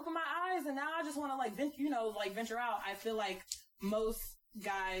really kind of opened my eyes, and now I just want to like, venture out. I feel like most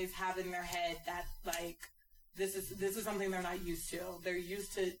guys have in their head that like. This is something they're not used to. They're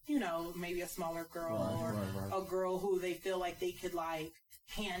used to, maybe a smaller girl or a girl who they feel like they could like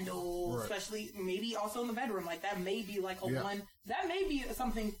handle, especially maybe also in the bedroom. Like that may be like that may be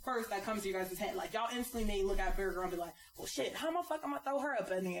something first that comes to you guys' head. Like y'all instantly may look at a bigger girl and be like, well shit, how the fuck I'm gonna throw her up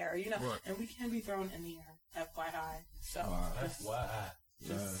in the air, And we can be thrown in the air, FYI. So FYI.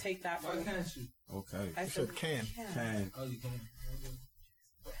 Just take that for you. Okay. I said can. Oh, you can.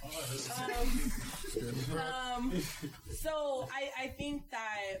 So I think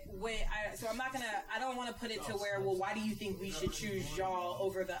that I don't want to put it to where, well, why do you think we should choose y'all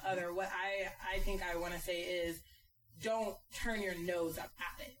over the other? What I think I want to say is don't turn your nose up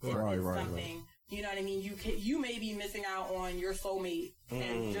at it. Right. You know what I mean? You may be missing out on your soulmate,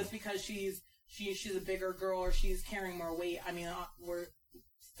 and just because she's a bigger girl or she's carrying more weight. I mean, we're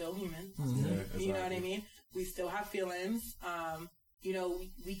still human. Exactly. You know what I mean? We still have feelings. You know,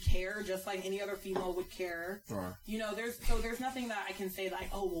 we care just like any other female would care. Right. You know, there's nothing that I can say like,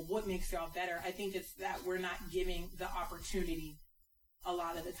 oh, well, what makes y'all better? I think it's that we're not giving the opportunity a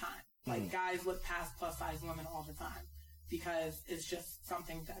lot of the time. Like, guys look past plus size women all the time because it's just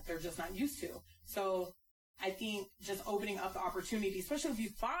something that they're just not used to. So I think just opening up the opportunity, especially if you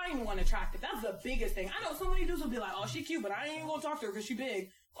find one attractive, that's the biggest thing. I know so many dudes will be like, oh, she cute, but I ain't even gonna talk to her because she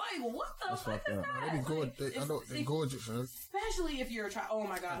big. Like, what the fuck is that? They be gorgeous. I know they're gorgeous, man. Especially if you're attracted. Oh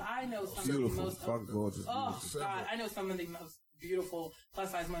my God, I know some Beautiful. of the most. Fuck gorgeous. Oh God, I know some of the most beautiful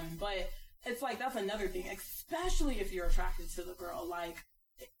plus size women, but it's like that's another thing. Especially if you're attracted to the girl, like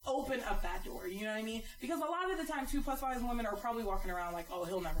open up that door. You know what I mean? Because a lot of the time, plus size women are probably walking around like, oh,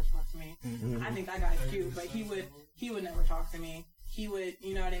 he'll never talk to me. I think that guy's cute, but he would never talk to me. He would,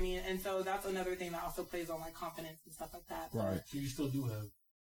 you know what I mean? And so that's another thing that also plays on like confidence and stuff like that. Right. So you still do have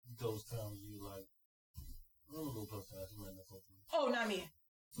those times you like, I don't know plus size, you might not talk to me. Oh, not me.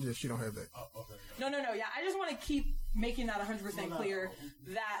 Yeah, she don't have that. Oh, okay. No. Yeah, I just want to keep making that 100% clear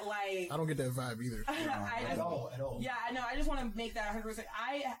that like I don't get that vibe either. At all. Yeah, I know. I just want to make that 100%.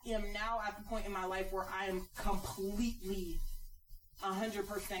 I am now at the point in my life where I am completely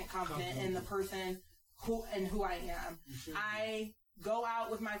 100% confident in the person who I am. I go out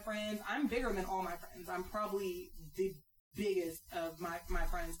with my friends. I'm bigger than all my friends. I'm probably the biggest of my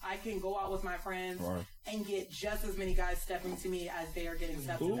friends. I can go out with my friends and get just as many guys stepping to me as they are getting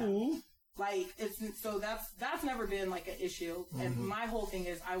stepped to them. Like, that's never been like an issue. And my whole thing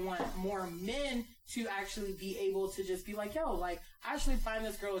is I want more men to actually be able to just be like, yo, like, I actually find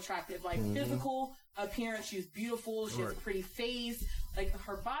this girl attractive. Like, physical appearance, she's beautiful, she has a pretty face. Like,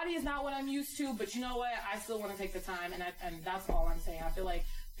 her body is not what I'm used to, but you know what? I still want to take the time, and that's all I'm saying. I feel like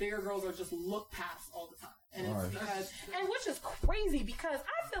bigger girls are just looked past all the time. And it's because, and which is crazy because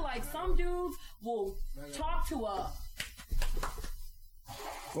I feel like some dudes will talk to a...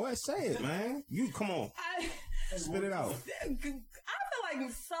 Go ahead, say it, man. You come on, spit it out. I feel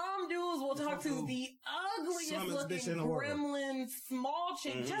like some dudes will talk to the ugliest looking gremlin small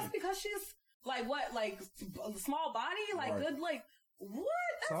chick just because she's like what, like small body, like good, like what?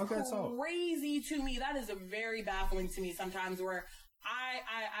 That's crazy to me. That is a very baffling to me sometimes. Where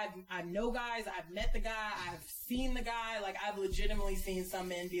I know guys, I've met the guy, I've seen the guy, like I've legitimately seen some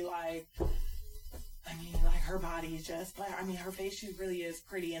men be like, I mean, like, her body is just, like, I mean, her face, she really is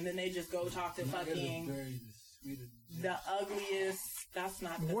pretty. And then they just go talk to fucking the ugliest, that's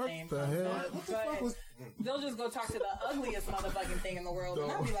not the same. What the hell? What the fuck was... They'll just go talk to the ugliest motherfucking thing in the world.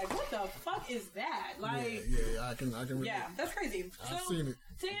 And I'll be like, what the fuck is that? Like, yeah, I can really... Yeah, that's crazy. I've seen it.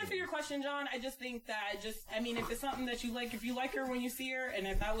 To answer your question, John, I just think that I mean, if it's something that you like, if you like her when you see her, and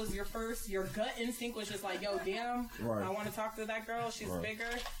if that was your gut instinct was just like, yo, damn, I want to talk to that girl, she's bigger,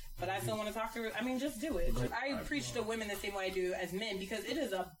 but I still want to talk to her. I mean, just do it. I preach to women the same way I do as men because it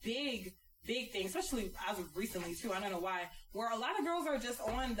is a big thing, especially as of recently too. I don't know why. Where a lot of girls are just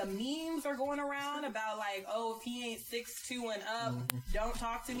on the memes are going around about like, oh, if he ain't 6'2" and up, don't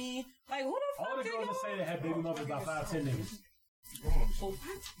talk to me. Like, who the fuck? All the girls that say that have baby mothers about 5'10" niggas.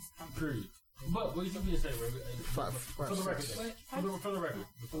 Period. But what you can say, right? For the record,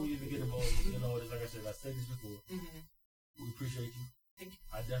 before we even get involved in all this, like I said, I said this before. We appreciate you. Thank you.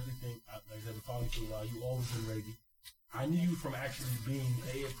 I definitely think, like I said, before you for a while, you always been ready. I knew you from actually being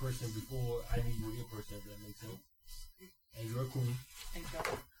a person before I knew you were a person, if that makes sense. And you're a queen. Thank you.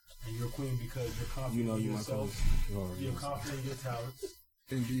 And you're a queen because you're confident in yourself. You're confident in your talents.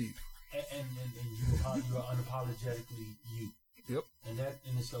 Indeed. And you are unapologetically you. Yep. And that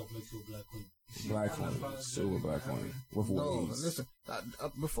in itself makes you a black queen. Black queen. Silver black queen. With waves. Listen,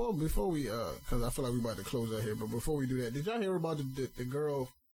 before we, cause I feel like we about to close out here, but before we do that, did y'all hear about the girl,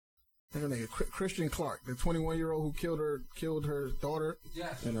 I think her name is Christian Clark, the 21-year-old who killed her daughter?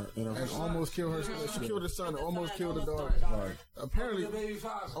 Yes. And almost killed her, she killed her son, almost killed her daughter. Right. Apparently,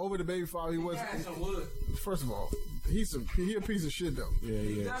 over the baby father, he wasn't. First of all, he a piece of shit though. Yeah.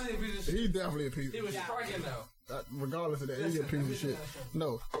 He definitely a piece of shit. He was striking though. Regardless of that, he's a piece of shit.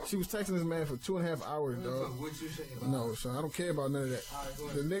 No, she was texting this man for 2.5 hours, dog. No, son, I don't care about none of that.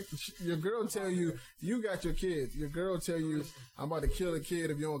 Your girl tell you got your kids. Your girl tell you I'm about to kill a kid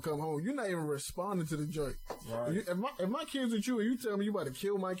if you don't come home. You're not even responding to the joint. Right. If my kids with you and you tell me you about to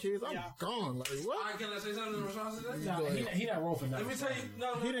kill my kids, I'm gone. Like what? Can I say something in response to that? No, he not wrong for that. Let me tell you.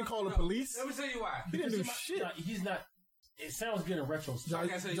 No, he didn't call the police. Let me tell you why. He didn't do shit. No, he's not. it sounds good in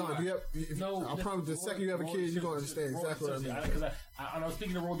retrospect. John, do you have, I promise the second you have a kid, you're going to understand exactly what I mean. Because I was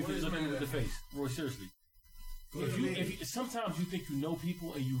speaking to Roy because look at me with the face. Roy, seriously. Sometimes you think you know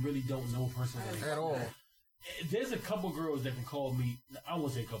people and you really don't know a person at all. There's a couple girls that can call me. I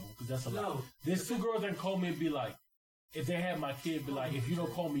won't say a couple because that's a lot. No. There's 2 girls that can call me and be like, if they had my kid, be like, if you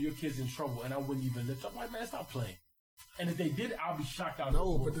don't call me, your kid's in trouble, and I wouldn't even lift up. I'm like, man, stop playing. And if they did, I'll be shocked out.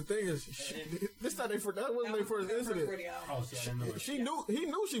 No, but the thing is, this time that wasn't their first incident. He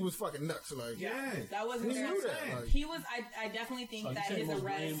knew she was fucking nuts. Like, that wasn't. He knew that. Like, he was. I definitely think that his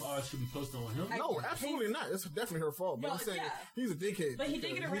arrest should be posted on him. No, absolutely not. It's definitely her fault. But I'm saying he's a dickhead. But he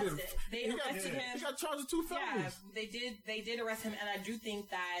did get arrested. They arrested him. He got charged with 2 felonies. Yeah, they did arrest him, and I do think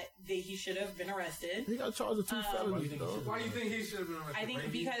that he should have been arrested. He got charged with 2 felonies. Why do you think he should have been arrested? I think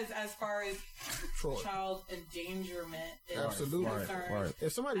because as far as child endangerment is absolutely concerned,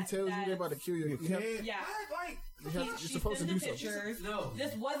 if somebody tells you they're about to kill you, you're supposed to do something. No,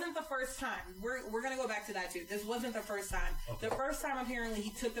 this wasn't the first time. We're gonna go back to that too. This wasn't the first time. Okay. The first time apparently he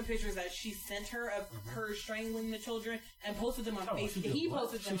took the pictures that she sent her of her strangling the children and posted them on Facebook. He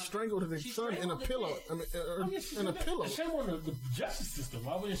posted them. She strangled her son in a pillow. In a pillow. Shame on the justice system.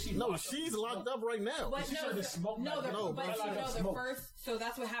 Why wouldn't she? No, she's locked up right now. But the first. So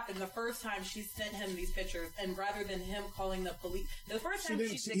that's what happened. The first time she sent him these pictures, and rather than him calling the police, the first time the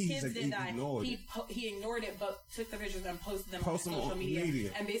kids did die, he ignored it, but took the pictures and posted them on social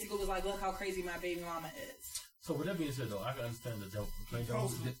media, and basically was like, "Look how crazy my baby mama is." So with that being said, though, I can understand the plain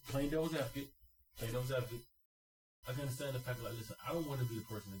devil's advocate. I can understand the fact that, like, listen, I don't want to be the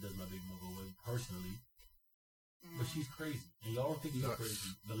person that does my baby mama away personally, but she's crazy, and y'all don't think she's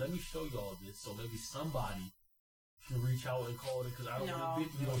crazy. But let me show y'all this, so maybe somebody can reach out and call it, because I don't want to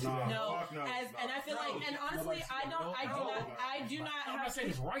be. And I feel like, and honestly, I do not have. I'm not saying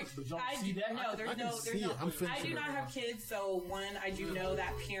it's right, but y'all see that? No, I do not have kids, so one, I do know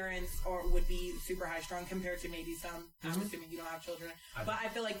that parents would be super high strung compared to maybe some. I'm assuming you don't have children, but I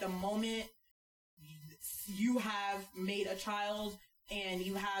feel like the moment you have made a child and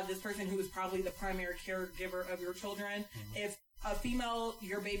you have this person who is probably the primary caregiver of your children, if a female,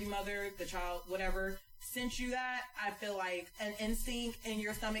 your baby mother, the child, whatever, sent you that, I feel like an instinct in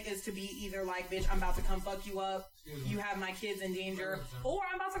your stomach is to be either like, bitch, I'm about to come fuck you up, you have my kids in danger, or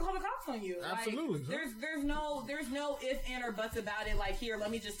I'm about to call the cops on you. Absolutely. Like, there's no if, and, or buts about it. Like, here,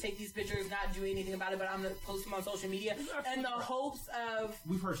 let me just take these pictures, not do anything about it, but I'm going to post them on social media in the hopes of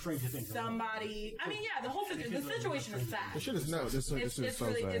we've heard stranger things. Somebody, I mean, yeah, the situation is sad. The shit is nuts. It's really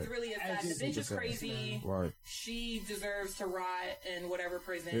sad. The bitch is crazy. Right. She deserves to rot in whatever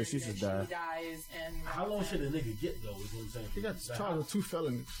prison. Yeah, she dies. And how long should a nigga get, though, is what I'm saying? He got charged with 2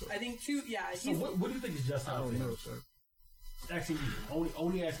 felonies. So. I think 2, yeah. So what do you think is just I don't know, sir. Asking you.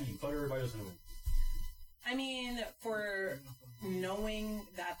 Only asking you. Fuck everybody else in the room. I mean, for knowing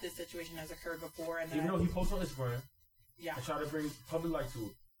that this situation has occurred before, and even though he posted on Instagram, and try to bring public light to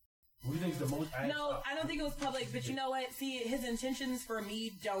it. What do you think is the most? No, I don't think it was public, but you know what? See, his intentions for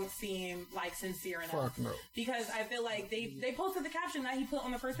me don't seem like sincere enough. Fuck no. Because I feel like they posted the caption that he put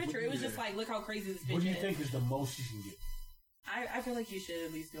on the first picture. It was just like, look how crazy this bitch is. What do you think is the most you can get? I feel like you should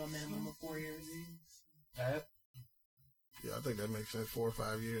at least do a minimum of 4 years. Yeah, I think that makes sense. 4 or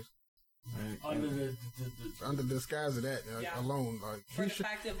 5 years. Under the disguise of that alone, like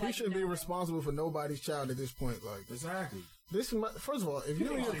he shouldn't be responsible for nobody's child at this point. Like exactly. This first of all, if you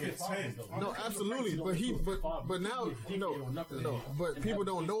no, absolutely, but now but people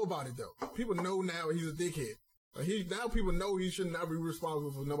don't know about it though. People know now he's a dickhead. Now people know he should not be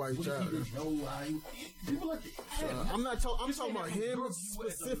responsible for nobody's child. I'm not talking. I'm talking about him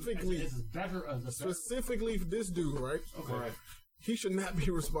specifically. Specifically for this dude, right? Okay. Right. He should not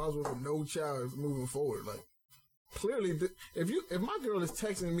be responsible for no child moving forward. Like clearly, if my girl is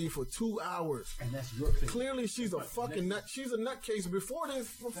texting me for 2 hours, and that's your thing, clearly she's a fucking nut. She's a nutcase. Before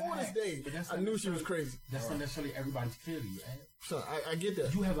this day, I knew she was crazy. That's not necessarily everybody's clear to you. So I get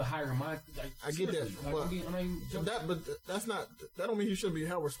that. You have a higher mind. Like, I get that, but that's not. That don't mean you shouldn't be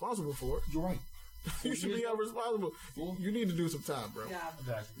held responsible for it. You're right. You should be held responsible. You need to do some time, bro. Yeah.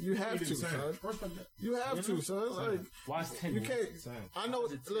 You have to, son. You have to, son. Like, why is 10? You can't. I know.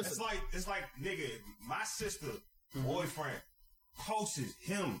 Listen, it's like, nigga, my sister boyfriend posted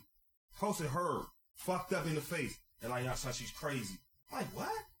her fucked up in the face, and like, y'all said she's crazy. Like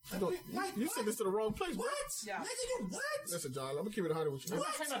what? You said this to the wrong place. What? Yeah. Nigga, you what? Listen, John, I'm gonna keep it 100 with you. I'm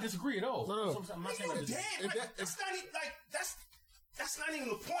not saying I disagree at all. No. I'm not saying I disagree. That's not even like that's not even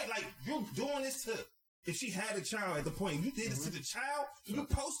the point. Like, you're doing this to, if she had a child at the point, you did this to the child, you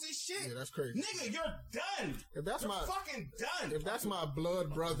post this shit. Yeah, that's crazy. Nigga, you're done. If that's you're fucking done. If that's my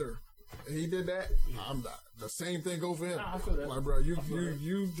blood brother, and he did that, I'm not. The same thing go for him. Nah, I feel that. Like, bro, you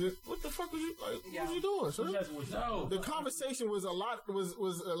did. What the fuck was you like? Yeah. What was you doing? So No. the conversation was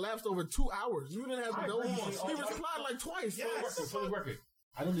elapsed over 2 hours. You didn't have no. He replied like twice. For the record,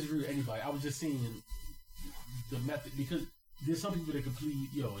 I don't disagree with anybody. I was just saying the method because there's some people that completely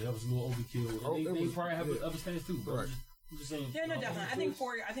that was a little overkill. And they probably have other stands too. Right. I'm just saying. Yeah, no, definitely. I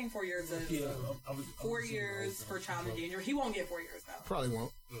think 4 years is 4 years for child endangerment. He won't get 4 years though. Probably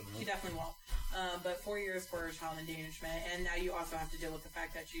won't. He definitely won't. But 4 years for child endangerment, and now you also have to deal with the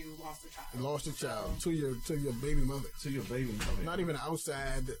fact that you lost a child. You lost a child to your baby mother. To your baby mother. Not even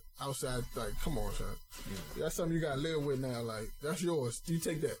outside. Like, come on, son. Yeah. That's something you gotta live with now. Like, that's yours. You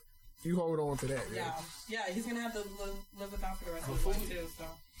take that. You hold on to that. Yeah. He's gonna have to live with that for the rest of his life too. So.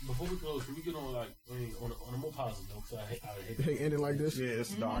 Before we close, can we get on on a more positive note? Because I hate ending like this. Yeah,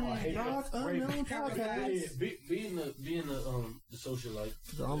 it's dark. I hate being the socialite.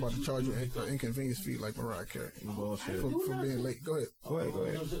 So I'm about to charge you an inconvenience fee like Mariah Carey for being late. Go ahead. Go ahead.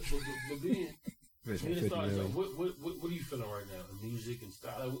 But being what are you feeling right now? The music and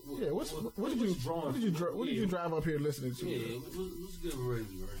style. What did you drive up here listening to? Yeah, what's good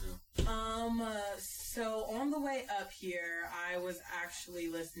radio right now? So on the way up here, I was actually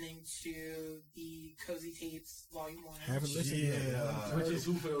listening to the Cozy Tapes Volume 1. Haven't listened yet. Which is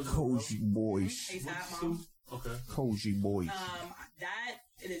who feels Cozy Boys. ASAP Mom. Okay. Cozy Boys. That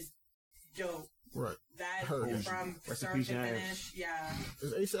it is dope. Right. That Heard. from start to finish. Yeah.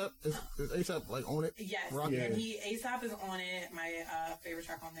 Is ASAP like on it? Yes. Rocky? And ASAP is on it. My favorite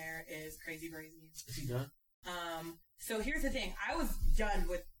track on there is Crazy Brazy. Is he done? So here's the thing. I was done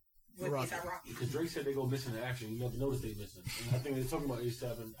with ASAP Rocky. Because Drake said they go missing in action. You never noticed they missing. And I think they're talking about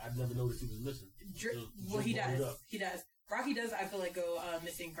ASAP, and I never noticed he was missing. He does. He does. Rocky does, I feel like, go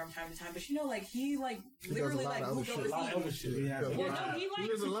missing from time to time. But he literally moved overseas. A lot of other shit. He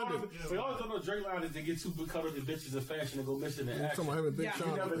lives in London. We always don't know Drake line is they get too caught up in bitches of fashion and go missing in action. Talking about him and Big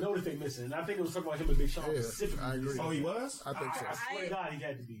Sean. You never noticed they missing. And I think it was talking about him and Big Sean specifically. I agree. Oh, he was? I think so. I swear to God, he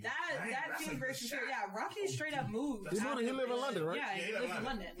had to be. That celebration shirt, Rocky straight up moved. He lives in London, right? Yeah, he lives in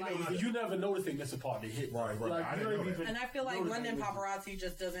London. You never noticed they miss a part they hit. Right. And I feel like London paparazzi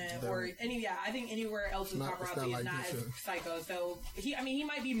just doesn't, I think anywhere else with paparazzi is not as psycho. So he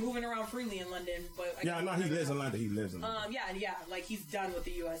might be moving around freely in London, but he lives in London. He lives in London. Like he's done with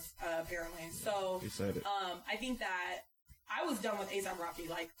the U.S. Apparently. So he said it. I think that I was done with ASAP Rocky.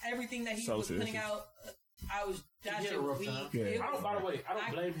 Like everything that he was putting out, that shit was weak. By the way, I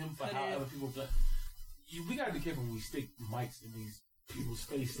don't blame him for how other people play. We gotta be careful when we stick mics in these people's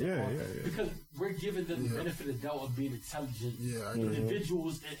face. Because we're giving them the benefit of the doubt of being intelligent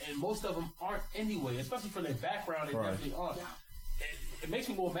individuals, and most of them aren't anyway, especially from their background. They definitely aren't. It makes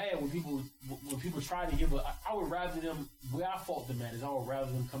me more mad when people try to give I would rather them, where I fault them at is I would rather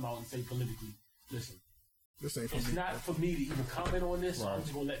them come out and say politically, listen, this ain't for it's me. not for me to even comment on this, so I'm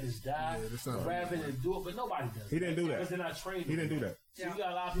just going to let this die. Rather than do it, but nobody does. He didn't do that. Because they're not trained. He didn't do that. So you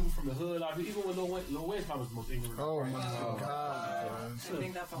got a lot of people from the hood, even when Lil Wayne's probably was the most ignorant. Oh my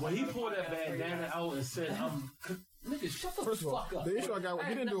God. When he pulled that bandana out and said, nigga, shut the fuck up. The issue I got,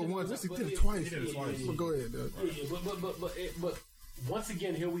 he didn't do it once, he did it twice. But go ahead, but once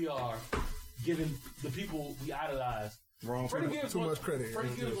again, here we are, giving the people we idolize too much credit. Freddie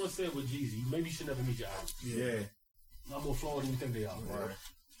Gibbs once said with Jeezy, maybe you should never meet your idols. Yeah. I'm more flawed than you think they are. Right.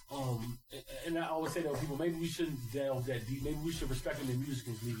 And I always say that to people, maybe we shouldn't delve that deep. Maybe we should respect them in music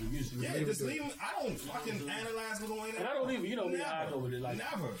and leave the music. Yeah, just leave them. I don't fucking analyze what's going on. And I don't even, me, I go with it. Like,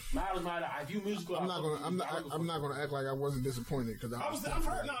 never. I view musical. I'm not gonna act like I wasn't disappointed because I'm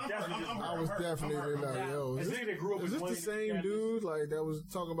hurt. I was definitely like, yo, is this the same dude like that was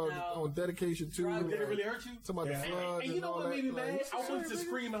talking about on Dedication 2? Did it really hurt you? Talking about the floods and you know what made me mad? I wanted to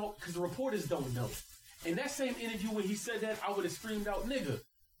scream out because the reporters don't know. In that same interview when he said that, I would have screamed out, nigga,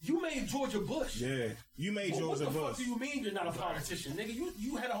 you made Georgia Bush. Yeah, you made Georgia Bush. What the fuck do you mean you're not a politician, nigga?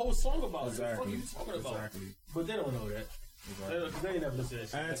 You had a whole song about it. What the fuck are you talking about? Exactly. But they don't know that. They ain't never listened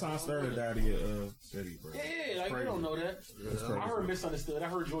to that shit. Anton Sterling died in your city, bro. Yeah, like, they don't know that. I heard misunderstood. I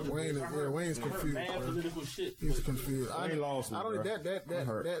heard Georgia Bush. Wayne's confused. Bad political shit. He's confused. I lost me, I don't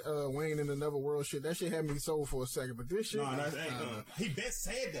that Wayne in Another World shit. That shit had me sold for a second, but this shit. No, that ain't. He been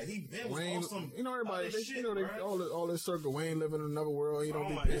said that. He been Wayne. Was awesome. You know everybody. All this circle. Wayne living in another world. He don't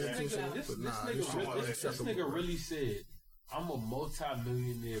be paying attention. But nah, this nigga really said, "I'm a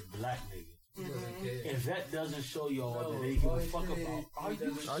multi-millionaire black nigga." Mm-hmm. If that doesn't show y'all that they give a fuck about,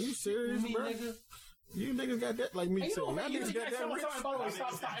 are you serious, bro? Nigga? You niggas got that, like me saying. Y'all niggas got that rich. By the way,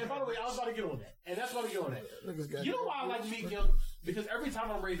 stop. And by the way, I was about to get on that. And that's about to get on that. You know why I like Meek, yo? Because every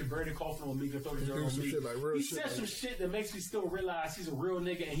time I'm ready to burn the coffin on Meek and throw the dirt on Meek, he says some shit that makes me still realize he's a real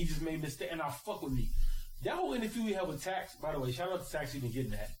nigga and he just made mistakes, and I fuck with Meek. That whole interview we had with Tax, by the way, shout out to Tax even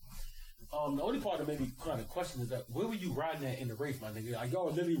getting that. The only part that made me kind of question is that where were you riding at in the race, my nigga? Like,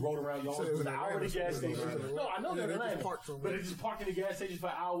 y'all literally rode around, y'all was an hour at the gas station. No, I know they're in Atlanta, but they just parked in the gas station for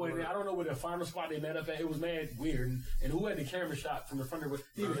an hour, and I don't know where the final spot they met up at. It was mad weird, and who had the camera shot from the front of it?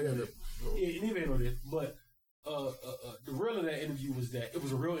 He didn't know this, but the real of that interview was that it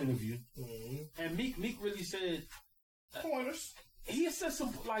was a real interview, and Meek really said pointers. He said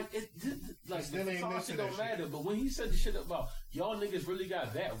some like the shit don't matter, but when he said the shit about y'all niggas really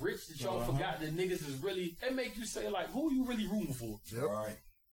got that rich that y'all forgot that niggas is really, it make you say like, who are you really rooting for? Yep. Right.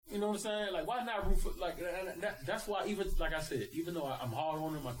 You know what I'm saying? Like, why not root for like that's why even like I said, even though I'm hard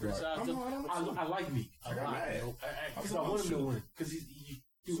on him, I criticize him, I like Meek a lot because I want him to win because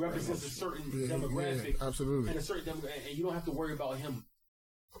he represents a certain demographic, absolutely, and a certain demographic, and you don't have to worry about him.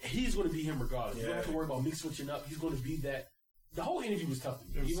 He's going to be him regardless. You don't have to worry about Meek switching up. He's going to be that. The whole interview was tough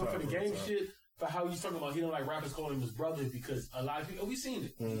to me. Even for the game shit, for how he's talking about he don't like rappers calling him his brother because a lot of people, we've seen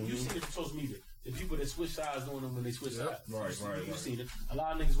it. You've seen it from social media. The people that switch sides on them when they switch sides. You've seen it. A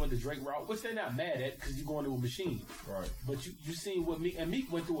lot of niggas went the Drake route, which they're not mad at because you're going to a machine. Right. But you seen what Meek, and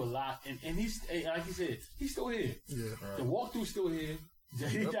Meek went through a lot, and he's, like he said, he's still here. Yeah. Right. The walkthrough's still here. The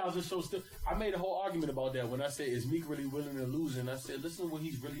 8,000 show still. I made a whole argument about that when I said, is Meek really willing to lose? And I said, listen to what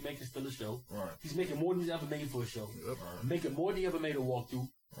he's really making still a show. Right. He's making more than he's ever made for a show. Yep. Making more than he ever made a walkthrough.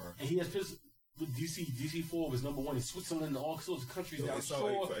 Right. And he has pissed. DC4 was number one in Switzerland and all sorts of countries that I'm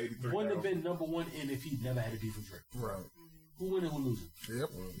sure wouldn't have been number one in if he'd never had to be from Drake. Right. Who winning, who losing? Yep,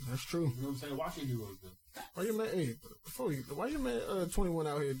 that's true. You know what I'm saying? Watch Heroes, though. Why you man? Why you man? 21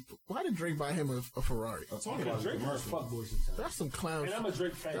 out here. Why did Drake buy him a Ferrari? Drake is fuckboy sometimes. That's some clown. And I'm a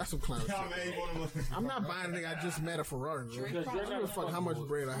Drake fan. That's some clown shit. I'm not buying anything. I just met a Ferrari. I don't give a fuck how much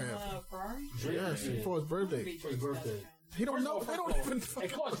bread I have. Ferrari? Yes, for his birthday. For his birthday. He don't know. They don't even.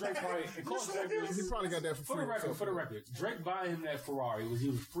 It cost Drake probably. He probably got that for free. For the record, Drake buying him that Ferrari was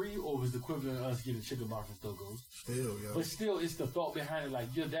free or was the equivalent of us getting chicken bar from Stogo's? Still, yeah. But still, it's the thought behind it. Like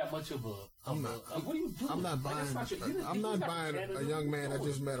you're that much of a. I'm not. What are you doing? I'm not buying. I'm not buying a young man that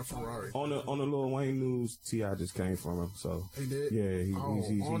just met a Ferrari. On the Lil Wayne news, T.I. just came from him. So he did. Yeah, he's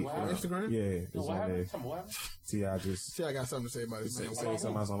on Instagram. Yeah, it's on there. T.I. got something to say about his man. Say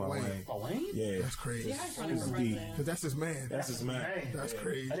something about Wayne. Wayne? Yeah, that's crazy. Yeah, because that's his man. That's his man. That's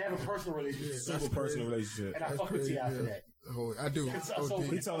crazy. And they have a personal relationship. Super personal relationship. And I fuck with T.I. for that. I do.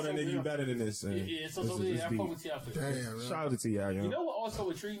 He told that nigga you better than this. Yeah, so I fuck with T.I. for that. Damn. Shout out to T.I. You know what also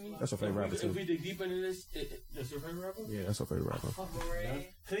intrigued me? That's your favorite rapper too. If we dig deep into this, that's your favorite rapper? Yeah, that's your favorite rapper.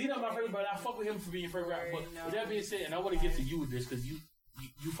 Cause he's not my favorite, but I fuck with him for being your favorite rapper. But with that being said, and I want to get to you with this because you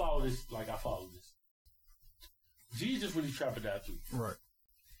follow this like I follow this. G just really trapped or die 3. Right.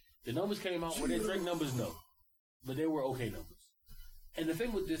 The numbers came out. Were they Drake numbers? No. But they were okay numbers. And the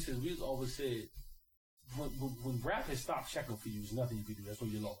thing with this is we always said when rap has stopped checking for you, there's nothing you can do. That's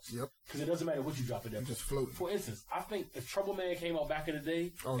when you're lost. Yep. Because it doesn't matter what you drop at that. Just floating. For instance, I think if Trouble Man came out back in the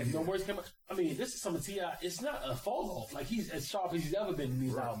day, No Words came out, I mean, this is some of T.I. It's not a fall off. Like he's as sharp as he's ever been in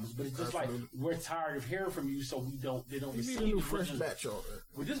these albums, but it's just like we're tired of hearing from you, so they don't receive a new fresh batch of it.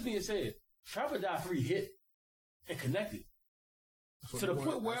 With this being said, Trap or Die 3 hit and connected to the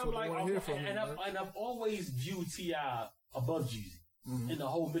point where I'm like, I've always viewed T.I. above Jeezy. In the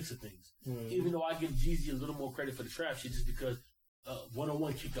whole mix of things. Even though I give Jeezy a little more credit for the trap shit just because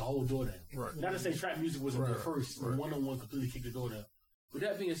 101 kicked the whole door down. Right. Not to say trap music wasn't there first, 101 completely kicked the door down. With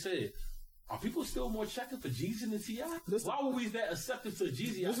that being said, are people still more checking for Jeezy than T.I.? Why were we that accepted to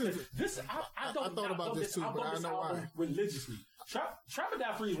Jeezy? I thought about this too, but I know why. Religiously. Trap or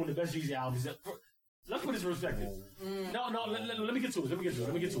Die 3 is one of the best Jeezy albums. Let's put this in perspective. No, let me get to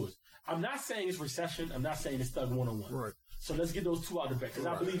it. I'm not saying it's Recession. I'm not saying it's Thug 101. Right. So let's get those two out of the back because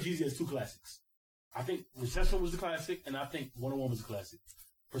I believe Jeezy has 2 classics. I think Recession was the classic, and I think 101 was the classic.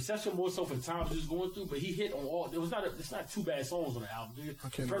 Recession more so for the times he was going through, but he hit on all. It's not 2 bad songs on the album.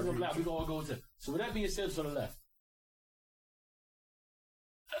 President Black, we can all go to. So with that being said, to the left.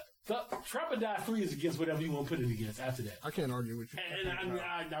 Trap or Die 3 is against whatever you want to put it against after that. I can't argue with you.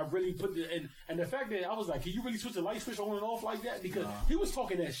 And I really put and the fact that I was like, can you really switch the light switch on and off like that? Because he was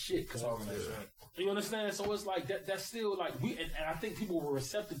talking that shit. You understand? So it's like that's still like and I think people were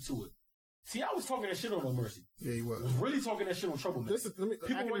receptive to it. See, I was talking that shit on No Mercy. Yeah, he was. Really talking that shit on Trouble Man.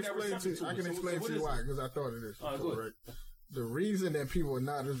 I can explain to you why, because I thought of this. Right? The reason that people are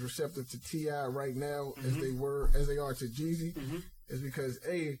not as receptive to T.I. right now as they are to Jeezy is because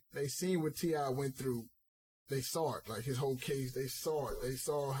they seen what T.I. went through. They saw it, like his whole case. They saw it. They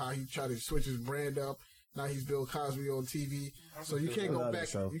saw how he tried to switch his brand up. Now he's Bill Cosby on TV. So you can't go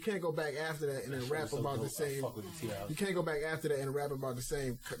back. You can't go back after that and then rap about the same. You can't go back after that and rap about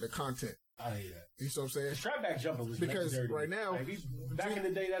the content. I hate that. You see what I'm saying? Strap back jumper was because right now, back in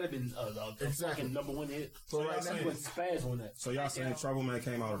the day, that'd have been exactly number one hit. So right now, went spaz on that. So y'all saying Trouble Man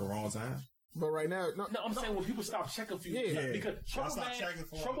came out at the wrong time? But right now, no, I'm saying when people stop checking for you, because Trouble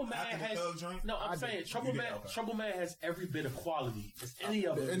Man has. No, I'm saying Trouble Man has every bit of quality as any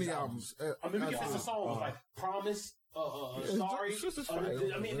of any albums. I mean, because the songs like Promise. Sorry.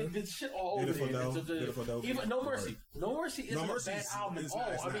 I mean, the shit all over there. Even No Mercy. No Mercy isn't a bad album at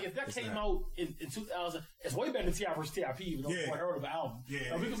all. I mean, if that came out in 2000, it's way better than T.I. versus T.I.P. Even though I heard of an album.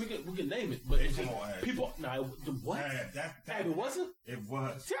 Yeah. We can name it, but it's just people. Nah, what? It wasn't. It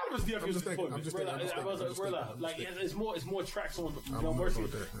was. T.I. versus T.I.P. was important. Like it's more tracks on No Mercy.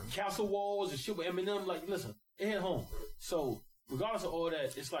 Castle Walls and shit with Eminem. Like, listen, it hit home. So. Regardless of all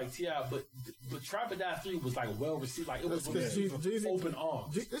that, it's like T.I., but Trap or Die 3 was like well received. Like it was open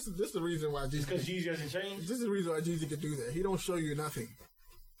arms. This is the reason why Jeezy. Because Jeezy hasn't changed. This is the reason why Jeezy can do that. He don't show you nothing.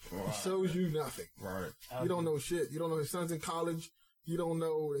 Right. He shows you nothing. Right. You don't know shit. You don't know his son's in college. You don't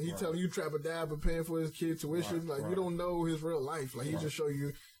know he telling you Trap or Die but paying for his kid tuition. Like you don't know his real life. Like he just show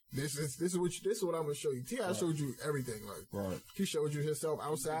you. This is what I'm gonna show you. T.I. showed you everything. Like he showed you himself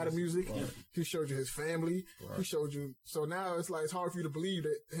outside of music. He showed you his family. He showed you. So now it's like it's hard for you to believe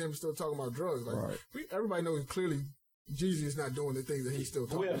that him still talking about drugs. Like everybody knows clearly Jeezy is not doing the things that he's still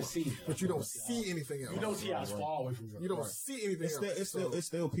talking about. But you don't see anything else. You don't see T.I.'s far away from drugs. You don't see anything else. It's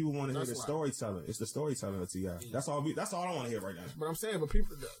still people want to hear the storytelling. It's the storytelling of T.I. That's all I want to hear right now. But I'm saying, but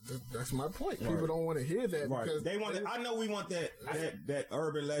people, that's my point. People don't want to hear that because they want. I know we want that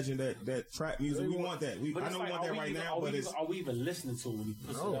urban legend, that trap music. We want that. I know we want that right now. But are we even listening to it when he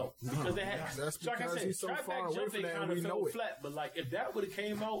puts it out? Because they had. That's because he's so far away from that, and we know it. Flat, but like if that would have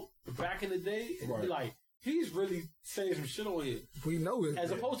came out back in the day, it'd be like. He's really saying some shit on here. We know it.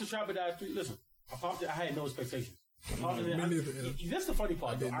 As opposed to Trap or Die 3. Listen, I popped it. I had no expectations. That's the funny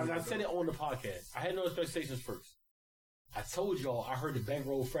part. I said it on the podcast. I had no expectations first. I told y'all I heard the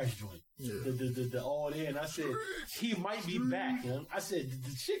Bankroll Fresh joint. Yeah. The all there, and I said he might be back. You know? I said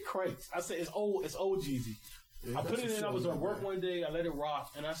the shit cranks. I said it's old Jeezy. Yeah, I put it in. I was at work one day. I let it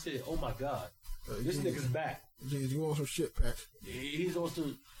rock, and I said, "Oh my god, this nigga's back." Jeezy, you want some shit, Pat? He's on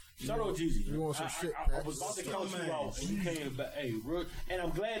some. Shout out Jeezy. You want some shit? I was about to count you out, and you came back. Hey, and I'm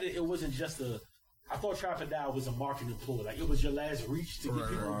glad that it wasn't just I thought Trap or Die was a marketing ploy. Like it was your last reach to get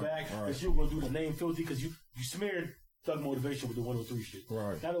people back. Because you were gonna do the name filthy because you smeared Thug Motivation with the 103 shit.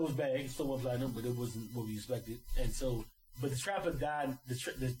 Right. Now it was bad. It still went platinum, but it wasn't what we expected. And so, but the Trap or Die, the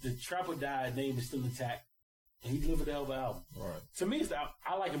Trap or Die name is still intact. And he delivered the hell of an album. Right. To me,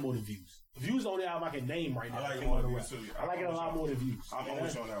 I like it more than Views. Views is the only album I can name right now. I like it more than Views too. I like it a lot more than Views. I'm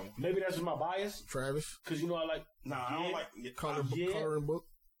always on that one. Maybe that's just my bias. Travis. Because you know I like. Nah, I don't like coloring book.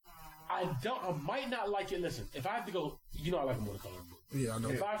 I might not like it. Listen, if I have to go, you know I like it more than Coloring Book. Yeah, I know.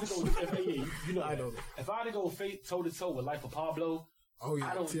 If I have to go, you know I know. If I had to go toe to toe with Life of Pablo. Oh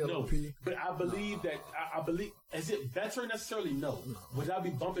yeah, I don't know, but I believe that I believe. Is it better necessarily? No. Would I be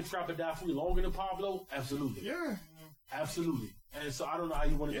bumping Trap or Die 3 longer than Pablo? Absolutely. Yeah. Absolutely. And so I don't know how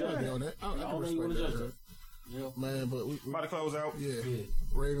you want to judge that. I don't know how you want to judge that. Yeah. Man, but we about to close out. Yeah.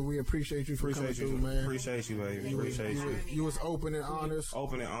 Raven, we appreciate you for coming through, man. Appreciate you, baby. Appreciate you. You was open and honest. I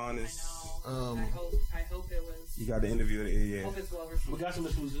hope it was. You got the interview. Yeah. Hope it's well received. We got some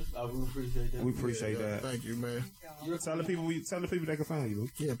exclusives. I really appreciate that. We appreciate that. Thank you, man. Tell the people they can find you.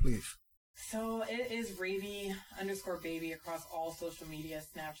 Yeah, please. So it is Ravey_baby across all social media,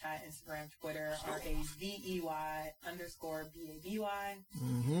 Snapchat, Instagram, Twitter, RAVEY_BABY.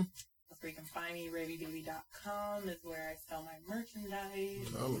 Mm-hmm. That's where you can find me. RavyBaby.com is where I sell my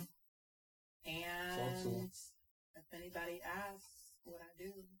merchandise. Oh. And if anybody asks what I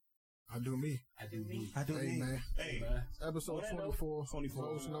do. I do me. I do me. Hey, man. Hey. Episode 24.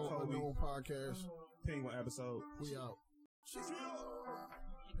 Most Unknown Podcast. Penguin episode. We out.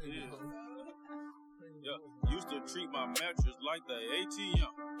 Yeah, used to treat my mattress like the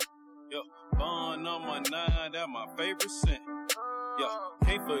ATM. Yeah, bun number 9, that my favorite scent. Yeah,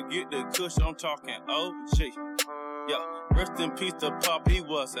 can't forget the kush, I'm talking OG. Yeah, rest in peace to Pop, he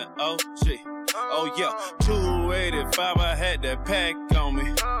was an OG. Oh yeah, 285, I had that pack on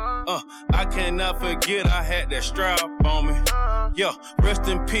me. I cannot forget I had that strap on me. Yeah, rest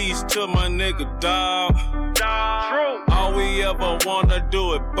in peace to my nigga dog. True. All we ever wanna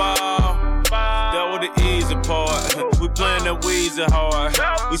do is ball. That was the easy part. We playing that Weezy hard.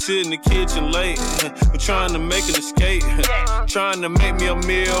 We sit in the kitchen late. We trying to make an escape. Trying to make me a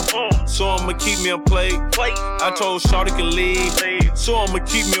meal. So I'ma keep me a plate. I told Shawty can leave. So I'ma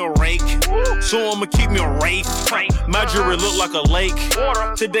keep me a rake. So I'ma keep me a rake. My jewelry look like a lake.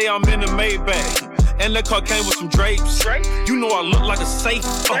 Today I'm in the Maybach. And that car came with some drapes. You know I look like a safe.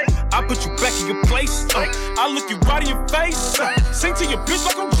 I put you back in your place. I look you right in your face. Sing to your bitch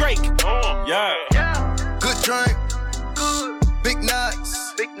like I'm Drake. Yeah. Good drink. Good. Big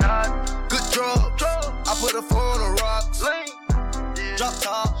nuts. Big nuts. Good drugs. I put a 4 on the rocks. Drop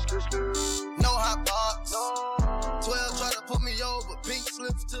top. No hot box. 12 try to put me over. Pink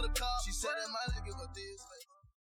slips to the car. She said that my nigga was this.